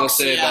another thing I'll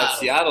say about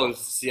Seattle.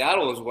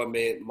 Seattle is what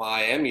made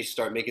Miami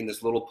start making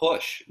this little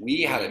push.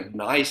 We had a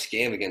nice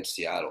game against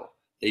Seattle.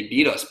 They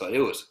beat us, but it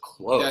was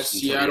close. That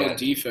Seattle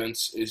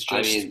defense is just.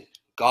 I mean,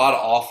 god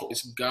awful.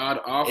 It's god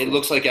awful. It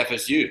looks like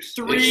FSU's.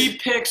 3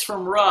 picks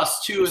from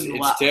Russ, too, in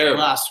terrible.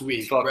 last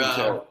week, It's fucking bro.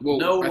 terrible. Well,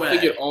 No way. I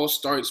think it all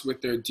starts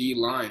with their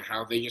D-line,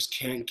 how they just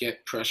can't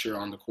get pressure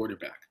on the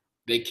quarterback.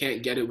 They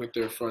can't get it with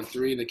their front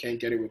 3. They can't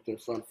get it with their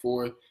front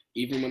 4.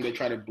 Even when they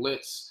try to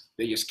blitz,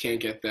 they just can't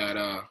get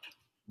that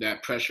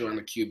pressure on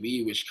the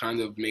QB, which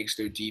kind of makes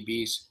their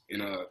DBs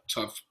in a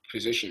tough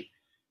position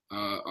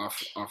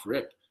off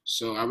rip.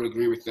 So I would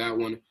agree with that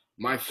one.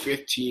 My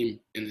 5th team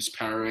in this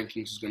power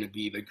rankings is going to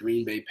be the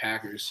Green Bay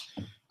Packers.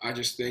 I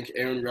just think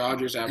Aaron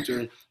Rodgers,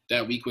 after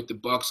that week with the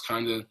Bucs,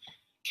 kind of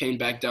came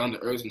back down to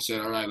earth and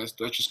said, all right, let's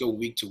just go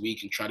week to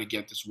week and try to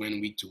get this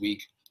win week to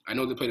week. I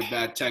know they played a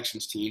bad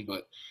Texans team,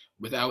 but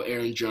without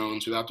Aaron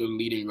Jones, without their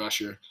leading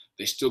rusher,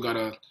 they still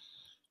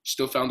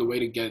found a way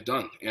to get it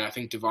done. And I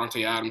think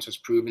Devontae Adams has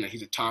proven that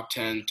he's a top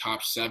 10,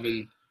 top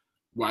 7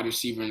 wide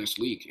receiver in this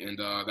league. And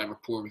that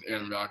rapport with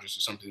Aaron Rodgers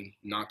is something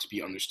not to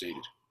be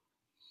understated.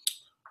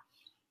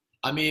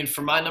 I mean,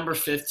 for my number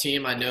 5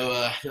 team, I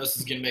know this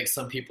is going to make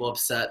some people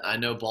upset. I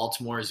know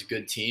Baltimore is a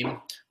good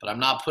team, but I'm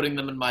not putting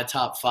them in my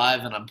top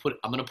 5, and I'm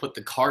going to put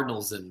the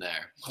Cardinals in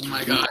there. Oh,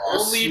 my God.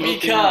 Only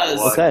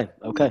because Okay.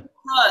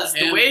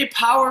 the way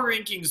power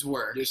rankings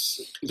work,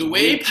 is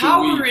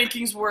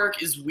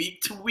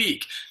week to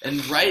week.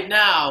 And right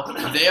now,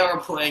 they are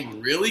playing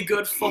really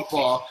good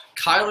football.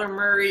 Kyler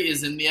Murray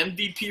is in the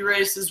MVP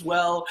race as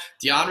well.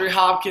 DeAndre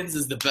Hopkins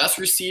is the best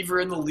receiver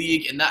in the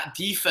league, and that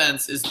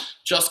defense is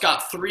just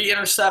got 3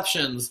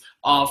 interceptions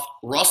off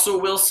Russell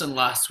Wilson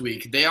last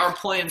week. They are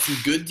playing some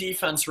good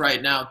defense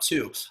right now,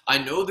 too. I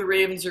know the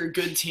Ravens are a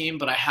good team,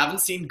 but I haven't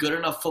seen good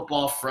enough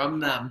football from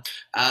them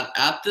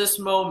at this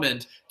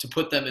moment to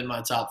put them in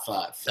my top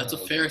 5. That's a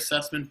fair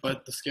assessment,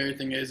 but the scary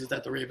thing is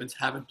that the Ravens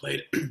haven't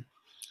played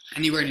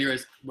anywhere near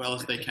as well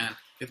as they can.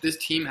 If this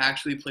team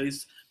actually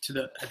plays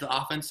if the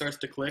offense starts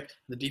to click,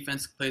 the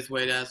defense plays the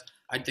way it has,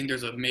 I think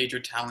there's a major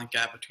talent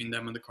gap between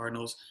them and the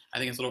Cardinals. I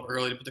think it's a little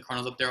early to put the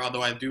Cardinals up there,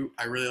 although I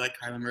really like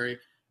Kyler Murray,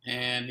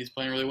 and he's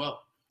playing really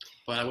well.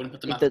 But I wouldn't put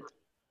them out.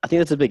 I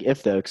think that's a big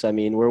if, though, because, I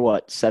mean, we're,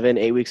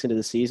 7-8 weeks into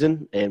the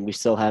season, and we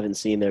still haven't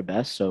seen their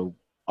best. So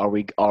are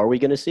we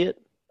going to see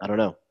it? I don't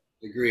know.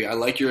 I agree. I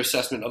like your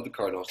assessment of the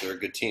Cardinals. They're a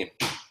good team,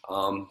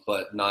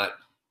 but not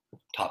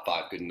top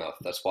 5 good enough.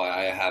 That's why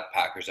I have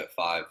Packers at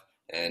 5.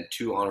 And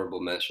 2 honorable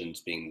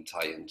mentions being the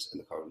Titans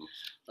and the Cardinals.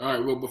 All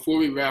right, well, before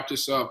we wrap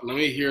this up, let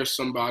me hear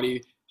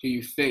somebody who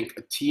you think,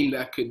 a team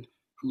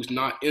who's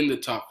not in the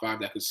top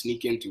 5 that could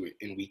sneak into it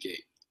in Week 8.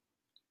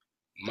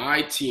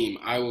 My team,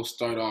 I will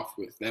start off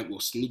with, that will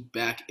sneak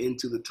back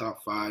into the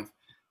top 5.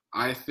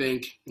 I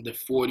think the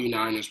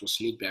 49ers will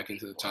sneak back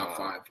into the top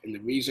 5. And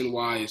the reason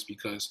why is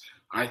because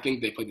I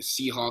think they play the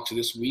Seahawks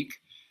this week.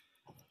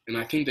 and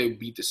I think they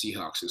beat the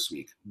Seahawks this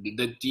week.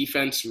 The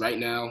defense right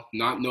now,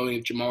 not knowing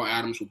if Jamal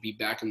Adams will be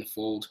back in the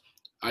fold,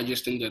 I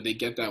just think that they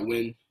get that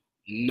win.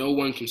 No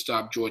one can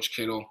stop George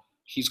Kittle.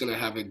 He's going to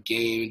have a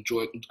game.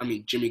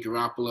 Jimmy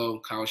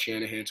Garoppolo, Kyle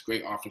Shanahan's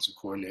great offensive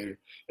coordinator.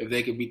 If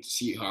they can beat the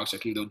Seahawks, I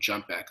think they'll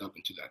jump back up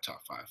into that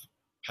top 5.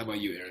 How about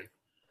you, Aaron?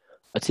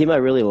 A team I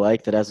really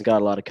like that hasn't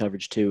got a lot of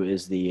coverage too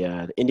is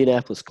the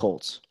Indianapolis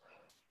Colts.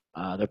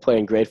 They're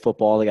playing great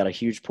football. They got a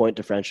huge point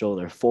differential.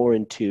 They're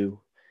 4-2.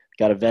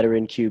 Got a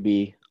veteran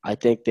QB. I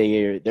think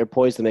they're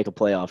poised to make a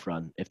playoff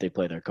run if they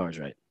play their cards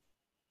right.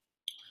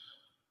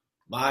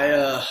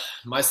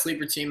 My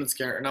sleeper team that's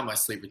not my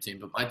sleeper team,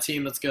 but my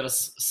team that's gonna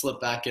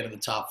slip back into the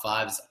top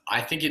 5 is,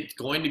 I think it's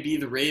going to be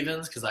the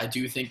Ravens, because I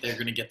do think they're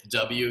going to get the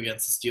W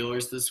against the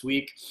Steelers this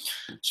week.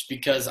 Just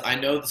because I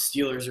know the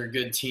Steelers are a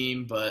good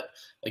team, but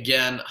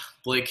again,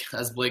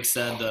 as Blake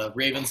said, the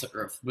Ravens have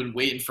been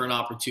waiting for an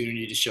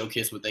opportunity to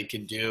showcase what they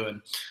can do,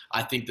 and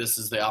I think this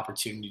is the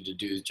opportunity to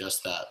do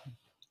just that.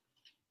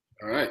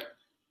 All right.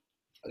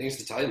 I think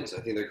it's the Titans. I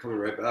think they're coming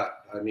right back.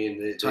 I mean,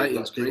 they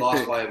lost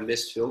pick. by a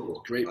missed field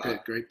goal. Great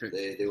pick.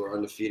 They were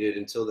undefeated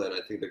until then. I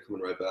think they're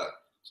coming right back.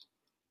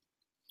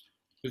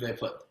 Who they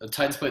play? The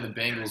Titans play the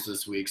Bengals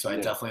this week, so I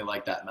definitely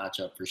like that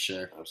matchup for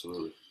sure.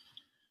 Absolutely.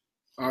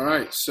 All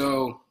right,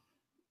 so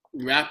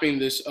wrapping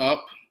this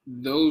up,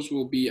 those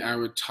will be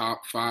our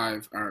top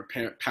 5, our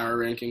power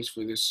rankings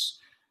for this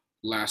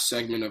last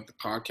segment of the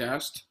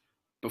podcast.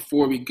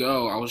 Before we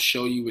go, I will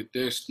show you with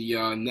this,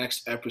 the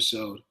next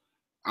episode.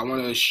 I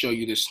want to show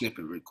you this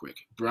snippet real quick.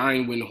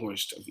 Brian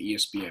Windhorst of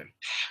ESPN.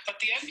 But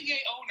the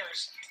NBA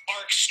owners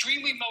are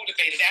extremely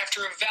motivated.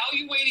 After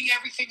evaluating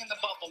everything in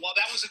the bubble, while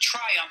that was a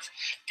triumph,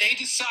 they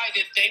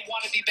decided they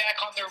want to be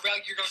back on their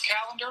regular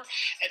calendar,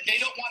 and they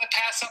don't want to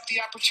pass up the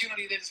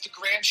opportunity that is the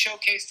grand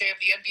showcase day of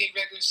the NBA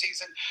regular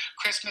season,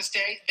 Christmas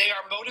Day. They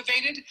are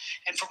motivated,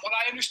 and from what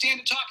I understand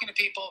in talking to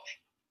people,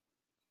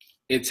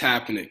 it's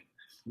happening.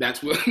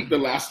 That's what the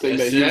last thing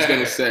that he was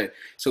going to say.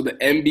 So the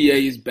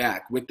NBA is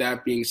back. With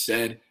that being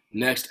said,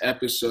 next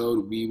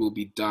episode, we will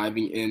be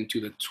diving into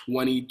the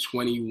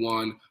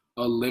 2021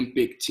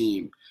 Olympic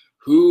team.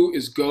 Who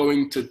is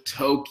going to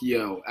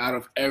Tokyo out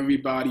of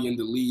everybody in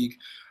the league?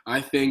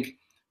 I think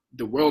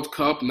the World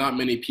Cup, not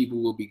many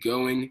people will be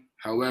going.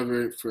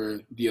 However,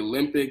 for the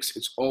Olympics,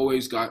 it's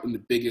always gotten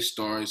the biggest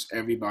stars.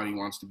 Everybody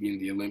wants to be in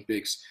the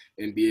Olympics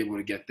and be able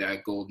to get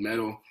that gold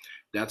medal.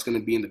 That's going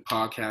to be in the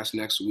podcast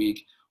next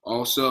week.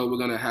 Also, we're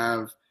going to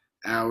have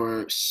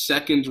our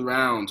second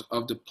round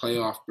of the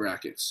playoff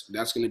brackets.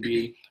 That's going to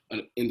be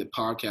in the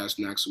podcast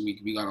next week.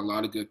 We got a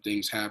lot of good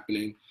things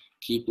happening.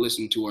 Keep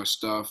listening to our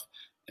stuff,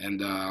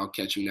 and I'll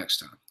catch you next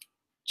time.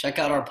 Check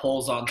out our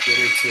polls on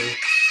Twitter, too.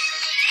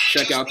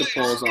 Check out the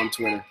polls on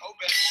Twitter.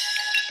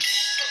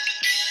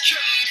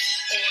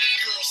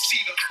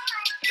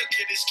 look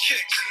at his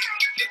kicks,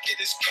 look at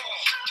his car,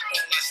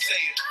 all I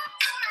say is,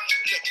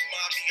 look,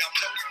 mommy, I'm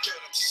no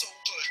good, I'm so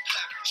good,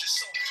 clap with your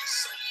soul,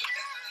 so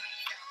good.